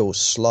don't feel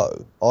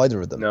slow,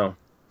 either of them. No.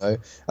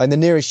 And the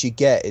nearest you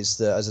get is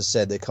as I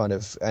said, they're kind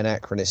of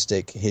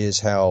anachronistic. Here's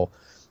how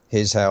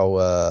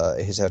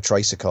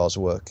tracer cars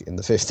work in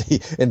the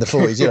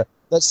 40s.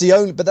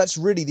 That's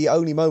really the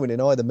only moment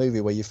in either movie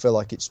where you feel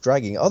like it's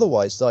dragging.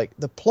 Otherwise, like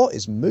the plot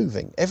is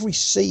moving. Every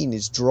scene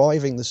is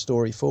driving the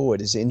story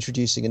forward, is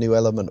introducing a new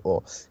element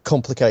or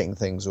complicating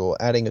things or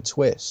adding a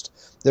twist.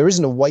 There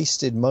isn't a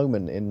wasted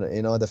moment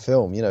in either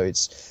film,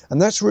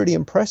 and that's really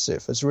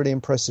impressive. It's really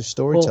impressive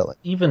storytelling.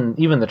 Well,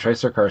 even the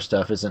tracer car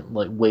stuff isn't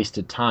like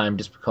wasted time,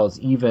 just because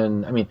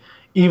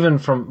even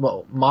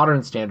from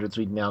modern standards,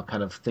 we now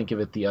kind of think of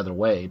it the other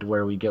way, to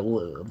where we get,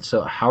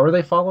 so how are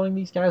they following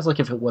these guys? Like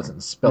if it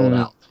wasn't spelled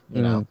out,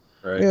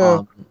 Right.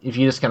 Yeah. If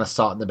you just kind of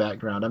saw it in the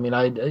background.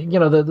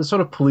 The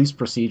sort of police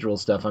procedural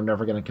stuff, I'm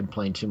never going to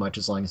complain too much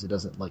as long as it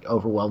doesn't like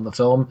overwhelm the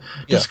film.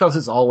 Just because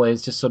it's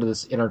always just sort of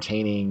this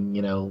entertaining,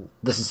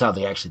 this is how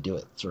they actually do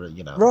it, sort of,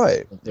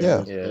 Right.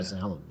 There's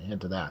a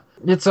hint of that.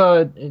 It's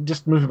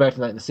just moving back to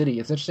Night in the City.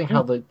 It's interesting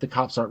how the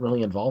cops aren't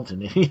really involved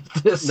in any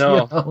of this.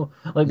 No.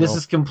 This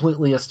is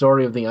completely a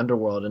story of the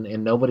underworld,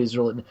 and nobody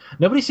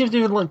seems to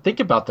even think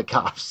about the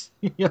cops.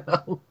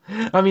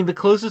 The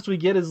closest we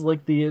get is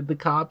like the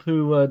cop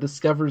who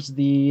discovers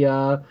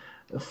the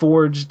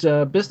forged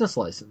business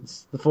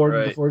license, the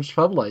forged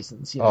pub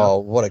license. Oh,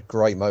 what a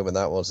great moment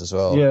that was as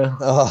well. Yeah.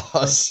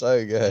 Oh,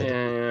 so good.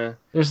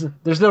 Yeah.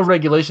 There's no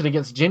regulation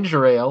against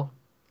ginger ale.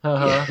 Oh,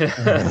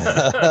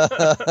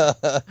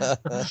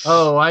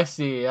 I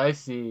see.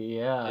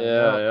 Yeah.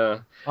 Yeah.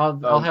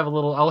 I'll have a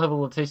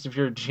little taste of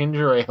your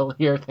ginger ale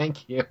here.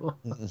 Thank you.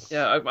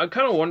 Yeah, I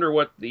kind of wonder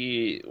what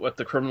the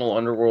criminal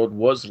underworld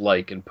was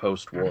like in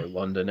post-war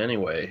London.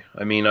 Anyway,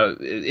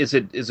 is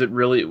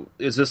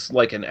this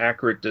like an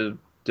accurate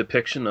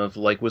depiction of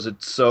was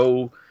it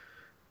so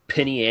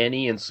Penny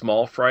Annie and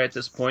small fry at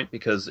this point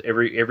because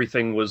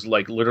everything was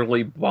like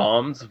literally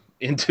bombed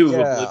into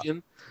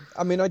oblivion?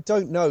 I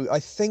don't know.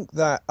 I think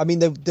that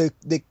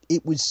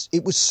it was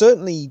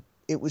certainly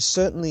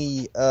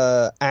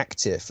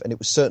active, and it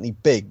was certainly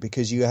big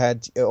because you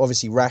had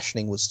obviously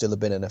rationing would still have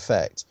been in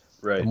effect.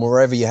 Right. And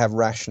wherever you have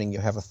rationing, you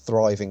have a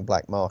thriving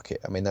black market.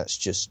 That's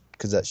just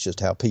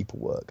how people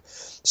work.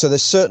 So there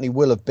certainly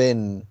will have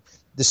been.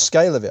 The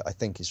scale of it, I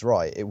think, is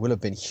right. It will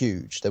have been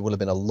huge. There will have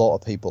been a lot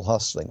of people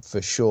hustling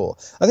for sure.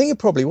 I think it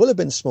probably will have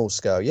been small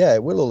scale. Yeah,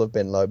 it will all have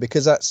been low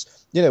because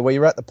that's where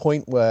you're at the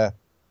point where.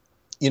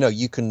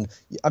 You can.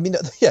 At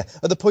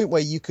the point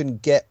where you can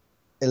get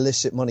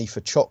illicit money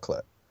for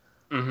chocolate,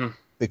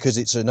 because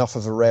it's enough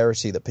of a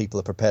rarity that people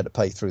are prepared to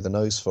pay through the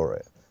nose for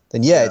it.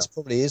 Then it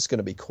probably is going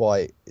to be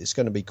quite. It's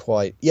going to be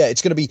quite. Yeah,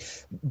 it's going to be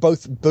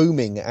both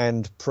booming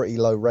and pretty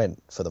low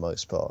rent for the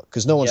most part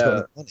because no one's got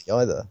any money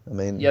either.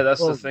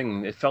 That's the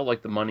thing. It felt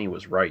like the money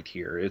was right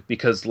here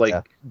because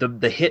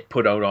the hit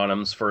put out on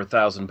him's for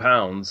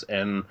 £1,000,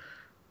 and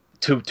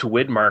to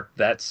Widmark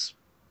that's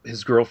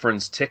his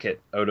girlfriend's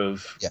ticket out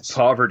of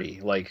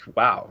poverty.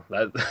 Wow,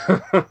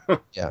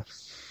 that. Yeah.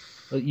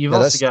 You've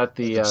also got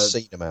the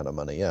obscene amount of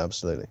money. Yeah,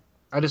 absolutely.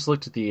 I just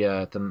looked at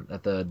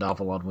the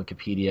novel on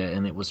Wikipedia,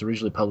 and it was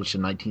originally published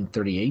in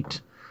 1938.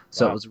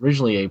 So It was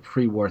originally a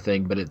pre-war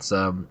thing, but it's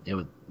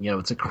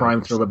it's a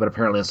crime thriller, but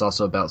apparently it's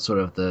also about sort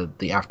of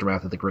the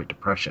aftermath of the Great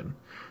Depression.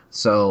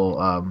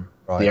 So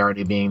Right. The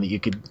irony being that you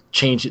could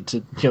change it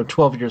to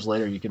 12 years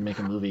later, you could make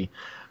a movie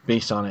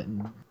based on it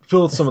and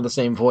fill some of the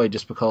same void,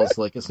 just because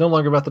like it's no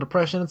longer about the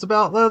Depression, it's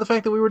about the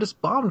fact that we were just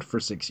bombed for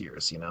 6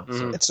 years.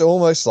 So. It's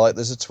almost like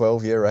there's a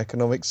 12-year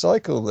economic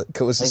cycle that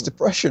causes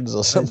depressions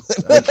or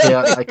something.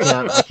 I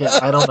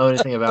can't. I don't know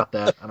anything about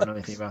that.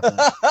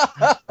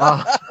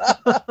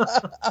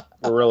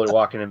 We're really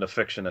walking into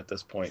fiction at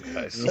this point,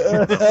 guys.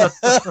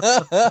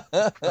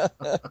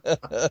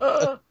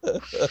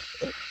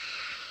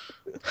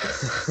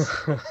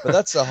 But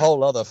that's a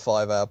whole other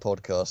 5-hour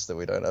podcast that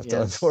we don't have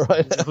time for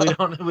right now.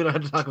 We don't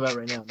have to talk about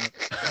right now.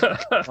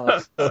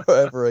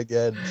 Forever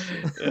again.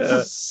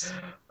 Yeah.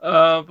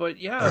 But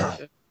yeah,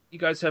 you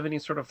guys have any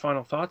sort of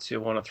final thoughts you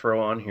want to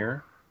throw on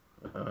here?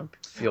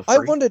 Feel free. I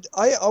wondered,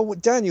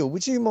 Daniel,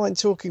 would you mind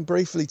talking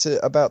briefly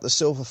about the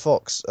Silver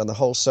Fox and the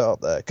whole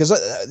setup there?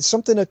 Because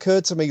something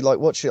occurred to me, like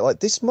watching it, like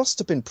this must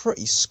have been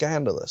pretty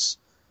scandalous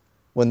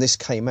when this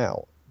came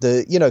out.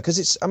 Because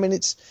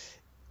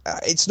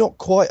it's not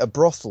quite a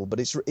brothel, but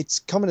it's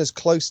coming as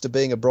close to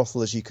being a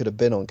brothel as you could have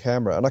been on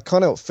camera. And I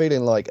kind of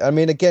feeling like,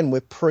 again,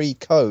 we're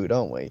pre-code,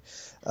 aren't we?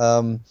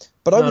 But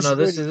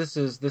this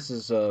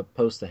is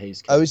post the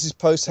Hays Code. Oh, is this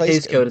post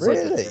Hays Code? Is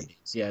really? Like the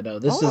 30s. Yeah, no,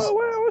 this is. Oh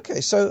wow,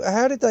 okay. So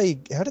how did they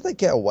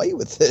get away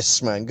with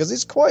this, man? Because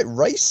it's quite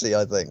racy,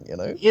 I think.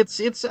 It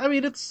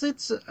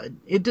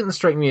didn't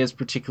strike me as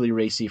particularly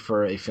racy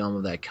for a film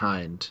of that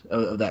kind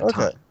of that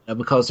time.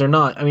 Because they're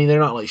not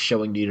like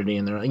showing nudity,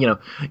 and they're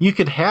you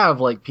could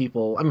have like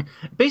people.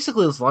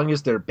 Basically, as long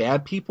as they're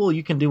bad people,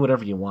 you can do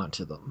whatever you want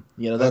to them.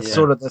 That's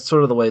sort of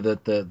the way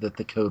that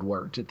the code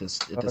worked at this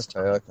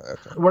time. Okay.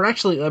 We're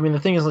actually, the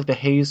thing is, like the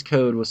Hays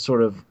Code was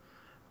sort of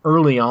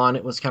early on.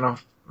 It was kind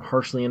of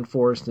harshly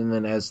enforced, and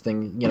then as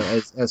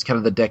as kind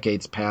of the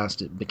decades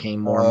passed, it became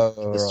more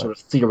this sort of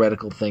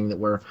theoretical thing that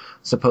we're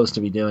supposed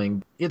to be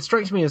doing. It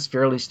strikes me as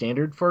fairly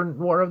standard for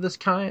noir of this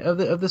kind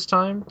of this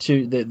time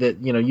that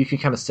you can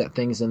kind of set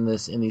things in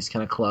these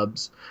kind of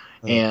clubs,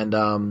 and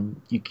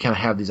you kind of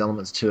have these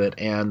elements to it,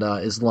 and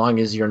as long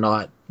as you're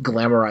not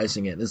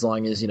glamorizing it, as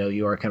long as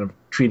you are kind of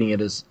treating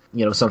it as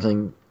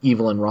something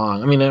evil and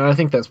wrong. And I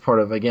think that's part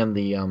of, again,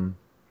 the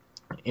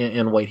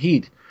in White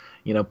Heat.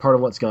 Part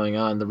of what's going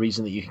on, the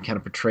reason that you can kind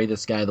of portray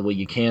this guy the way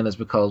you can is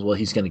because, well,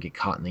 he's going to get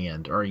caught in the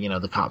end, or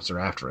the cops are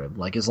after him.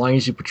 Like, as long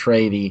as you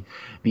portray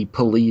the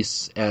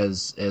police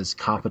as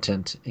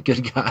competent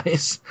good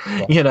guys,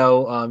 you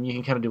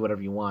can kind of do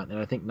whatever you want. And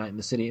I think Night in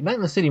the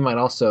City might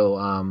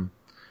also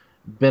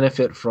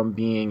benefit from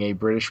being a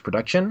British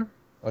production.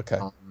 Okay.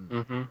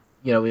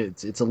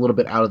 It's a little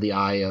bit out of the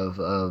eye of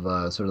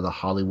sort of the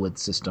Hollywood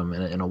system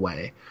in a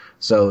way.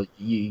 So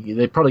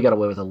they probably got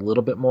away with a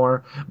little bit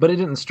more, but it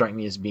didn't strike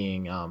me as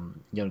being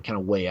kind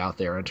of way out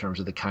there in terms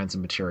of the kinds of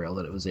material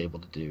that it was able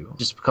to do.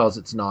 Just because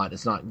it's not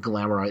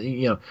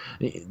glamorized.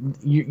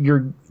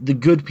 You're the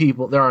good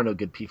people. There are no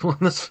good people in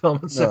this film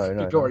except for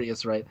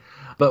Pretorius, right?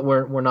 But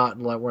we're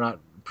not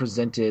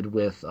presented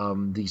with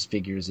these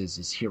figures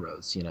as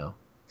heroes.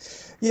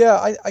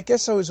 Yeah, I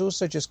guess I was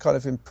also just kind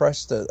of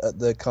impressed at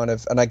the kind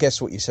of, and I guess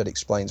what you said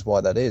explains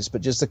why that is, but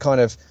just the kind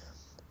of,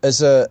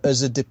 as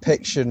a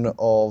depiction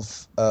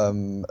of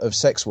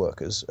sex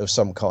workers of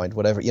some kind,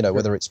 whatever,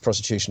 whether it's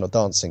prostitution or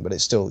dancing, but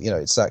it's still,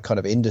 it's that kind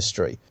of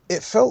industry.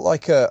 It felt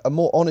like a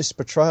more honest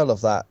portrayal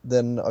of that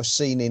than I've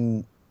seen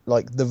in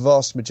like the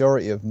vast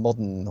majority of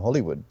modern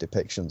Hollywood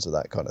depictions of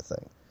that kind of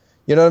thing.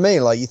 You know what I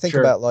mean? Like you think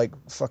about like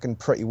fucking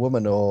Pretty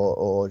Woman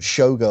or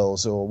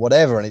Showgirls or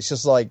whatever, and it's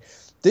just like,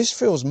 this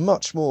feels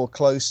much more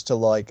close to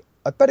like,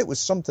 I bet it was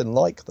something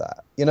like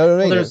that. You know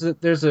what I mean? Well,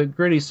 there's a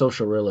gritty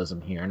social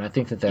realism here, and I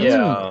think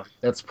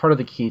that's part of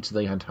the key to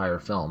the entire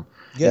film.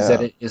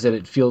 Yeah. Is that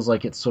it feels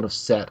like it's sort of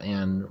set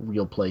in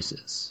real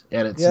places,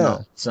 and it's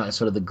not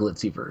sort of the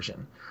glitzy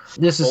version.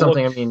 This is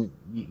something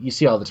you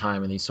see all the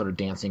time in these sort of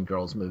dancing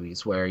girls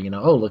movies where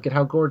oh, look at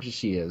how gorgeous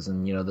she is,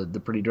 and the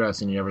pretty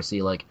dress, and you never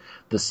see like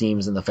the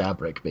seams in the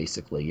fabric.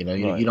 Basically,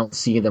 you don't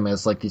see them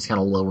as like these kind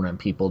of low rent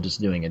people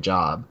just doing a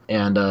job.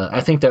 And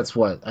I think that's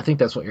what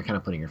you're kind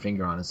of putting your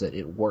finger on, is that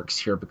it works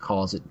here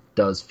because it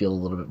does feel a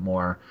little bit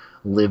more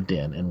lived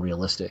in and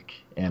realistic,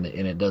 and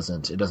it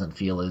doesn't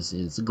feel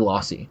as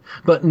glossy.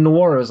 But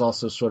noir is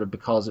also sort of,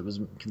 because it was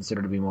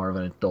considered to be more of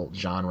an adult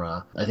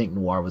genre, I think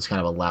noir was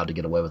kind of allowed to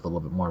get away with a little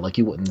bit more. Like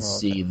you wouldn't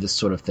see this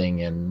sort of thing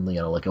in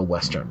like a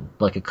western,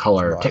 like a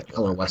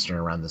Technicolor western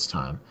around this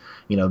time.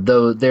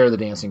 Though there the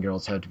dancing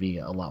girls have to be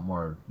a lot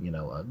more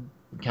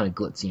kind of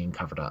glitzy and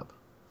covered up.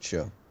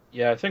 Sure.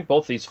 Yeah, I think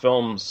both these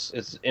films,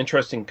 it's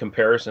interesting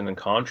comparison and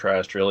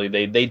contrast, really.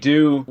 They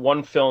do,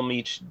 one film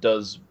each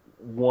does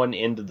one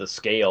end of the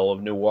scale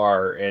of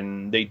noir,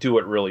 and they do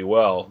it really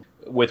well.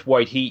 With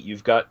White Heat,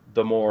 you've got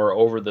the more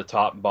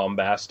over-the-top,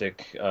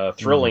 bombastic,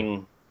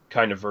 thrilling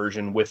kind of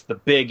version with the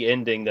big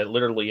ending that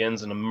literally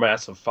ends in a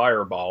massive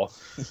fireball.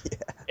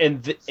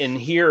 And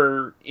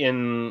here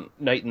in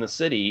Night in the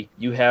City,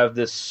 you have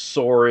this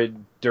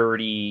sordid,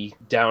 dirty,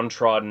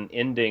 downtrodden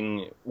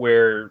ending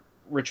where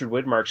Richard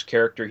Widmark's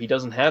character, he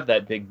doesn't have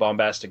that big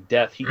bombastic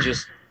death. He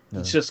just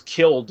he's just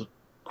killed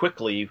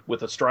quickly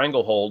with a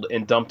stranglehold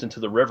and dumped into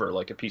the river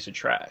like a piece of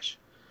trash.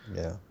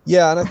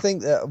 Yeah, and I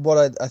think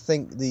that I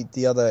think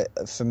the other,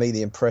 for me,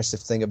 the impressive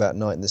thing about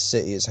Night in the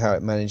City is how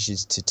it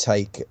manages to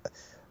take,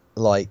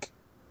 like,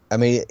 I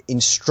mean,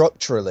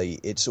 structurally,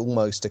 it's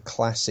almost a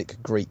classic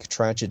Greek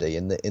tragedy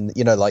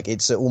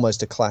it's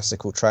almost a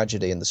classical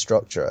tragedy in the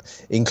structure,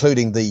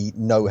 including the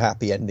no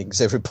happy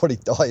endings. Everybody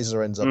dies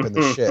or ends up in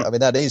the shit. I mean,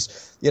 that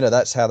is,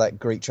 that's how that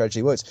Greek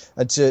tragedy works.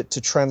 And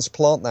to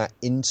transplant that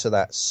into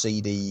that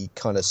seedy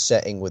kind of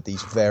setting with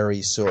these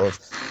very sort of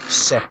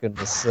second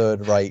or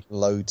third rate,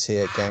 low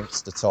tier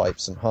gangster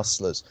types and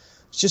hustlers,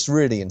 it's just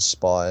really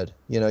inspired.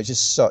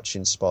 Just such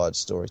inspired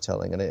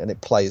storytelling, and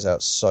it plays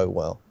out so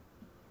well.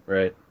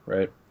 Right.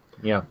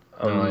 Yeah,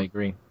 I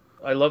agree.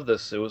 I love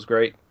this. It was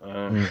great.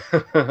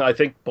 I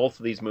think both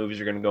of these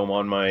movies are going to go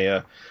on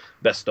my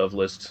best of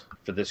list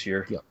for this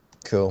year. Yeah,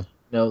 cool.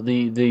 No,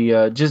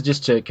 the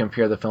just to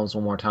compare the films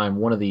one more time,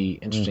 one of the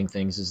interesting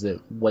things is that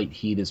White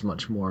Heat is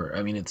much more.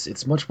 I mean,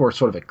 it's much more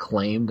sort of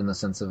acclaimed in the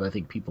sense of I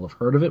think people have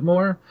heard of it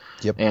more.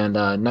 Yep. And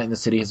Night in the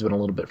City has been a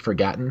little bit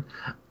forgotten,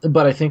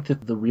 but I think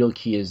that the real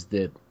key is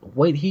that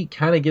White Heat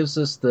kind of gives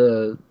us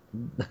the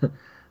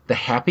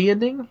happy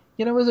ending,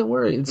 as it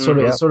were. It's sort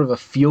of a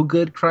feel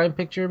good crime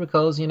picture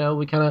because we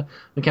kind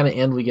of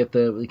get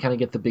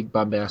the big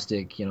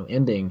bombastic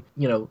ending.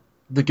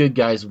 The good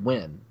guys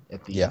win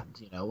at the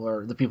end,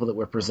 or the people that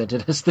were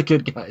presented as the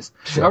good guys.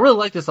 Sure. I really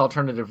like this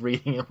alternative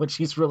reading in which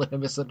he's really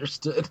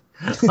misunderstood.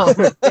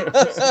 The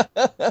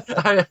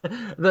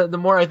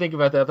more I think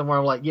about that, the more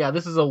I'm like, yeah,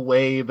 this is a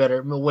way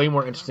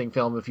more interesting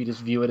film if you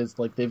just view it as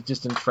like they've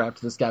just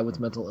entrapped this guy with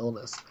mental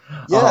illness.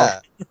 Yeah.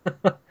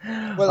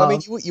 Well, I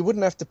mean, you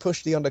wouldn't have to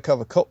push the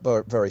undercover cop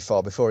very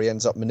far before he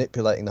ends up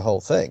manipulating the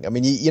whole thing. I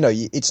mean,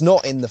 it's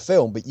not in the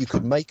film, but you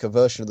could make a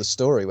version of the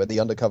story where the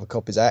undercover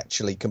cop is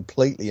actually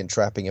completely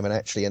entrapping him and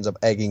actually ends up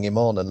egging him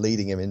on and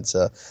leading him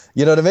into,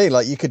 you know what I mean?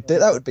 Like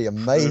that would be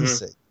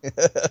amazing.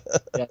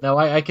 Yeah, no,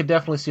 I could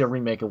definitely see a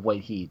remake of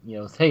White Heat.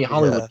 Hey,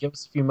 Hollywood, give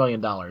us a few $1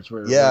 million.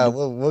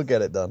 We'll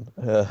get it done.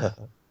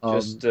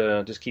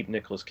 Just keep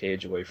Nicolas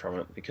Cage away from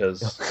it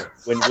because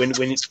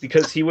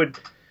because he would.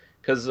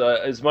 Because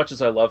as much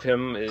as I love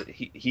him,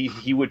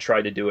 he would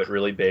try to do it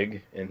really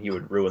big, and he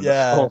would ruin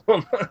the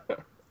film.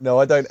 No,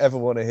 I don't ever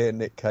want to hear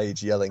Nick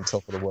Cage yelling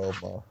 "Top of the World"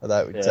 more.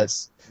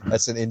 That's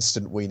an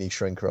instant weenie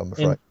shrinker, I'm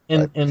afraid.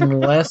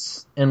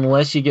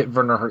 Unless you get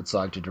Werner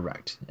Herzog to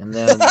direct, and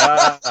then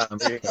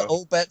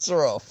all bets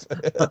are off.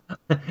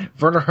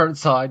 Werner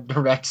Herzog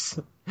directs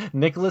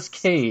Nicolas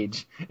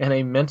Cage in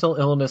a mental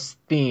illness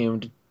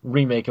themed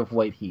remake of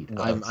White Heat.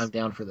 Nice. I'm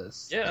down for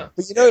this. Yeah.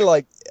 But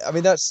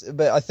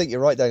but I think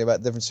you're right, Danny, about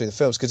the difference between the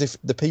films, because if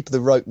the people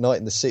who wrote Night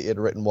in the City had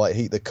written White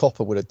Heat, the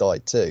copper would have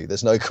died too.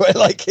 There's no question.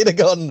 Like he'd have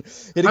gotten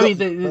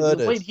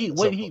murdered. White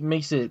Heat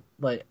makes it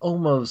like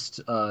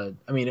almost. At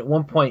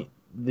one point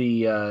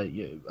the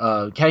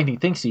Cagney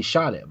thinks he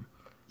shot him.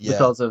 Yeah.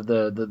 Because of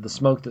the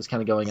smoke that's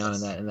kind of going on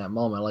in that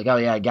moment, like, oh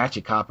yeah, I got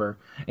you, copper,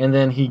 and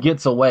then he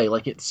gets away.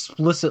 Like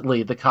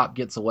explicitly, the cop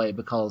gets away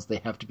because they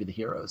have to be the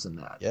heroes in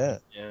that. Yeah.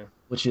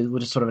 Which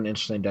is sort of an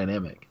interesting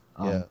dynamic.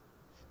 Yeah.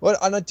 Well,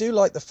 and I do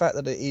like the fact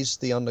that it is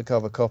the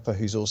undercover copper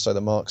who's also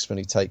the marksman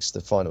who takes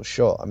the final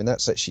shot. I mean,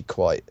 that's actually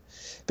quite,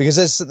 because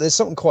there's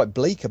something quite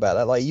bleak about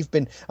that. Like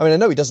I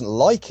know he doesn't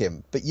like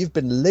him, but you've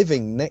been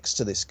living next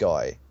to this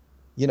guy.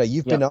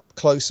 You've been up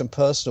close and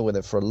personal with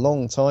him for a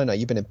long time now.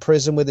 You've been in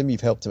prison with him.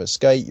 You've helped him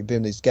escape. You've been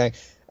in his gang.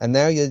 And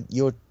now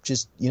you're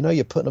just,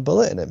 you're putting a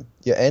bullet in him.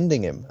 You're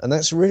ending him. And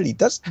that's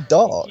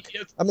dark.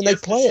 They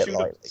play it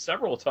like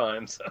several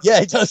times. Yeah,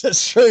 he does.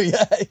 That's true.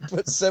 Yeah, he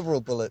puts several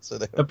bullets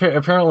in him.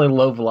 Apparently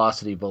low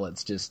velocity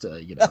bullets just,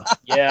 Yeah.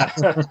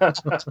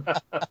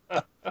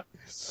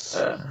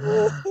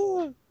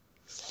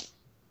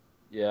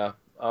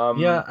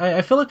 Yeah.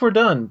 I feel like we're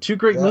done. 2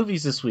 great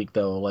movies this week,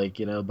 though.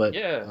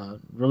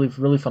 Really,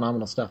 really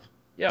phenomenal stuff.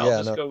 Yeah,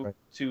 I'll just go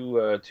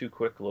to 2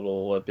 quick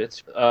little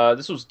bits.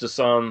 This was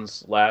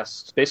Dassin's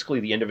basically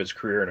the end of his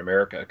career in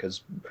America,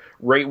 because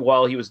right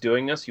while he was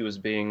doing this, he was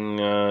being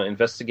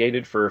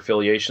investigated for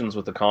affiliations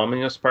with the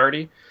Communist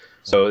Party.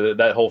 So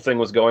that whole thing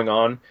was going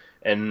on,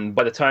 and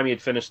by the time he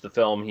had finished the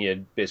film, he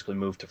had basically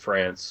moved to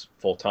France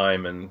full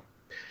time, and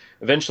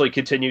eventually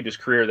continued his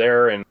career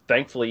there. And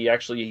thankfully,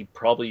 he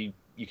probably,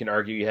 you can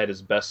argue, he had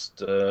his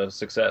best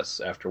success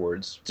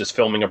afterwards, just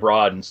filming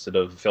abroad instead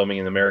of filming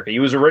in America. He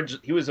was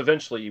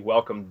eventually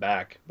welcomed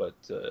back, but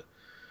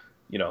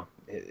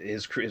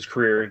his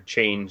career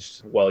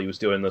changed while he was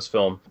doing this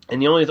film.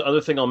 And the only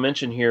other thing I'll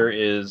mention here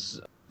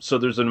is, so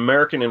there's an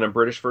American and a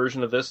British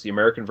version of this. The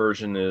American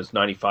version is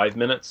 95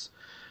 minutes,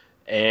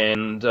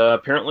 and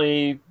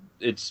apparently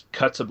it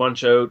cuts a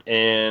bunch out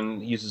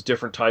and uses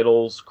different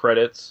titles,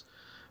 credits,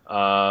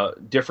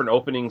 different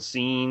opening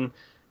scene,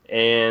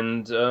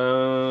 and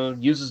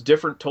uses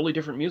totally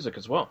different music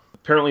as well.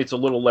 Apparently it's a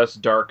little less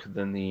dark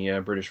than the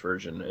British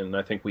version, and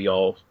I think we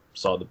all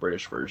saw the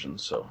British version,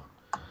 so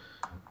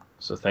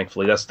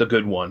thankfully that's the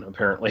good one,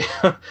 apparently.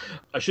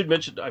 I should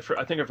mention, I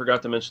think I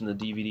forgot to mention the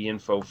DVD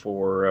info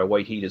for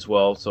White Heat as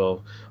well,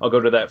 so I'll go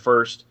to that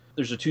first.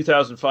 There's a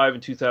 2005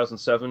 and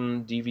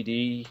 2007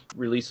 DVD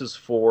releases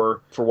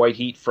for White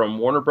Heat from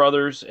Warner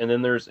Brothers, and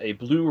then there's a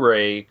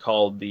Blu-ray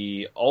called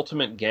the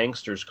Ultimate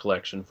Gangsters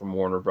Collection from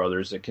Warner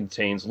Brothers. It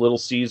contains Little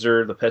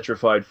Caesar, The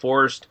Petrified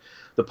Forest,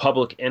 The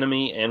Public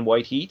Enemy, and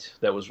White Heat.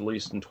 That was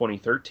released in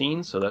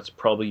 2013, so that's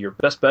probably your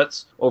best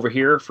bets over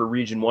here for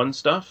Region 1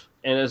 stuff.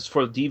 And as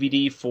for the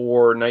DVD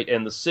for Night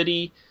and the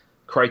City,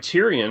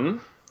 Criterion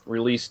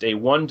released a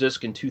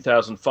 1-disc in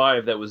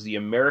 2005 that was the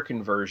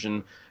American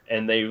version,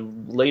 and they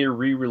later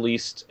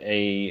re-released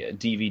a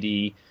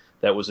DVD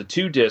that was a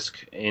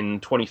 2-disc in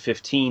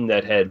 2015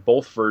 that had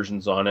both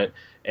versions on it,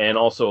 and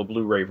also a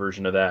Blu-ray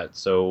version of that.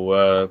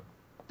 So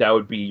that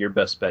would be your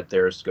best bet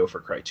there, is to go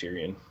for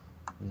Criterion.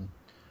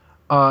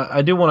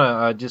 I do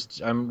want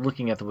to I'm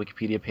looking at the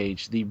Wikipedia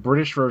page. The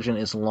British version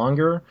is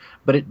longer,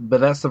 but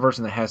that's the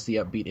version that has the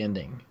upbeat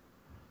ending.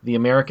 The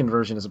American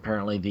version is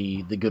apparently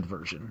the good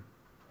version.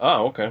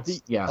 Oh, okay.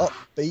 The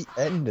upbeat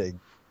ending.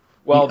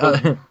 Well,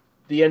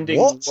 the ending.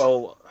 What?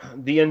 Well,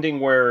 the ending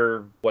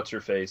where what's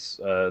her face,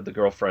 the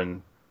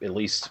girlfriend, at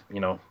least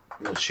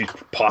she's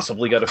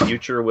possibly got a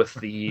future with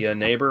the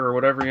neighbor or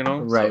whatever,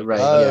 Right, right.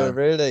 Oh, yeah.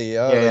 really?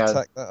 Oh, Yeah.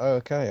 attack that. Oh,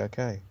 okay.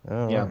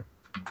 Oh, Yeah. right.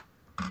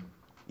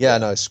 Yeah,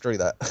 no, screw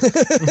that.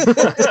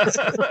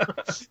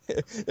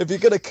 If you're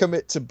going to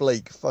commit to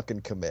Bleak,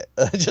 fucking commit.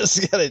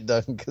 Just get it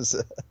done,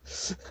 because...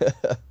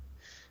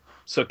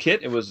 So,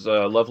 Kit, it was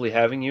lovely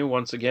having you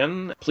once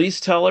again. Please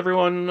tell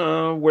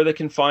everyone where they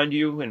can find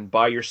you and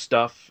buy your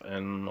stuff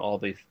and all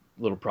the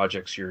little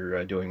projects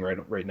you're doing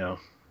right now.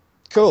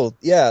 Cool.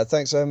 Yeah,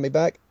 thanks for having me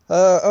back.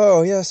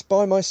 Oh, yes,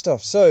 buy my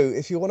stuff. So,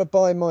 if you want to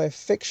buy my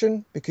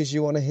fiction, because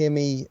you want to hear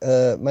me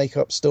make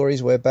up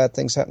stories where bad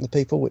things happen to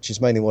people, which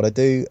is mainly what I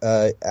do,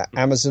 at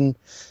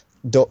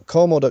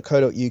Amazon.com or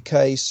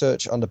 .co.uk,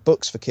 search under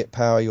books for Kit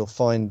Power. You'll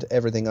find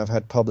everything I've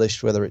had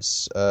published, whether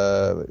it's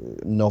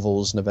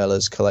novels,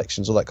 novellas,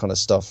 collections, all that kind of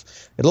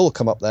stuff. It'll all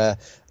come up there.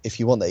 If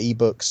you want the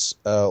ebooks,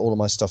 all of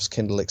my stuff's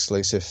Kindle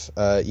exclusive.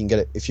 You can get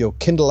it if you're a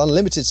Kindle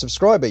Unlimited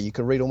subscriber. You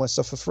can read all my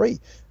stuff for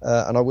free,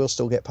 and I will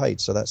still get paid.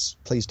 So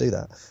please do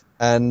that.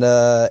 And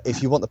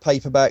if you want the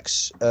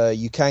paperbacks,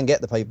 you can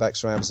get the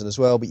paperbacks from Amazon as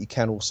well, but you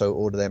can also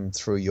order them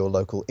through your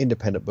local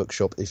independent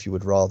bookshop if you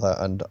would rather.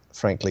 And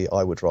frankly,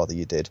 I would rather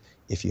you did,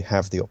 if you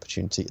have the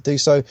opportunity to do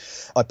so.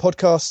 I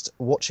podcast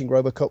Watching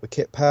RoboCop with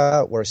Kit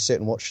Power, where I sit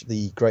and watch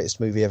the greatest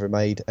movie ever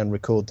made and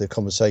record the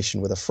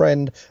conversation with a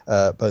friend.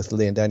 Both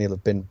Lee and Daniel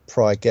have been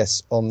prior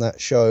guests on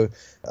that show.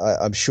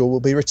 I'm sure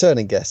we'll be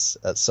returning guests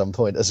at some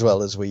point as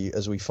well, as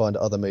we find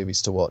other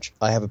movies to watch.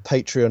 I have a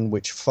Patreon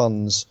which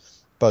funds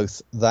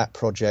both that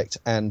project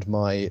and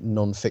my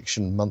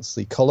non-fiction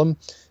monthly column.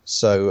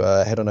 So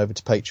head on over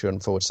to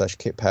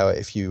Patreon.com/Kit Power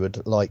if you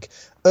would like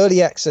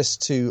early access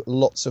to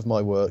lots of my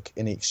work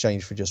in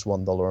exchange for just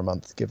 $1 a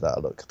month. Give that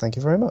a look. Thank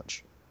you very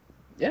much.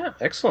 Yeah,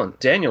 excellent.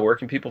 Daniel, where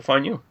can people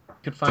find you?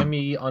 You can find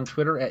me on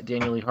Twitter at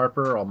Daniel E.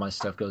 Harper. All my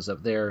stuff goes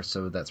up there,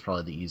 so that's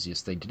probably the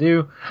easiest thing to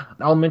do.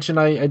 I'll mention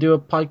I do a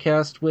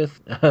podcast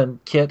with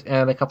Kit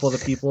and a couple of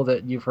the people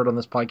that you've heard on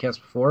this podcast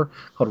before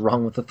called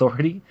Wrong with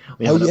Authority.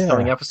 We have an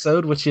upcoming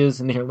episode, which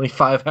is nearly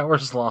 5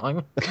 hours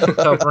long,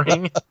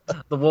 covering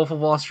The Wolf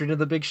of Wall Street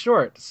and The Big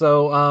Short.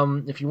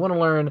 So if you want to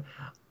learn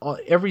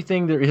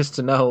everything there is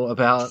to know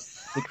about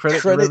the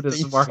credit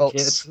derivatives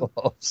market,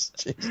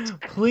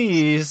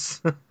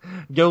 please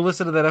go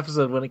listen to that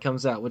episode when it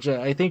comes out, which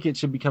I think it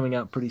should be coming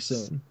out pretty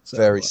soon. So,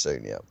 very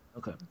soon, yeah.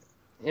 Okay.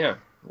 Yeah,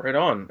 right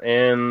on.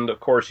 And,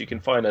 of course, you can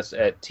find us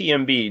at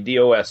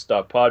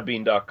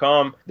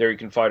tmbdos.podbean.com. There you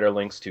can find our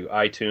links to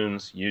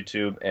iTunes,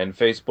 YouTube, and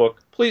Facebook.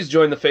 Please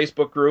join the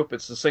Facebook group.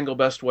 It's the single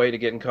best way to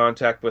get in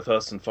contact with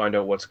us and find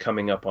out what's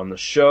coming up on the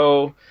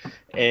show.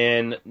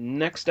 And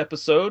next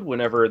episode,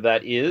 whenever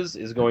that is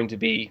going to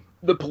be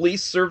The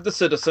Police Serve the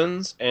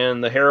Citizens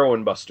and The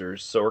Heroin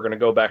Busters. So we're going to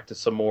go back to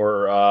some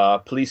more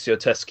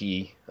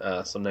policiotesque,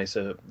 some nice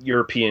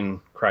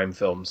European crime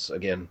films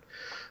again.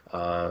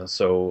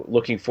 So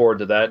looking forward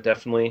to that,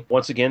 definitely.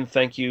 Once again,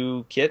 thank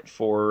you, Kit,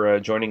 for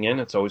joining in.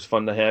 It's always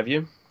fun to have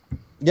you.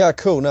 Yeah,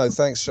 cool. No,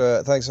 thanks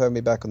for having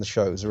me back on the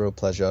show. It was a real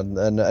pleasure.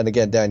 And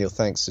again, Daniel,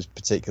 thanks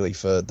particularly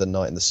for the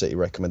Night in the City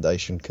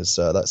recommendation, because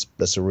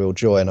that's a real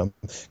joy, and I'm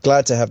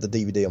glad to have the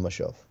DVD on my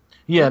shelf.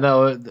 Yeah,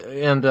 no,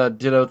 and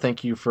ditto,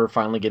 thank you for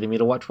finally getting me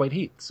to watch White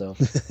Heat. So.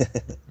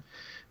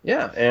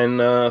 Yeah,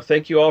 and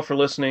thank you all for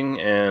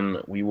listening,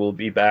 and we will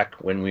be back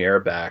when we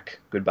are back.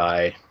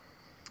 Goodbye.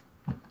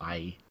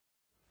 Bye.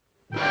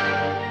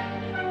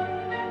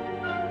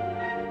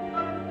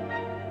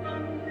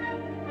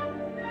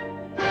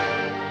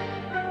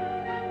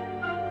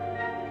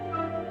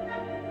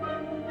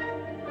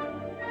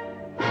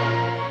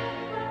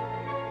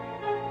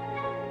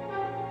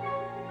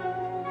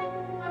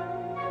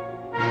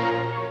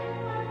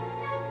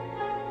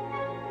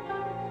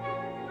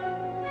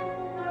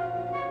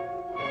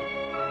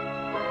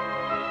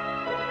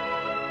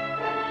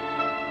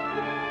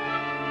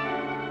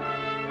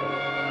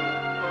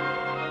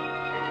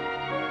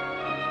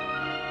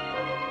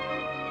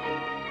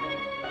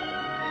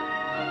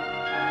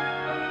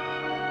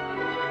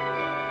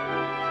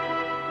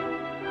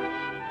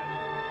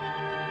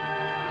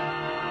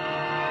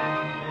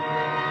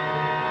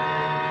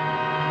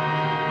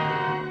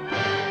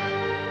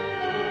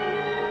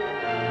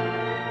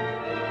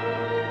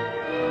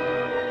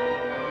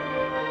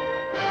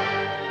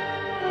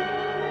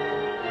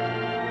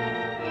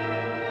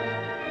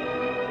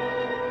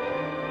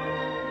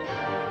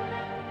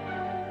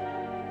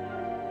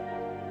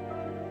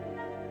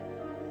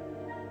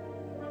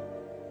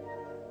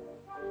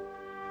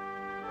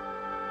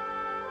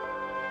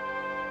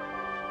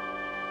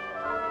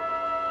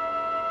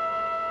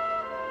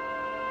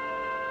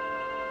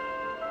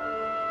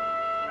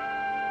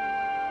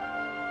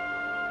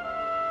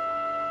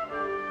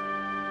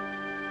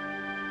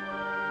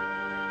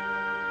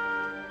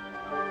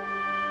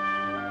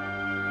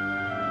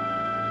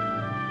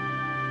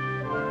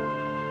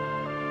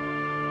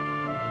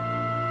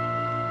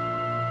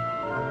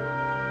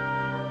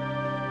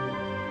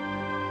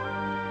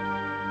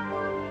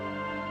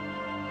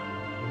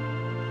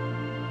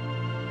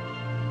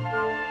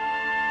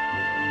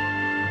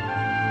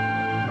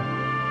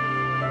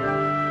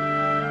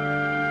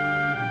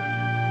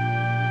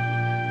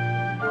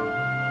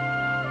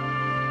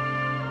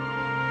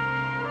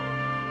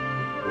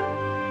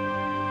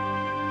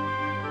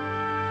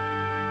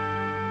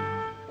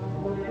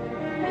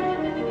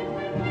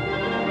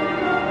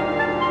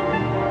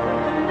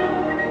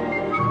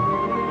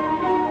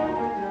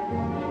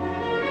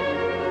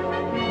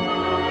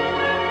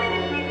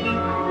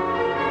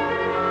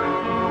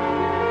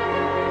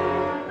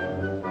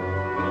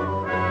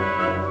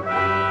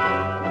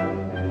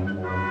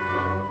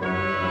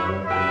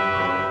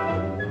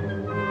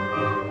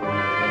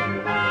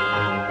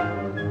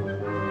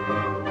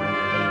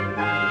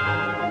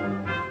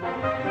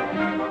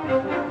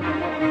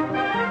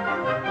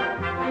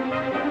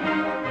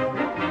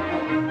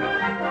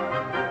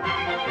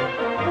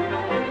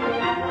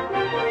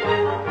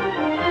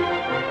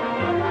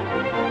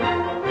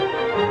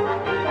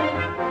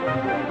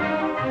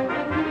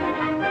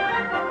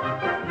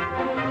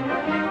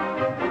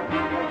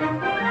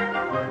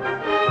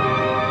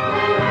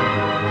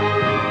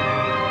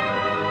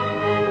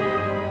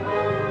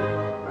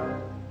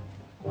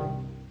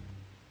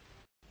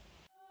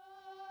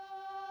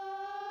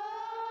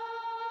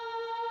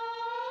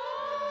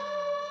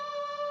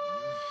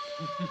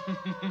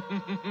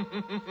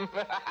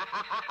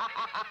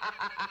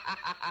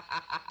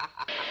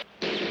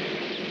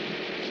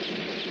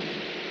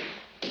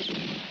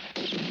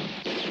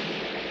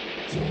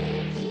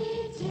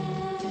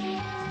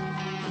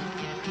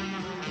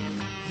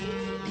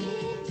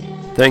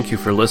 Thank you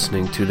for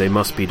listening to They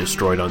Must Be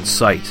Destroyed on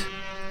Sight.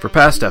 For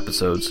past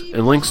episodes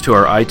and links to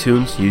our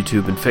iTunes,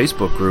 YouTube, and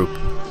Facebook group,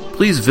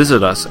 please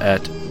visit us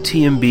at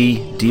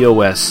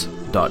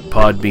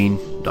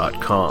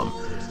tmbdos.podbean.com.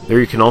 There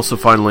you can also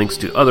find links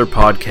to other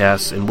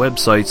podcasts and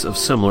websites of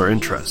similar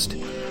interest.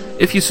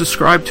 If you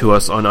subscribe to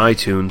us on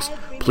iTunes,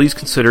 please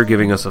consider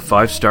giving us a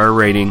 5-star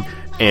rating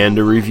and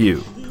a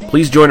review.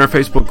 Please join our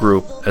Facebook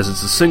group, as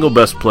it's the single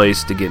best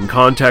place to get in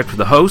contact with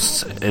the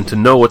hosts and to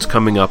know what's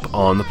coming up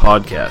on the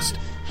podcast.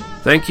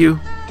 Thank you.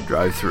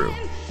 Drive through.